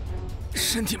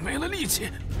身体没了力气。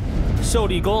受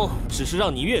力功只是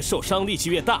让你越受伤力气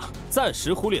越大，暂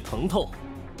时忽略疼痛，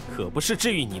可不是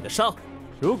治愈你的伤。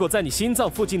如果在你心脏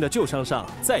附近的旧伤上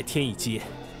再添一击，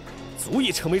足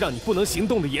以成为让你不能行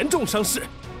动的严重伤势。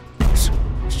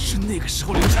是那个时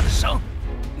候留下的伤，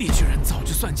你居然早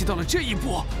就算计到了这一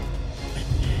步。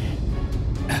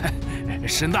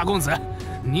沈大公子，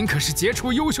您可是杰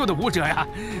出优秀的武者呀，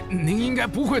您应该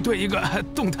不会对一个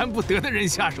动弹不得的人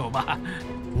下手吧？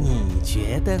你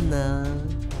觉得呢？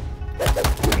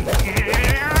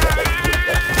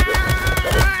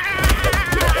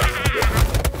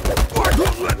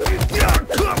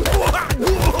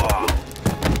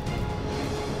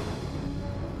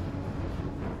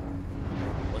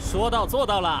我说到做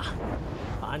到了，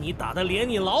把你打得连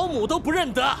你老母都不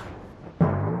认得。好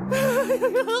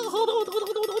痛！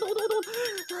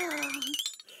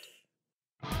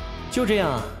就这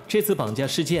样，这次绑架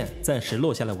事件暂时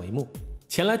落下了帷幕。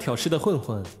前来挑事的混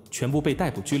混全部被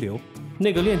逮捕拘留，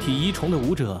那个炼体一重的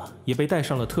武者也被戴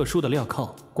上了特殊的镣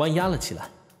铐，关押了起来。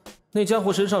那家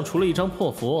伙身上除了一张破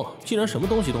符，竟然什么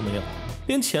东西都没有，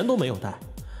连钱都没有带。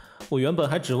我原本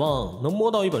还指望能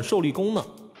摸到一本受力功呢。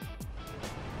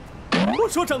我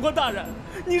说长官大人，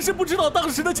你是不知道当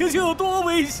时的情形有多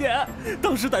危险。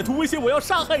当时歹徒威胁我要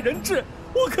杀害人质，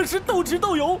我可是斗智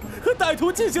斗勇，和歹徒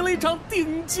进行了一场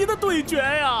顶级的对决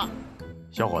呀。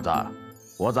小伙子，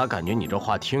我咋感觉你这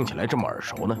话听起来这么耳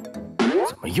熟呢？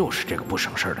怎么又是这个不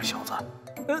省事的小子？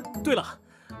对了，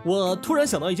我突然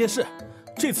想到一件事，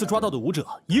这次抓到的武者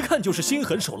一看就是心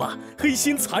狠手辣、黑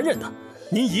心残忍的，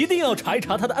您一定要查一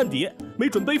查他的案底，没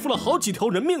准背负了好几条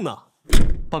人命呢。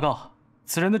报告，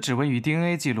此人的指纹与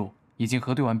DNA 记录已经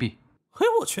核对完毕。嘿，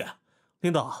我去，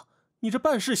领导，你这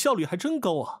办事效率还真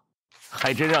高啊！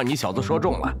还真让你小子说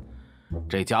中了，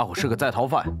这家伙是个在逃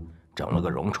犯，整了个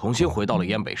容，重新回到了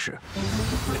燕北市。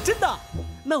真的？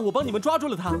那我帮你们抓住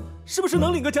了他，是不是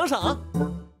能领个奖赏啊？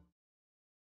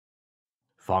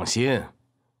放心，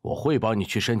我会帮你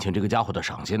去申请这个家伙的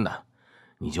赏金的，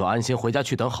你就安心回家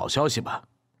去等好消息吧。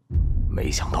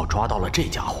没想到抓到了这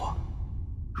家伙，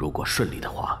如果顺利的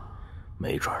话，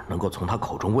没准能够从他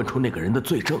口中问出那个人的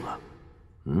罪证啊。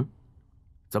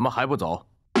怎么还不走？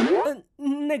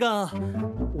那个，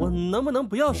我能不能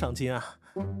不要赏金啊？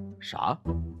啥？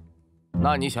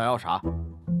那你想要啥？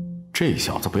这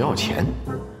小子不要钱，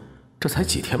这才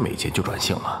几天没见就转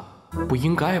性了，不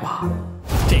应该吧？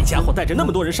这家伙带着那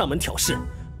么多人上门挑事，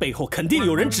背后肯定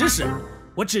有人指使。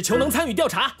我只求能参与调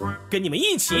查，跟你们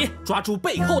一起抓住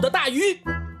背后的大鱼。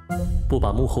不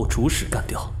把幕后主使干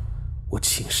掉，我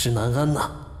寝食难安呐。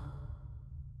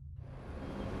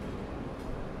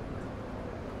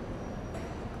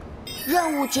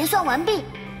任务结算完毕，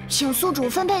请宿主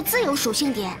分配自由属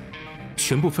性点。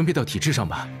全部分配到体质上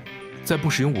吧。在不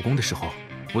使用武功的时候，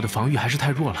我的防御还是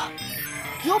太弱了。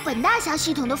有本大侠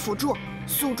系统的辅助，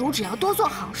宿主只要多做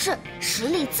好事，实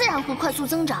力自然会快速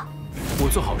增长。我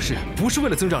做好事不是为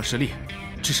了增长实力，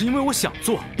只是因为我想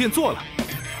做便做了。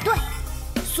对，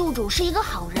宿主是一个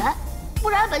好人，不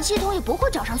然本系统也不会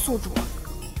找上宿主。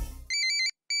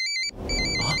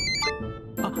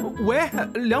喂，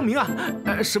梁明啊，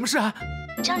什么事啊？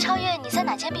张超越，你在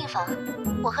哪间病房？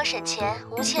我和沈乾、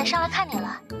吴倩上来看你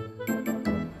了。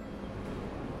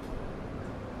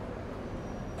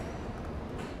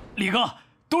李哥，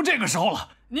都这个时候了，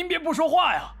您别不说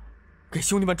话呀！给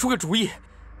兄弟们出个主意，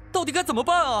到底该怎么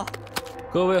办啊？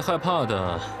各位害怕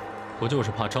的，不就是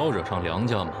怕招惹上梁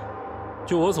家吗？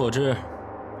据我所知，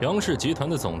梁氏集团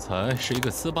的总裁是一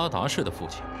个斯巴达式的父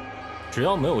亲，只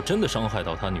要没有真的伤害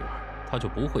到他女儿，他就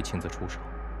不会亲自出手，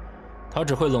他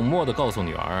只会冷漠地告诉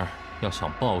女儿，要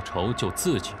想报仇就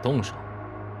自己动手。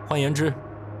换言之，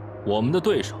我们的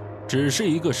对手只是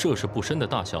一个涉世不深的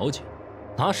大小姐，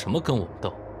拿什么跟我们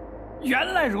斗？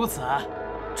原来如此，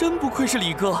真不愧是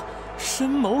李哥，深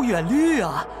谋远虑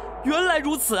啊！原来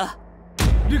如此，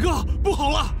李哥，不好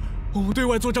了，我们对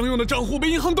外做账用的账户被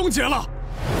银行冻结了。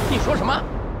你说什么？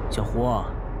小胡，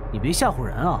你别吓唬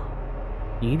人啊！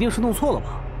你一定是弄错了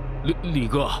吧？李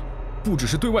哥，不只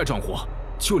是对外账户，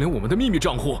就连我们的秘密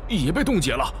账户也被冻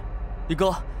结了。李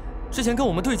哥，之前跟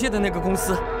我们对接的那个公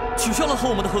司取消了和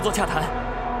我们的合作洽谈。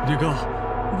李哥，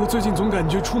我最近总感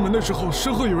觉出门的时候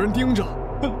身后有人盯着。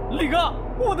李哥，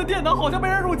我的电脑好像被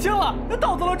人入侵了，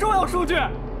盗走了重要数据。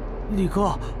李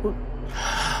哥，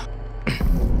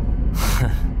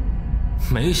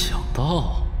没想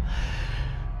到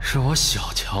是我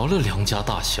小瞧了梁家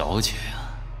大小姐呀。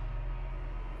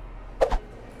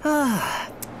唉，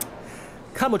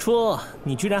看不出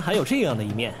你居然还有这样的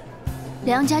一面。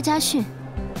梁家家训：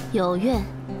有怨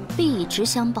必以直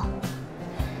相报。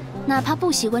哪怕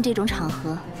不习惯这种场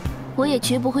合，我也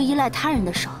绝不会依赖他人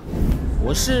的手。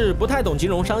我是不太懂金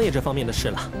融商业这方面的事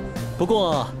了，不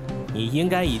过你应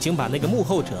该已经把那个幕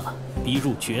后者逼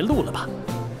入绝路了吧？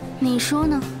你说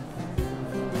呢？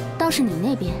倒是你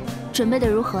那边准备的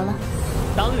如何了？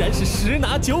当然是十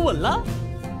拿九稳了。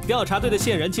调查队的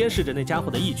线人监视着那家伙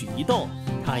的一举一动，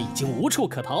他已经无处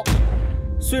可逃。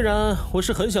虽然我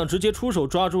是很想直接出手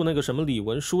抓住那个什么李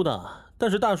文书的，但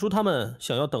是大叔他们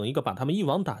想要等一个把他们一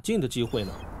网打尽的机会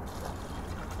呢。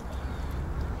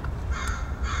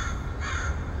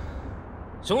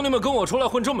兄弟们跟我出来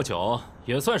混这么久，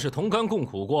也算是同甘共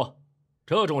苦过。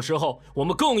这种时候，我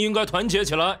们更应该团结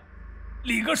起来。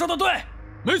李哥说的对，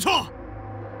没错。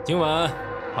今晚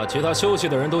把其他休息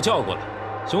的人都叫过来，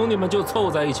兄弟们就凑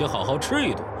在一起好好吃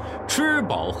一顿，吃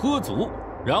饱喝足，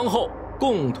然后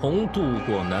共同度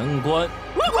过难关。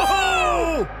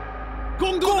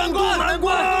共度难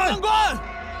关！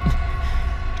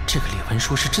这个李文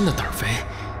书是真的胆儿肥，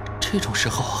这种时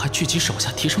候还聚集手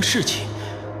下提升士气。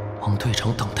王队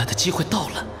长等待的机会到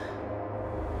了。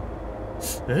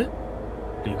哎，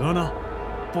李哥呢？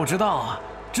不知道啊，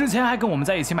之前还跟我们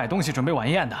在一起买东西准备晚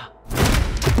宴的。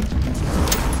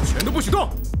全都不许动！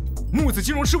木子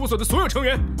金融事务所的所有成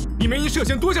员，你们因涉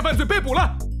嫌多项犯罪被捕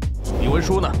了。李文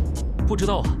书呢？不知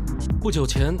道啊。不久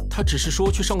前他只是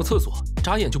说去上个厕所，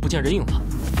眨眼就不见人影了。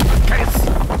该死！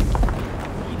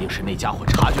一定是那家伙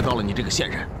察觉到了你这个线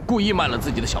人，故意卖了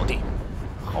自己的小弟，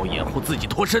好掩护自己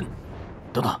脱身。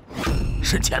等等，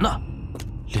沈乾呢？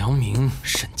梁明、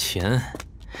沈乾，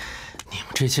你们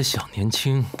这些小年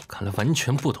轻，看来完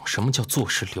全不懂什么叫做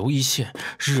事留一线，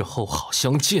日后好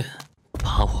相见。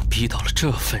把我逼到了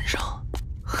这份上，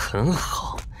很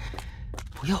好，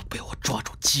不要被我抓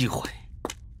住机会。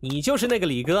你就是那个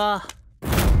李哥啊？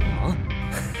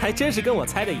还真是跟我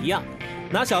猜的一样，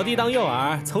拿小弟当诱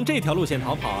饵，从这条路线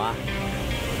逃跑啊！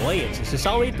我也只是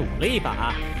稍微赌了一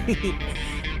把，嘿嘿。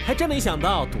还真没想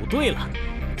到赌对了，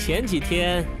前几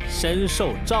天深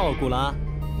受照顾了。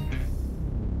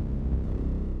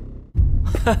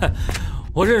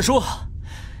我认输，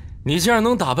你竟然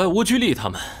能打败吴居丽他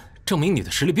们，证明你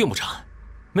的实力并不差。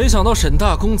没想到沈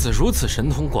大公子如此神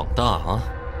通广大啊，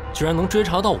居然能追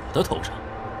查到我的头上。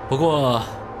不过，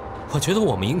我觉得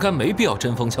我们应该没必要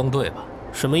针锋相对吧？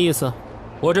什么意思？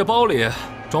我这包里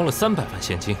装了300万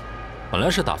现金，本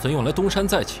来是打算用来东山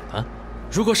再起的。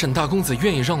如果沈大公子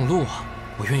愿意让路，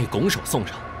我愿意拱手送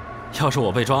上。要是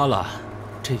我被抓了，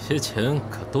这些钱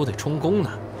可都得充公呢。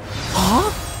啊，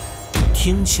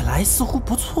听起来似乎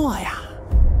不错呀。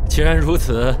既然如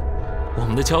此，我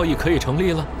们的交易可以成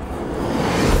立了。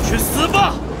去死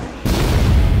吧！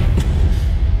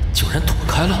竟然躲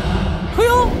开了！哎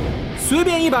呦，随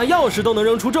便一把钥匙都能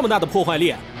扔出这么大的破坏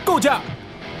力，够劲儿。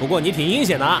不过你挺阴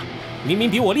险的啊，明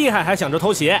明比我厉害还想着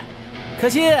偷袭。可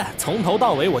惜从头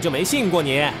到尾我就没信过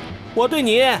你，我对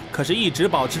你可是一直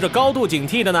保持着高度警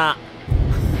惕的呢。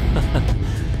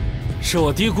是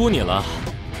我低估你了，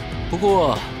不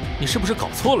过你是不是搞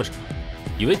错了什么？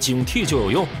以为警惕就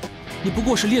有用？你不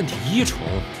过是炼体1重，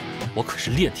我可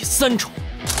是炼体3重。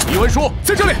李文书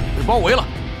在这里，被包围了，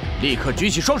立刻举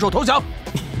起双手投降。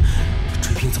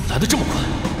追兵怎么来得这么快？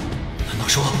难道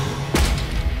说……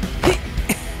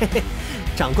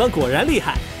长官果然厉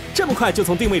害。这么快就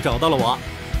从定位找到了我。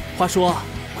话说，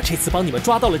我这次帮你们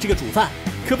抓到了这个主犯，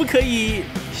可不可以？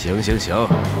行，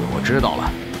我知道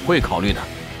了，会考虑的。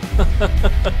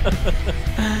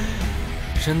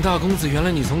沈大公子，原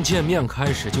来你从见面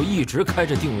开始就一直开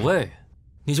着定位，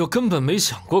你就根本没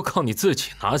想过靠你自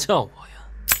己拿下我呀？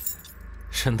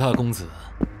沈大公子，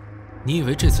你以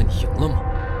为这次你赢了吗？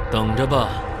等着吧，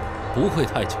不会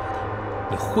太久的，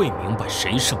你会明白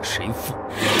谁胜谁负。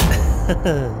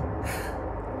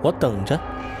我等着。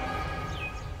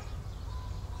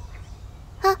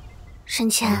啊，沈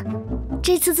乾，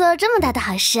这次做了这么大的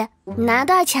好事，你拿了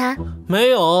多少钱啊？没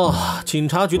有，警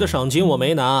察局的赏金我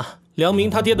没拿，梁明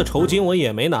他爹的酬金我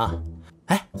也没拿。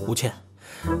哎，吴倩，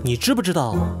你知不知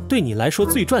道对你来说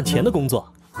最赚钱的工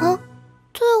作？啊，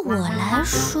对我来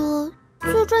说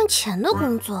最赚钱的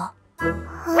工作，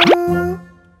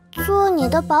做你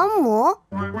的保姆，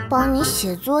帮你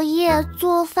写作业、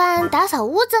做饭、打扫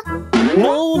屋子。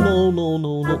No，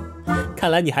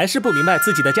 看来你还是不明白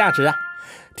自己的价值啊！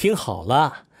听好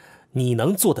了，你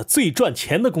能做的最赚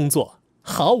钱的工作，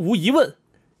毫无疑问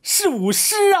是舞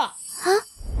狮啊！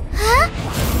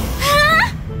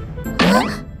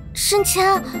沈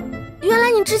乾，原来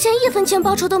你之前1分钱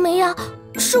报酬都没要，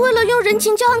是为了用人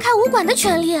情交换开武馆的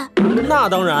权利。那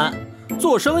当然，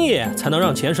做生意才能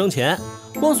让钱生钱，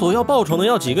光索要报酬能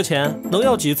要几个钱，能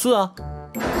要几次啊？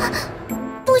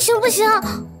不行不行，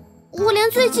我连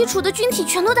最基础的军体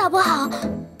拳都打不好，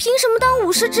凭什么当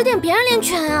武师指点别人练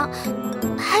拳啊？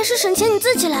还是省钱你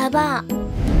自己来吧。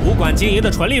武馆经营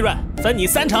的纯利润分你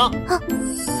30%。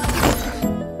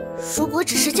如果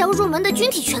只是教入门的军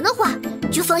体拳的话，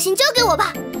就放心交给我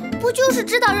吧。不就是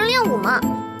指导人练武吗？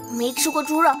没吃过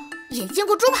猪肉，也见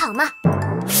过猪跑嘛。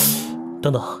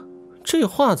等等，这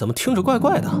话怎么听着怪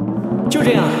怪的？就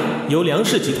这样，由梁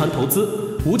氏集团投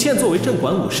资，吴倩作为镇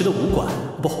馆武师的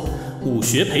武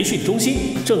学培训中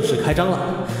心正式开张了。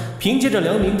凭借着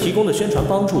梁明提供的宣传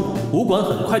帮助，武馆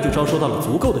很快就招收到了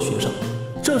足够的学生。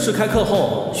正式开课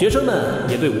后，学生们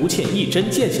也对吴倩一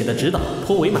针见血的指导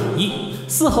颇为满意，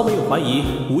丝毫没有怀疑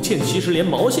吴倩其实连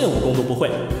毛线武功都不会。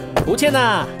吴倩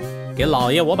呐，给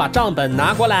老爷我把账本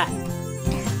拿过来。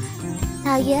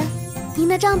老爷，您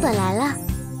的账本来了。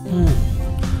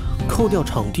扣掉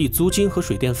场地租金和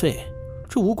水电费，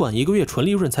这武馆1个月纯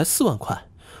利润才4万块，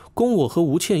供我和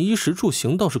吴倩衣食住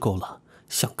行倒是够了，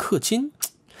想氪金，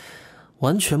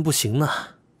完全不行呢。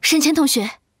沈谦同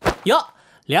学，哟，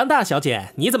梁大小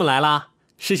姐，你怎么来了？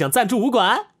是想赞助武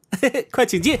馆？嘿嘿，快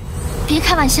请进。别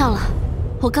开玩笑了，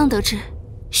我刚得知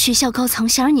学校高层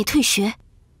想让你退学。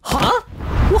啊？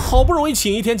我好不容易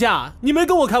请1天假，你没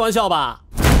跟我开玩笑吧？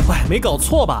喂，没搞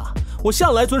错吧？我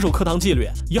向来遵守课堂纪律，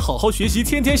以好好学习、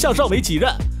天天向上为己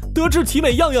任，德智体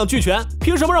美样样俱全，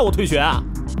凭什么让我退学啊？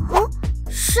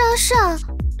是啊，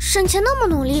沈谦那么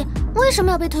努力，为什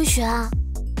么要被退学啊？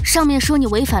上面说你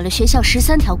违反了学校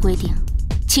13条规定，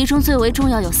其中最为重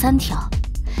要有3条。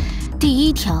第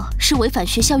1条是违反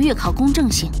学校月考公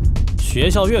正性，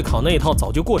学校月考那一套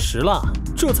早就过时了，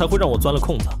这才会让我钻了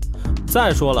空子。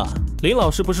再说了，林老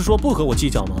师不是说不和我计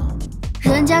较吗？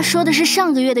人家说的是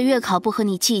上个月的月考不和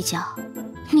你计较，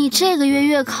你这个月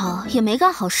月考也没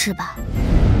干好事吧？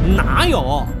哪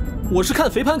有？我是看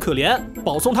肥盘可怜，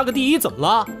保送他个第1怎么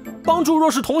了？帮助弱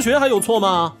势同学还有错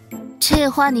吗？这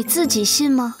话你自己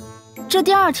信吗？这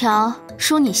第2条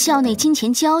说你校内金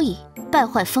钱交易，败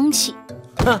坏风气。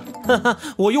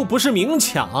我又不是明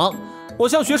抢，我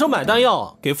向学生买单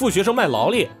药，给副学生卖劳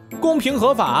力，公平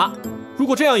合法。如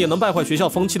果这样也能败坏学校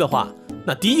风气的话，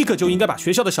那第1个就应该把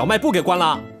学校的小卖部给关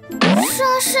了。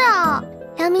是啊，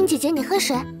梁明姐姐你喝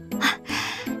水。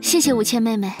谢谢吴倩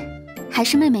妹妹，还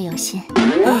是妹妹有心。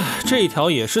这一条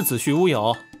也是子虚乌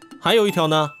有。还有1条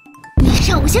呢？你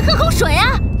让我先喝口水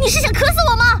啊！你是想渴死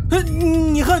我吗？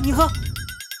你喝。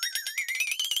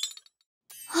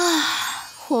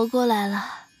活过来了。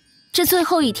这最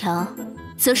后1条，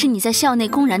则是你在校内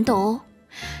公然斗殴，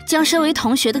将身为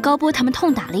同学的高波他们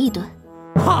痛打了一顿。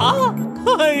啊！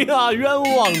哎呀，冤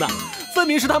枉的！分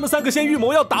明是他们3个先预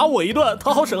谋要打我一顿，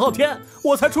讨好沈浩天，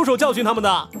我才出手教训他们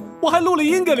的。我还录了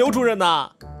音给刘主任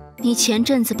呢。你前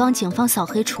阵子帮警方扫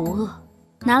黑除恶，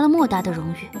拿了莫大的荣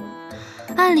誉。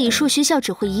按理说学校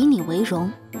只会以你为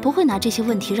荣，不会拿这些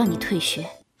问题让你退学。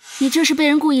你这是被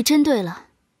人故意针对了，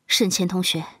沈谦同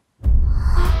学。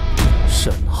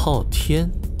沈浩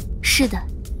天？是的，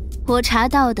我查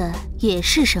到的也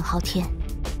是沈浩天。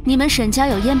你们沈家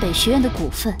有燕北学院的股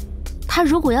份，他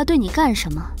如果要对你干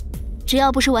什么，只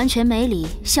要不是完全没理，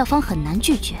校方很难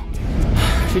拒绝。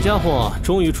这家伙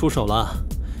终于出手了，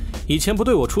以前不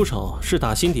对我出手是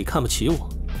打心底看不起我，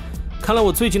看来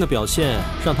我最近的表现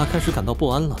让他开始感到不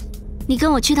安了。你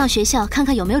跟我去趟学校看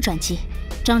看有没有转机。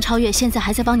张超越现在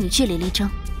还在帮你据理力争。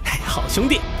好兄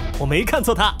弟，我没看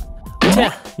错他。吴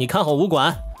倩，你看好武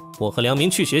馆，我和梁明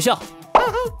去学校。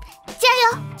加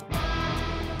油！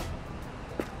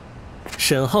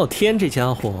沈浩天这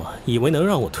家伙以为能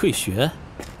让我退学，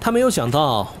他没有想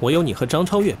到我有你和张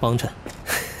超越帮衬。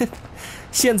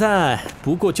现在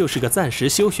不过就是个暂时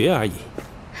休学而已。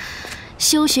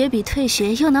休学比退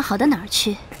学又能好到哪儿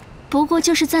去？不过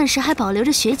就是暂时还保留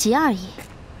着学籍而已。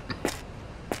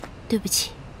对不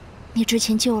起，你之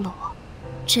前救了我，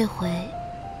这回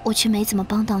我却没怎么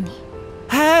帮到你。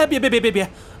哎，别，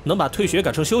能把退学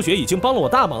改成休学已经帮了我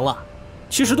大忙了。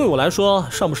其实对我来说，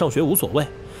上不上学无所谓，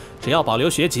只要保留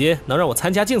学籍，能让我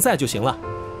参加竞赛就行了。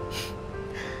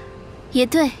也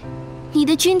对，你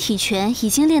的军体拳已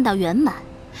经练到圆满，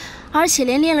而且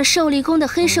连练了受力功的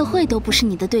黑社会都不是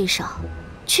你的对手，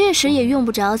确实也用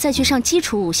不着再去上基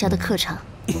础武校的课程。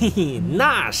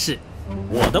那是，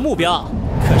我的目标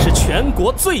可是全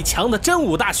国最强的真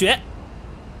武大学。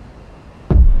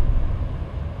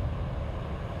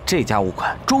这家武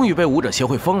馆终于被武者协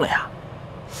会封了呀！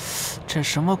这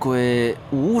什么鬼？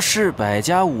吴氏百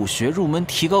家武学入门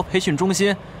提高培训中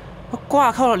心，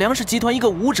挂靠了梁氏集团一个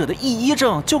武者的1-1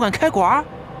证就敢开馆？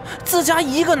自家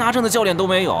一个拿证的教练都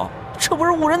没有，这不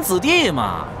是误人子弟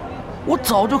吗？我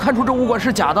早就看出这武馆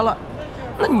是假的了。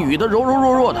那女的柔柔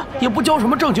弱弱的，也不教什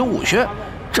么正经武学，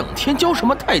整天教什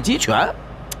么太极拳。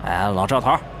哎，老赵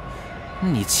头，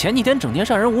你前几天整天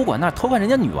上人武馆那儿偷看人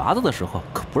家女娃子的时候，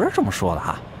可不是这么说的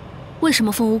哈。为什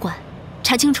么封武馆？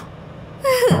查清楚。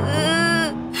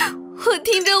我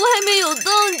听着外面有动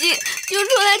静，就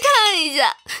出来看一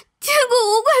下，结果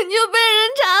武馆就被人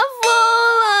查封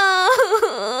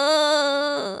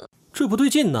了。这不对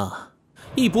劲呢，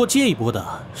一波接一波的，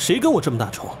谁跟我这么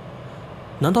大仇？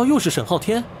难道又是沈昊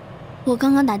天？我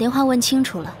刚刚打电话问清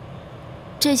楚了，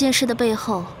这件事的背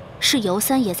后是尤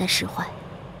三爷在使坏。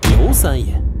尤三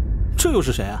爷？这又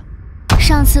是谁啊？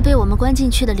上次被我们关进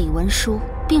去的李文书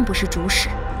并不是主使，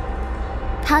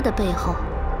他的背后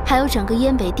还有整个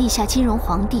燕北地下金融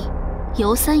皇帝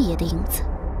尤三爷的影子。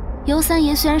尤三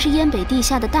爷虽然是燕北地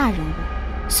下的大人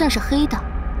物，算是黑道，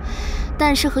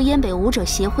但是和燕北武者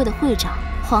协会的会长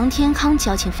黄天康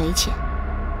交情匪浅。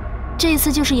这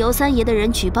次就是尤三爷的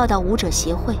人举报到武者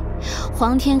协会，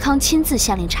黄天康亲自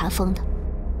下令查封的。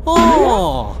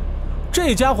哦，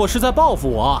这家伙是在报复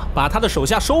我，把他的手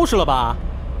下收拾了吧？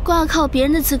挂靠别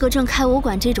人的资格证开武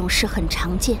馆这种事很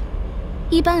常见，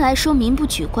一般来说民不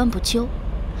举官不究，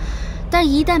但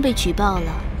一旦被举报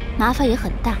了，麻烦也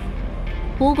很大。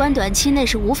武馆短期内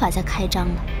是无法再开张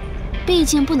了，毕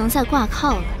竟不能再挂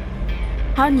靠了。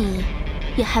而你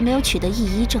也还没有取得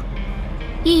义医证，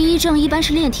义医证一般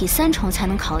是炼体3重才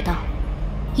能考到，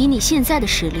以你现在的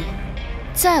实力，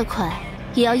再快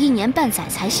也要1年半载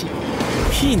才行。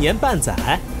1年半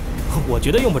载？我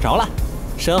觉得用不着了。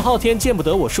沈昊天见不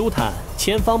得我舒坦，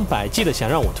千方百计的想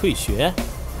让我退学。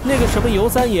那个什么尤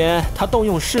三爷，他动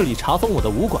用势力查封我的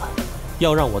武馆，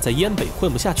要让我在燕北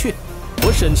混不下去。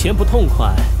我沈钱不痛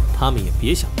快，他们也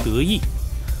别想得意。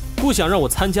不想让我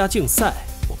参加竞赛，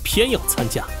我偏要参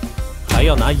加，还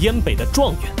要拿燕北的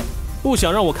状元。不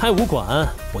想让我开武馆，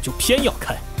我就偏要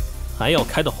开，还要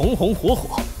开得红红火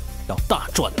火，要大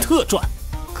赚特赚。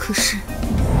可是，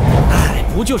哎，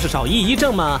不就是少义医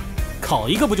证吗？考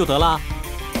一个不就得了？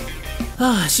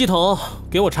啊，系统，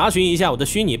给我查询一下我的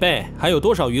虚拟币还有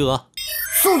多少余额？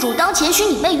宿主当前虚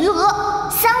拟币余额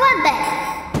3万倍。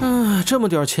这么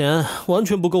点钱完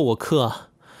全不够我氪啊！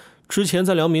之前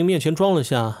在梁明面前装了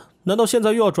下，难道现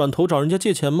在又要转头找人家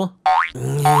借钱吗？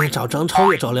找张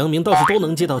超越、找梁明倒是都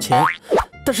能借到钱，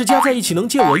但是加在一起能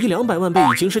借我100-200万倍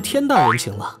已经是天大人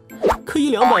情了。氪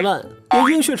100-200万，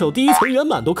连鹰血手第1层圆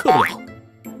满都氪不了。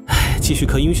唉，继续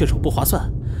氪鹰血手不划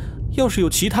算。要是有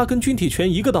其他跟军体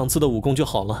拳一个档次的武功就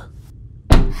好了。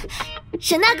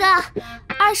沈大哥，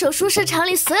二手书市场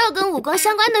里所有跟武功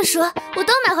相关的书我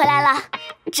都买回来了，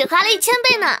只花了1000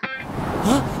倍呢。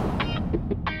啊！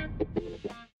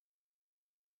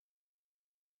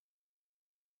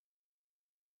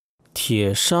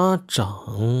铁砂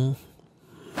掌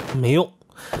没用，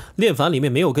炼法里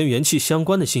面没有跟元气相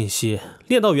关的信息，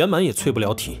练到圆满也淬不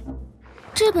了体。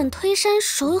这本推山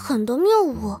手有很多谬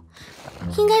误，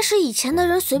应该是以前的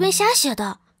人随便瞎写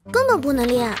的，根本不能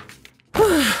练。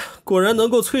果然能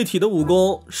够淬体的武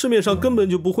功，市面上根本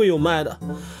就不会有卖的。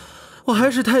我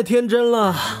还是太天真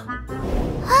了。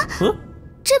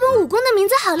这本武功的名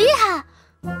字好厉害，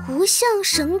无相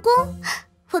神功。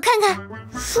我看看，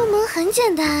入门很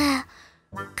简单哎，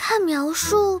看描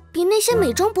述比那些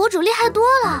美妆博主厉害多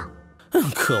了。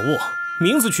可恶，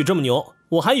名字取这么牛，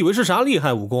我还以为是啥厉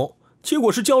害武功，结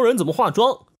果是教人怎么化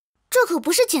妆。这可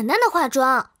不是简单的化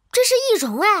妆，这是易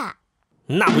容哎。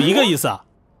那不一个意思啊。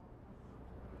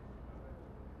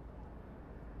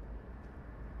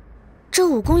这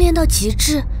武功练到极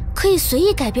致，可以随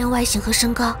意改变外形和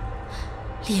身高，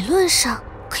理论上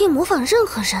可以模仿任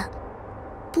何人。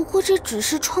不过这只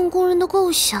是创工人的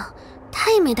构想，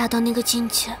他也没达到那个境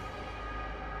界。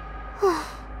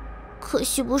可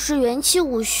惜不是元气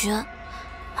武学，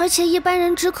而且一般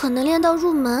人只可能练到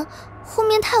入门，后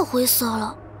面太晦涩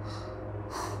了。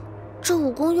这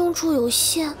武功用处有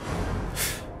限。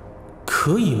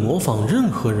可以模仿任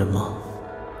何人吗？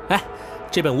哎，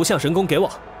这本无相神功给我，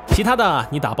其他的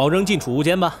你打包扔进储物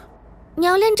间吧。你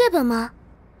要练这本吗？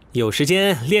有时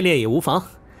间练练也无妨。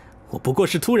我不过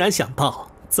是突然想到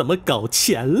怎么搞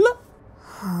钱了。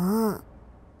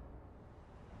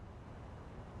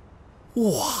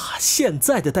哇，现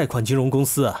在的贷款金融公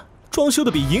司装修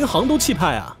的比银行都气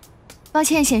派啊！抱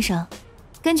歉，先生，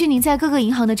根据您在各个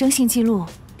银行的征信记录，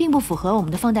并不符合我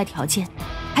们的放贷条件，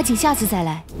还请下次再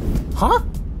来。哈？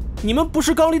你们不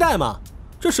是高利贷吗？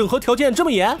这审核条件这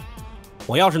么严？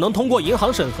我要是能通过银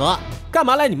行审核，干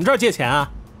嘛来你们这儿借钱啊？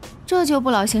这就不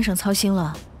劳先生操心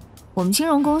了，我们金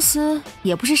融公司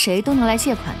也不是谁都能来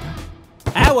借款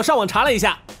的。哎，我上网查了一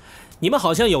下，你们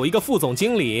好像有一个副总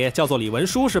经理叫做李文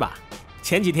书是吧？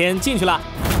前几天进去了，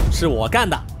是我干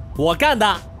的，我干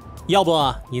的。要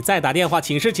不你再打电话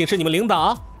请示你们领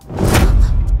导？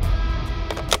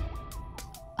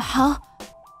好，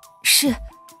是，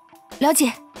了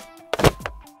解。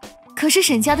可是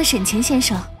沈家的沈乾先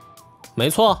生，没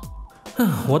错。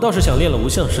我倒是想练了无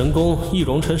相神功，易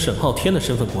容成沈浩天的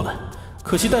身份过来，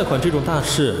可惜贷款这种大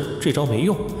事，这招没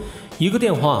用，一个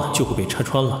电话就会被拆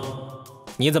穿了。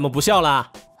你怎么不笑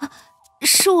啦？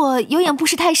是我有眼不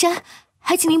识泰山，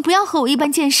还请您不要和我一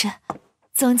般见识。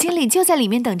总经理就在里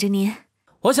面等着您。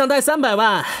我想贷300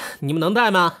万，你们能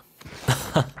贷吗？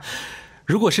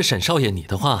如果是沈少爷你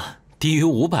的话，低于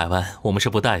500万我们是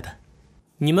不贷的。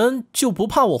你们就不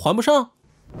怕我还不上？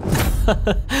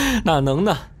哪能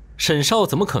呢？沈少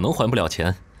怎么可能还不了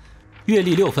钱？月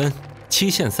利6分，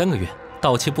期限3个月，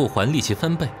到期不还利息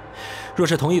翻倍。若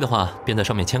是同意的话，便在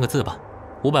上面签个字吧。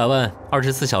500万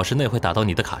24小时内会打到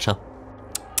你的卡上。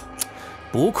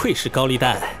不愧是高利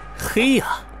贷，黑呀！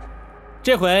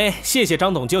这回谢谢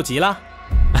张董救急了。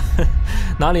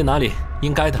哪里，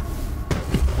应该的。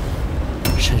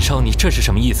沈少，你这是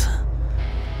什么意思？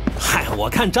嗨，我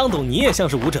看张董你也像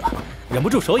是武者，忍不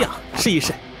住手痒，试一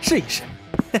试。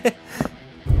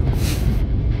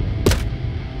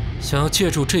想要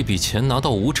借助这笔钱拿到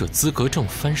武者资格证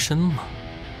翻身吗？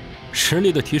实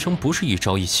力的提升不是一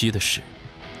朝一夕的事，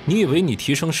你以为你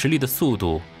提升实力的速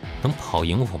度能跑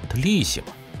赢我们的利息吗？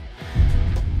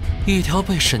一条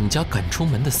被沈家赶出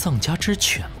门的丧家之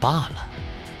犬罢了，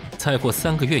再过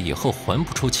3个月以后还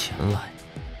不出钱来，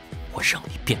我让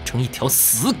你变成一条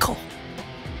死狗。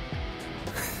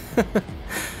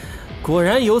果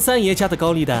然尤三爷家的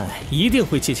高利贷一定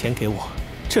会借钱给我，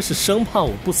这是生怕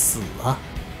我不死啊。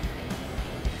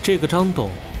这个张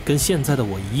董跟现在的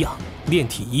我一样，炼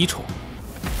体1重，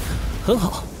很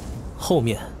好，后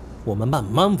面我们慢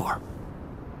慢玩。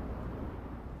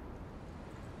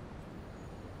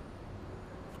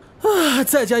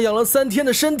在家养了3天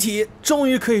的身体，终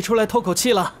于可以出来透口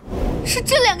气了。是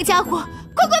这2个家伙，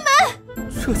快关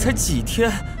门！这才几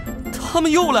天，他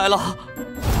们又来了！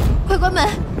快关门，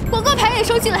广告牌也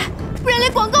收进来，不然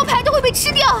连广告牌都会被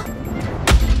吃掉。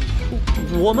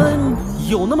我们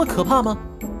有那么可怕吗？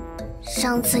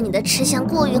上次你的吃相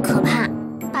过于可怕，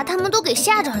把他们都给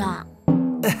吓着了。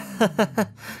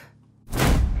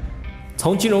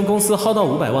从金融公司薅到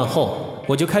500万后，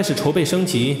我就开始筹备升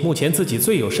级目前自己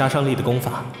最有杀伤力的功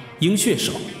法——鹰血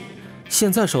手。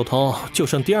现在手头就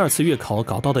剩第2次月考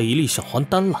搞到的一粒小还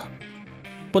丹了。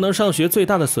不能上学最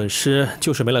大的损失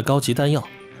就是没了高级丹药，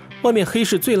外面黑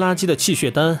市最垃圾的气血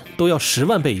丹都要10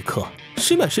万倍一颗，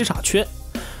谁买谁傻缺。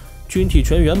军体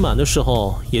拳圆满的时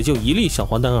候也就1粒小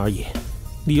还丹而已，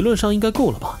理论上应该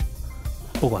够了吧？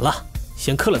不管了，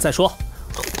先刻了再说。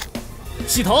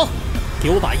系统，给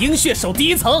我把鹰血手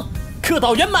第1层刻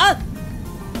到圆满。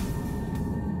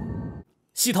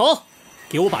系统，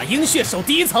给我把鹰血手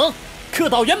第1层刻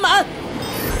到圆满。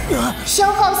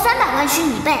消耗300万虚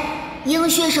拟倍，鹰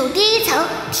血手第1层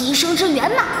提升至圆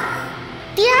满。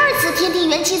第2次天地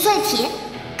元气淬体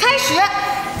开始。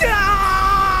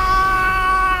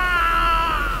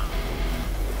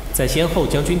在先后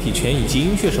将军体拳以及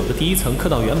鹰血手的第1层刻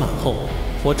到圆满后，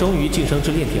我终于晋升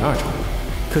至炼体2重。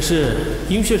可是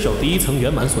鹰血手第1层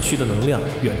圆满所需的能量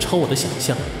远超我的想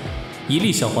象，1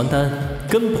粒小还丹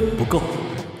根本不够。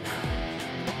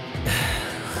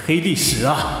黑历史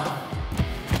啊！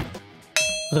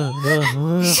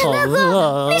是那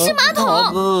个，那是马桶，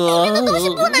里面的东西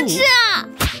不能吃啊！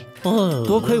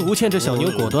多亏吴倩这小牛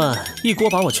果断，一锅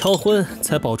把我敲昏，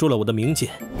才保住了我的名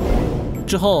节。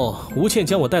之后，吴倩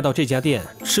将我带到这家店，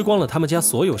吃光了他们家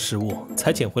所有食物，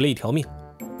才捡回了一条命。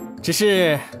只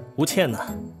是吴倩呢，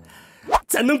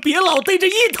咱能别老逮着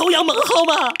一头羊猛薅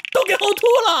吗？都给呕吐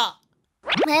了。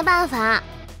没办法，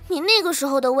你那个时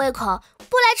候的胃口，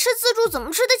不来吃自助怎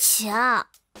么吃得起啊？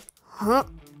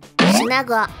是那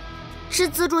个，是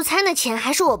自助餐的钱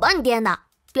还是我帮你垫的？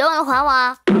别忘了还我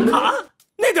啊！啊，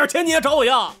那点钱你也找我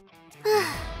要？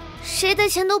谁的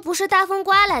钱都不是大风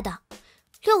刮来的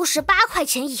，68块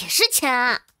钱也是钱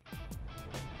啊！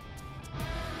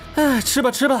吃吧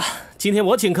吃吧，今天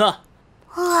我请客。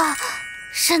哇，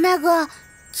沈大哥，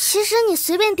其实你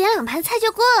随便点2盘菜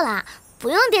就够了，不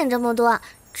用点这么多，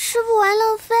吃不完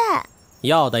浪费。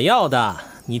要的要的，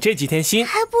你这几天心，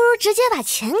还不如直接把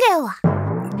钱给我。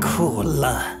哭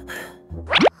了。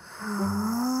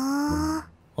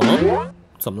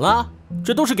怎么了？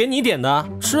这都是给你点的，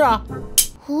吃啊。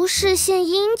无事献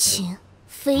殷勤，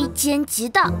非奸即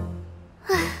盗。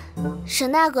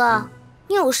沈大哥，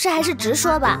你有事还是直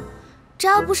说吧，只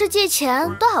要不是借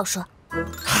钱都好说。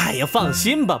哎呀，放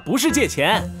心吧，不是借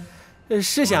钱。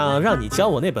是想让你教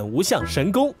我那本无相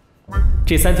神功。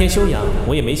这3天休养，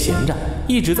我也没闲着，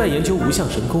一直在研究无相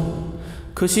神功。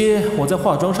可惜我在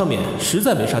化妆上面实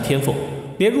在没啥天赋，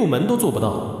连入门都做不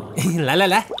到。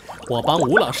来，我帮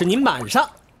吴老师您满上。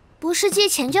不是借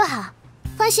钱就好，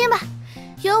放心吧，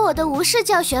有我的无视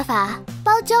教学法，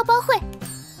包教包会。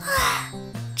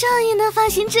终于能放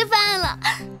心吃饭了，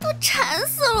都馋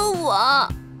死了我。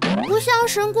无相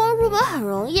神功入门很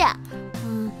容易，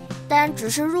但只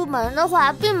是入门的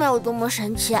话，并没有多么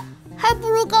神奇，还不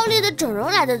如高丽的整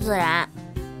容来的自然。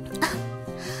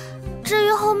至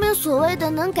于后面所谓的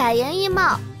能改颜易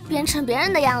貌，变成别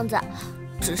人的样子，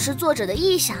只是作者的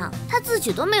臆想，他自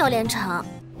己都没有练成。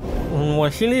我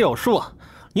心里有数，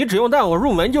你只用带我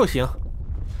入门就行。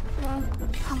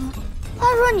话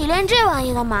说你练这玩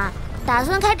意干嘛？打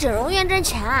算开整容院挣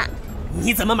钱啊？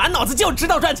你怎么满脑子就知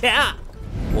道赚钱啊？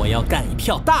我要干一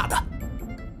票大的。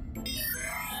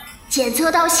检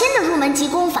测到新的入门级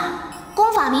功法，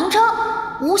功法名称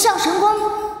无相神功，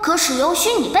可使用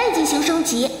虚拟背进行升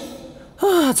级。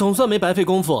总算没白费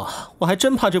功夫，我还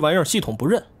真怕这玩意儿系统不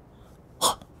认。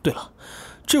对了，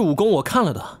这武功我看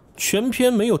了的，全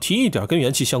篇没有提一点跟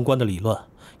元气相关的理论，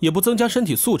也不增加身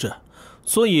体素质，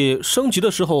所以升级的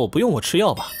时候不用我吃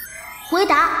药吧？回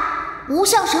答：无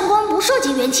相神功不涉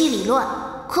及元气理论，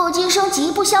氪金升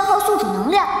级不消耗宿主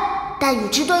能量，但与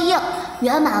之对应，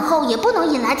圆满后也不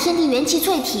能引来天地元气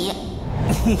淬体。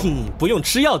不用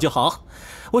吃药就好，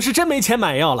我是真没钱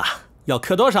买药了，要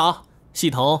氪多少？系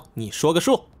统，你说个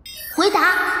数。回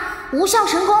答：无相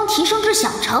神功提升至小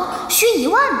成需1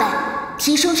万倍，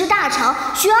提升至大成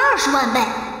需20万倍，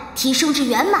提升至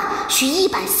圆满需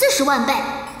140万倍。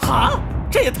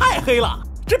这也太黑了！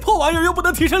这破玩意儿又不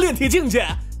能提升炼体境界，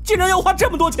竟然要花这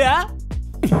么多钱！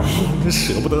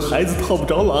舍不得孩子套不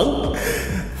着狼，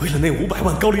为了那500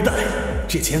万高利贷，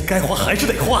这钱该花还是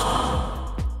得花。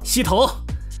系统，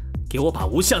给我把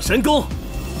无相神功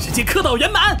直接氪到圆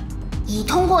满。已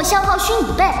通过消耗虚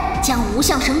拟倍，将无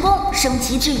相神功升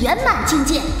级至圆满境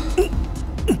界。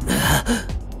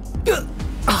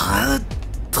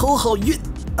头好晕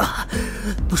啊！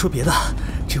不说别的，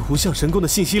这无相神功的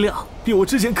信息量比我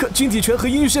之前氪军体拳和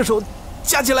音乐选手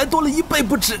加起来多了1倍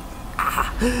不止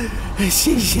啊！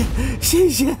谢谢！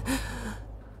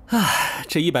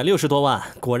这160多万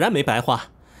果然没白花。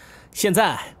现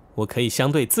在我可以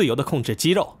相对自由地控制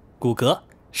肌肉、骨骼，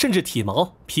甚至体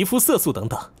毛、皮肤色素等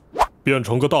等。变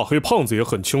成个大黑胖子也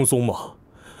很轻松嘛。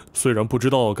虽然不知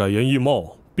道改颜易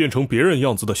貌变成别人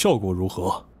样子的效果如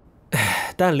何，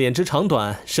但脸之长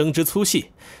短、生之粗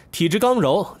细、体质刚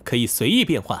柔可以随意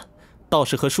变换，倒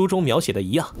是和书中描写的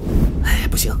一样。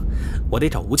不行，我得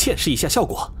找吴倩试一下效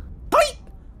果。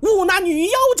勿那女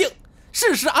妖精，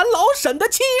试试俺老沈的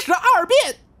72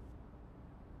变。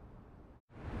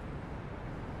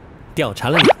调查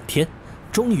了2天，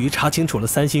终于查清楚了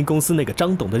3星公司那个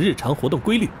张董的日常活动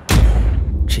规律。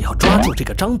只要抓住这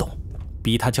个张董，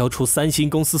逼他交出3星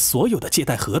公司所有的借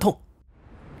贷合同，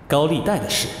高利贷的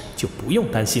事就不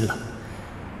用担心了。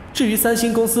至于3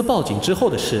星公司报警之后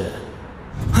的事，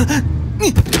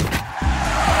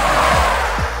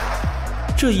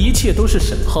这一切都是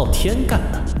沈浩天干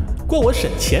的，关我沈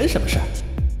钱什么事？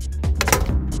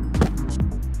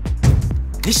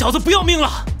你小子不要命了！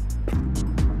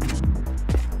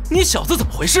你小子怎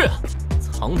么回事啊？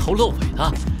藏头露尾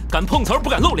的，敢碰瓷儿不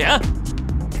敢露脸。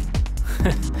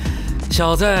哼，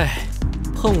小子，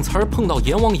碰瓷儿碰到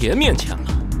阎王爷面前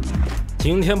了，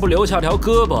今天不留下条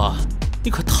胳膊，你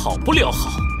可讨不了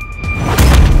好。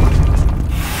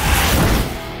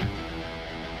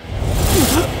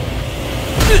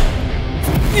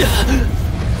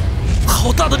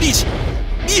好大的力气，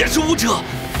你也是武者。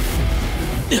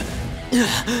你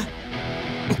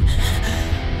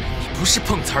不是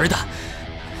碰瓷儿的，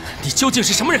你究竟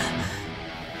是什么人？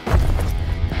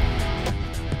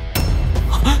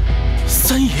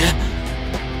三爷，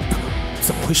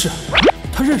怎么回事？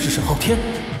他认识沈浩天，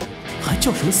还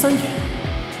叫什么三爷？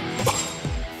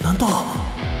难道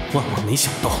万万没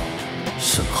想到，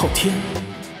沈浩天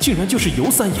竟然就是尤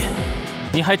三爷？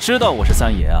你还知道我是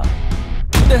三爷啊？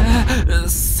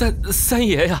三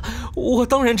爷呀，我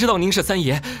当然知道您是三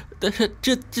爷，但是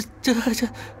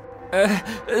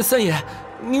三爷，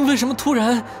您为什么突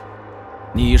然？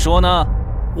你说呢？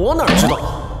我哪知道？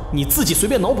你自己随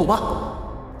便脑补吧。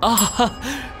啊，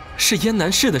是燕南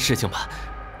市的事情吧？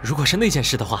如果是那件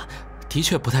事的话，的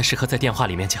确不太适合在电话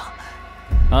里面讲。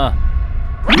啊，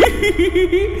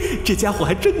这家伙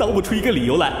还真脑补出一个理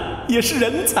由来，也是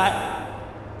人才。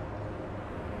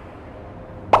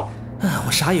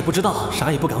我啥也不知道，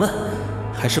啥也不敢问，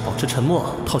还是保持沉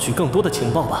默，套取更多的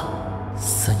情报吧。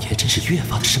三爷真是越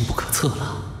发的深不可测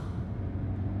了。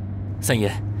三爷，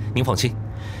您放心，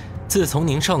自从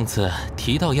您上次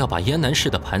提到要把燕南市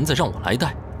的盘子让我来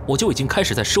带，我就已经开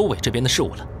始在收尾这边的事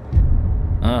务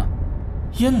了。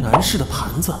燕南市的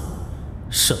盘子，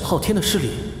沈昊天的势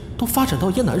力都发展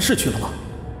到燕南市去了吗？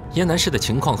燕南市的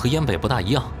情况和燕北不大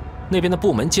一样，那边的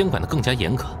部门监管得更加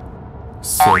严格。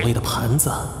所谓的盘子，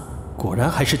果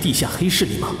然还是地下黑势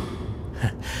力吗？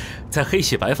在黑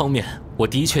洗白方面，我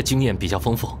的确经验比较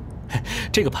丰富。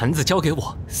这个盘子交给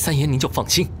我，三爷您就放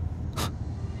心。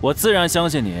我自然相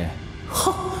信你。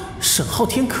哼，沈昊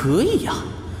天可以呀，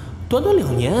短短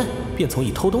2年便从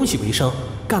以偷东西为生，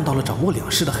干到了掌握2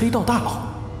市的黑道大佬。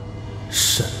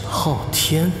沈昊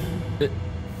天，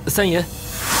三爷，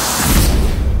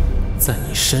在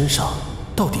你身上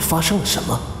到底发生了什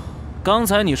么？刚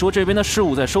才你说这边的事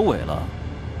务在收尾了，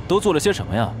都做了些什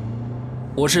么呀？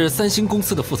我是3星公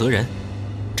司的负责人，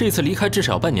这次离开至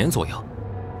少要半年左右。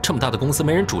这么大的公司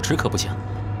没人主持可不行。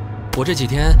我这几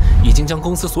天已经将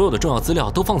公司所有的重要资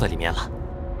料都放在里面了。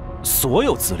所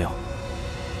有资料？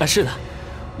是的，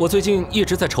我最近一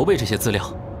直在筹备这些资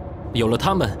料。有了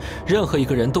它们，任何一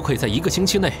个人都可以在1个星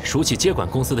期内熟悉接管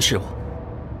公司的事务。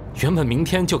原本明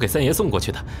天就给三爷送过去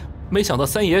的，没想到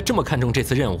三爷这么看重这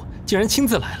次任务，竟然亲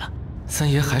自来了。三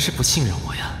爷还是不信任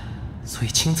我呀，所以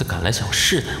亲自赶来想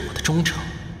试探我的忠诚。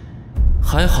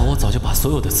还好我早就把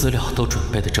所有的资料都准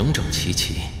备得整整齐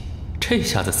齐，这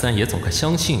下子三爷总该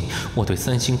相信我对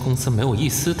3星公司没有一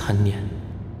丝贪念，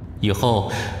以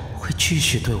后会继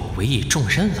续对我委以重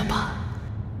任了吧？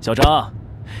小张，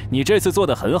你这次做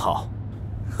得很好。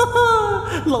哈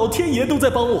哈，老天爷都在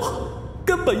帮我，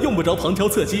根本用不着旁敲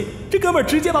侧击，这哥们儿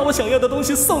直接把我想要的东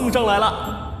西送上来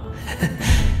了。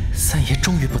三爷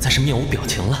终于不再是面无表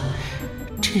情了，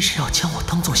这是要将我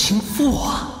当做心腹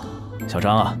啊！小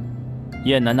张啊，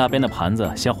燕南那边的盘子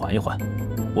先缓一缓，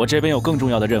我这边有更重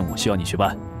要的任务需要你去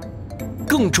办。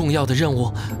更重要的任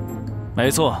务？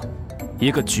没错，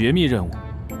一个绝密任务。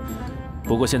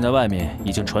不过现在外面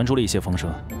已经传出了一些风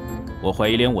声，我怀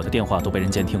疑连我的电话都被人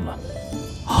监听了。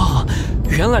啊，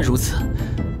原来如此，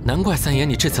难怪三爷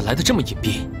你这次来的这么隐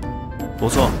蔽。不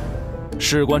错，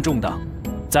事关重大，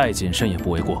再谨慎也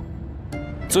不为过。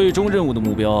最终任务的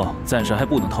目标暂时还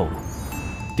不能透露。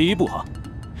第一步哈，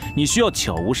你需要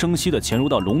悄无声息地潜入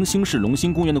到龙兴市龙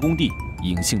兴公园的工地，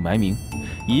隐姓埋名，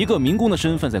以一个民工的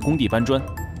身份在工地搬砖，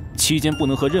期间不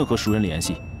能和任何熟人联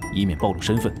系，以免暴露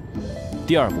身份。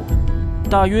第二步，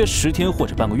大约10天或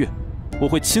者半个月，我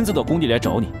会亲自到工地来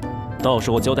找你，到时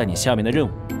候交代你下面的任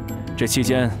务。这期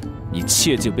间，你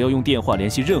切记不要用电话联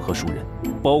系任何熟人，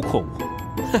包括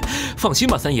我。放心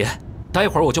吧，三爷，待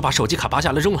会儿我就把手机卡拔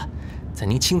下来扔了。在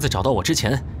您亲自找到我之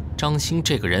前，张鑫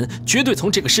这个人绝对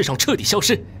从这个世上彻底消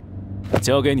失。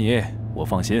交给你，我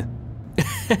放心。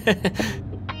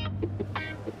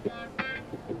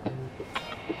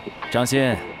张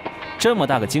鑫，这么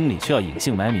大个经理却要隐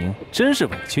姓埋名，真是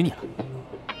委屈你了。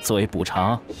作为补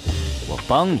偿，我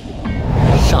帮你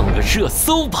上个热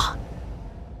搜吧。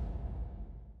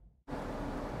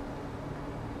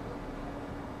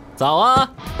早啊，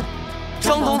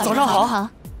张董，早上好。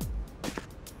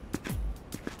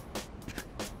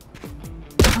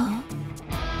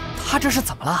他这是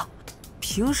怎么了？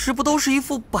平时不都是一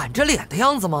副板着脸的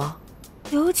样子吗？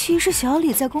尤其是小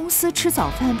李在公司吃早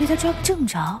饭被他抓个正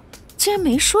着，竟然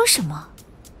没说什么。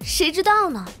谁知道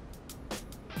呢？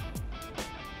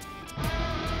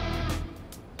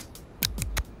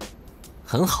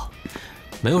很好，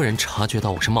没有人察觉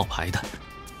到我是冒牌的。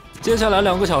接下来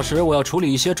2个小时，我要处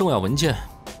理一些重要文件，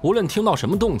无论听到什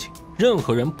么动静，任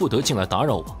何人不得进来打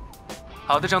扰我。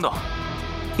好的，张董。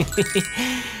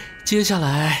接下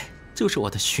来就是我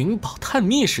的寻宝探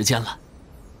秘时间了。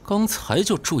刚才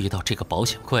就注意到这个保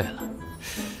险柜了，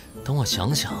等我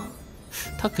想想，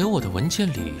他给我的文件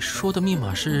里说的密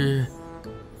码是……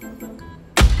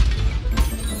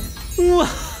哇，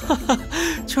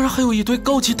居然还有一堆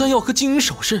高级丹药和金银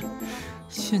首饰。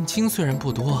现金虽然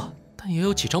不多，但也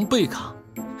有几张贝卡。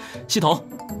系统，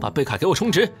把贝卡给我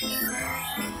充值。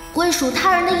归属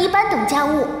他人的一般等价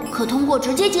物，可通过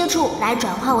直接接触来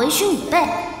转化为虚拟贝。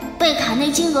贝卡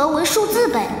内金额为数字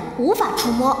贝，无法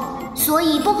触摸，所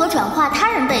以不可转化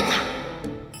他人贝卡。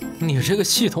你这个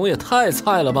系统也太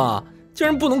菜了吧，竟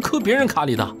然不能磕别人卡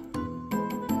里的。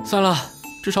算了，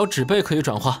至少纸贝可以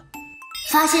转化。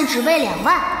发现纸贝2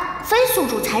万，非宿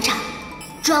主财产，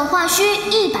转化需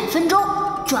100分钟，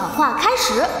转化开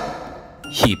始。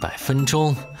100分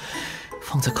钟，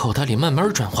放在口袋里慢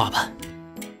慢转化吧。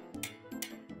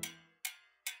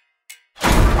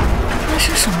发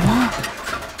生什么了？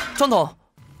张董，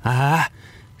哎，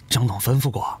张董吩咐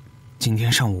过，今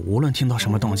天上午无论听到什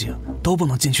么动静，都不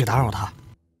能进去打扰他。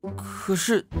可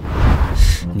是，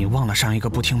你忘了上一个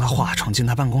不听他话闯进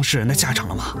他办公室人的下场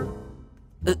了吗？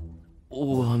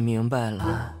我明白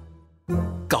了，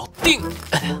搞定。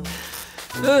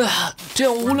这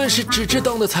样无论是纸质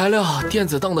档的材料、电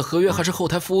子档的合约，还是后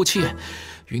台服务器、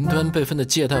云端备份的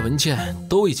借贷文件，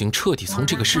都已经彻底从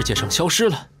这个世界上消失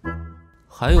了。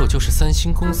还有就是三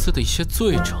星公司的一些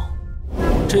罪证，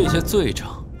这些罪证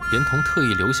连同特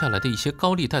意留下来的一些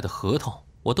高利贷的合同，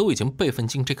我都已经备份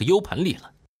进这个 U 盘里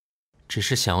了。只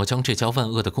是想要将这家万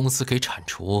恶的公司给铲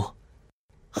除，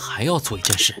还要做一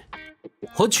件事，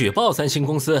我举报三星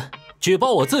公司，举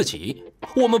报我自己。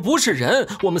我们不是人，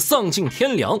我们丧尽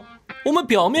天良。我们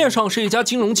表面上是一家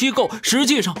金融机构，实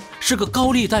际上是个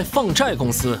高利贷放债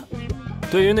公司。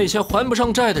对于那些还不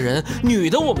上债的人，女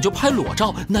的我们就拍裸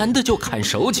照，男的就砍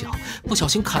手脚，不小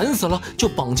心砍死了就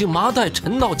绑进麻袋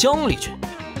沉到江里去。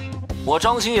我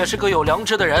张鑫也是个有良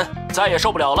知的人，再也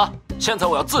受不了了，现在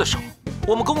我要自首。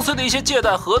我们公司的一些借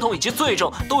贷合同以及罪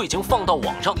证都已经放到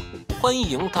网上，欢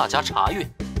迎大家查阅。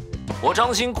我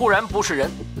张鑫固然不是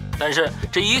人，但是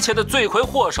这一切的罪魁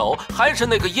祸首还是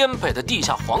那个燕北的地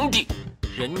下皇帝，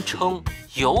人称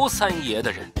尤三爷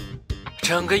的人。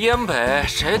整个燕北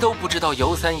谁都不知道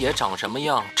尤三爷长什么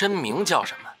样，真名叫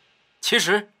什么。其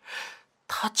实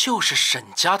他就是沈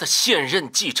家的现任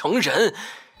继承人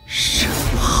沈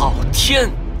昊天。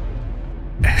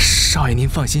少爷您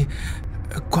放心，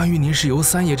关于您是尤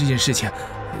三爷这件事情，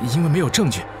因为没有证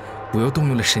据，我又动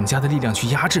用了沈家的力量去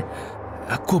压制，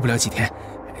过不了几天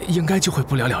应该就会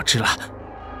不了了之了。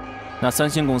那三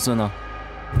星公司呢？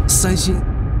三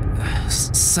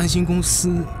星公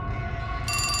司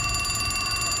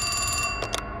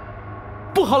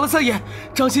不好了，三爷，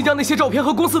张鑫将那些照片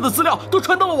和公司的资料都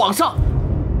传到了网上，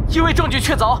因为证据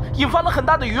确凿，引发了很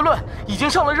大的舆论，已经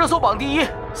上了热搜榜第1。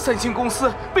三星公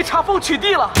司被查封取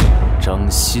缔了。张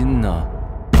鑫呢？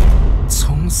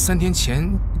从3天前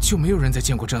就没有人再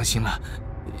见过张鑫了，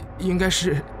应该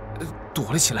是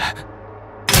躲了起来。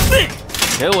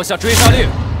给我下追杀令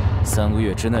！3个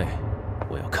月之内，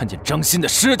我要看见张鑫的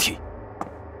尸体。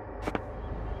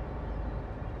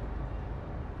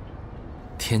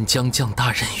天将降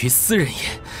大任于斯人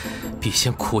也，必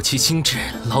先苦其心志，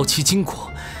劳其筋骨。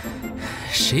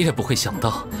谁也不会想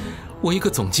到，我一个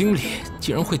总经理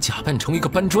竟然会假扮成一个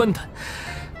搬砖的。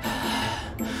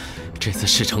这次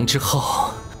事成之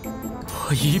后，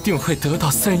我一定会得到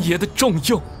三爷的重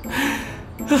用。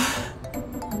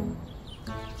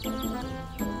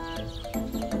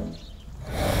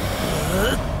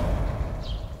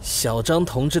小张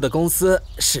同志的公司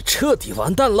是彻底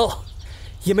完蛋喽，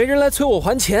也没人来催我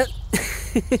还钱，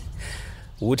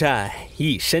无债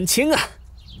一身轻啊！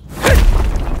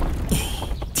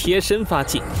贴身发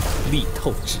髻，力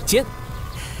透指尖，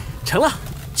成了。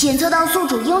检测到宿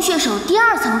主鹰血手第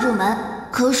2层入门，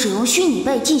可使用虚拟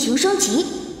背进行升级。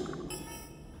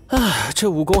这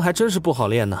武功还真是不好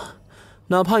练呢，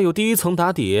哪怕有第1层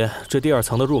打底，这第2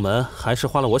层的入门还是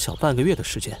花了我小半个月的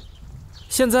时间。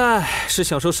现在是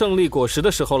享受胜利果实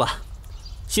的时候了，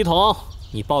系统，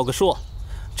你报个数，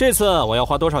这次我要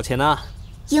花多少钱呢？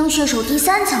鹰血手第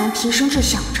3层提升至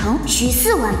小成需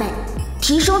4万倍，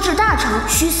提升至大成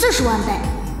需40万倍，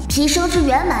提升至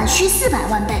圆满需400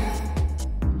万倍。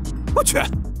我去，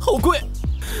好贵！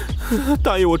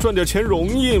大爷，我赚点钱容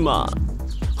易吗？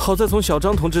好在从小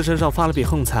张同志身上发了笔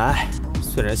横财，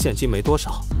虽然现金没多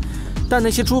少，但那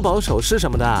些珠宝首饰什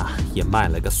么的也卖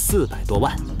了个400多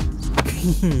万。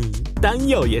丹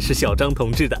药也是小张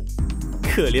同志的，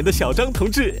可怜的小张同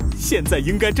志，现在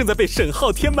应该正在被沈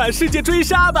昊天满世界追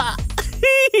杀吧？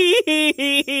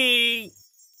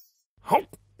好，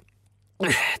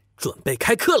准备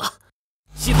开课了。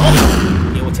系统，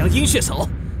给我将鹰血手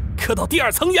刻到第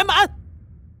2层圆满。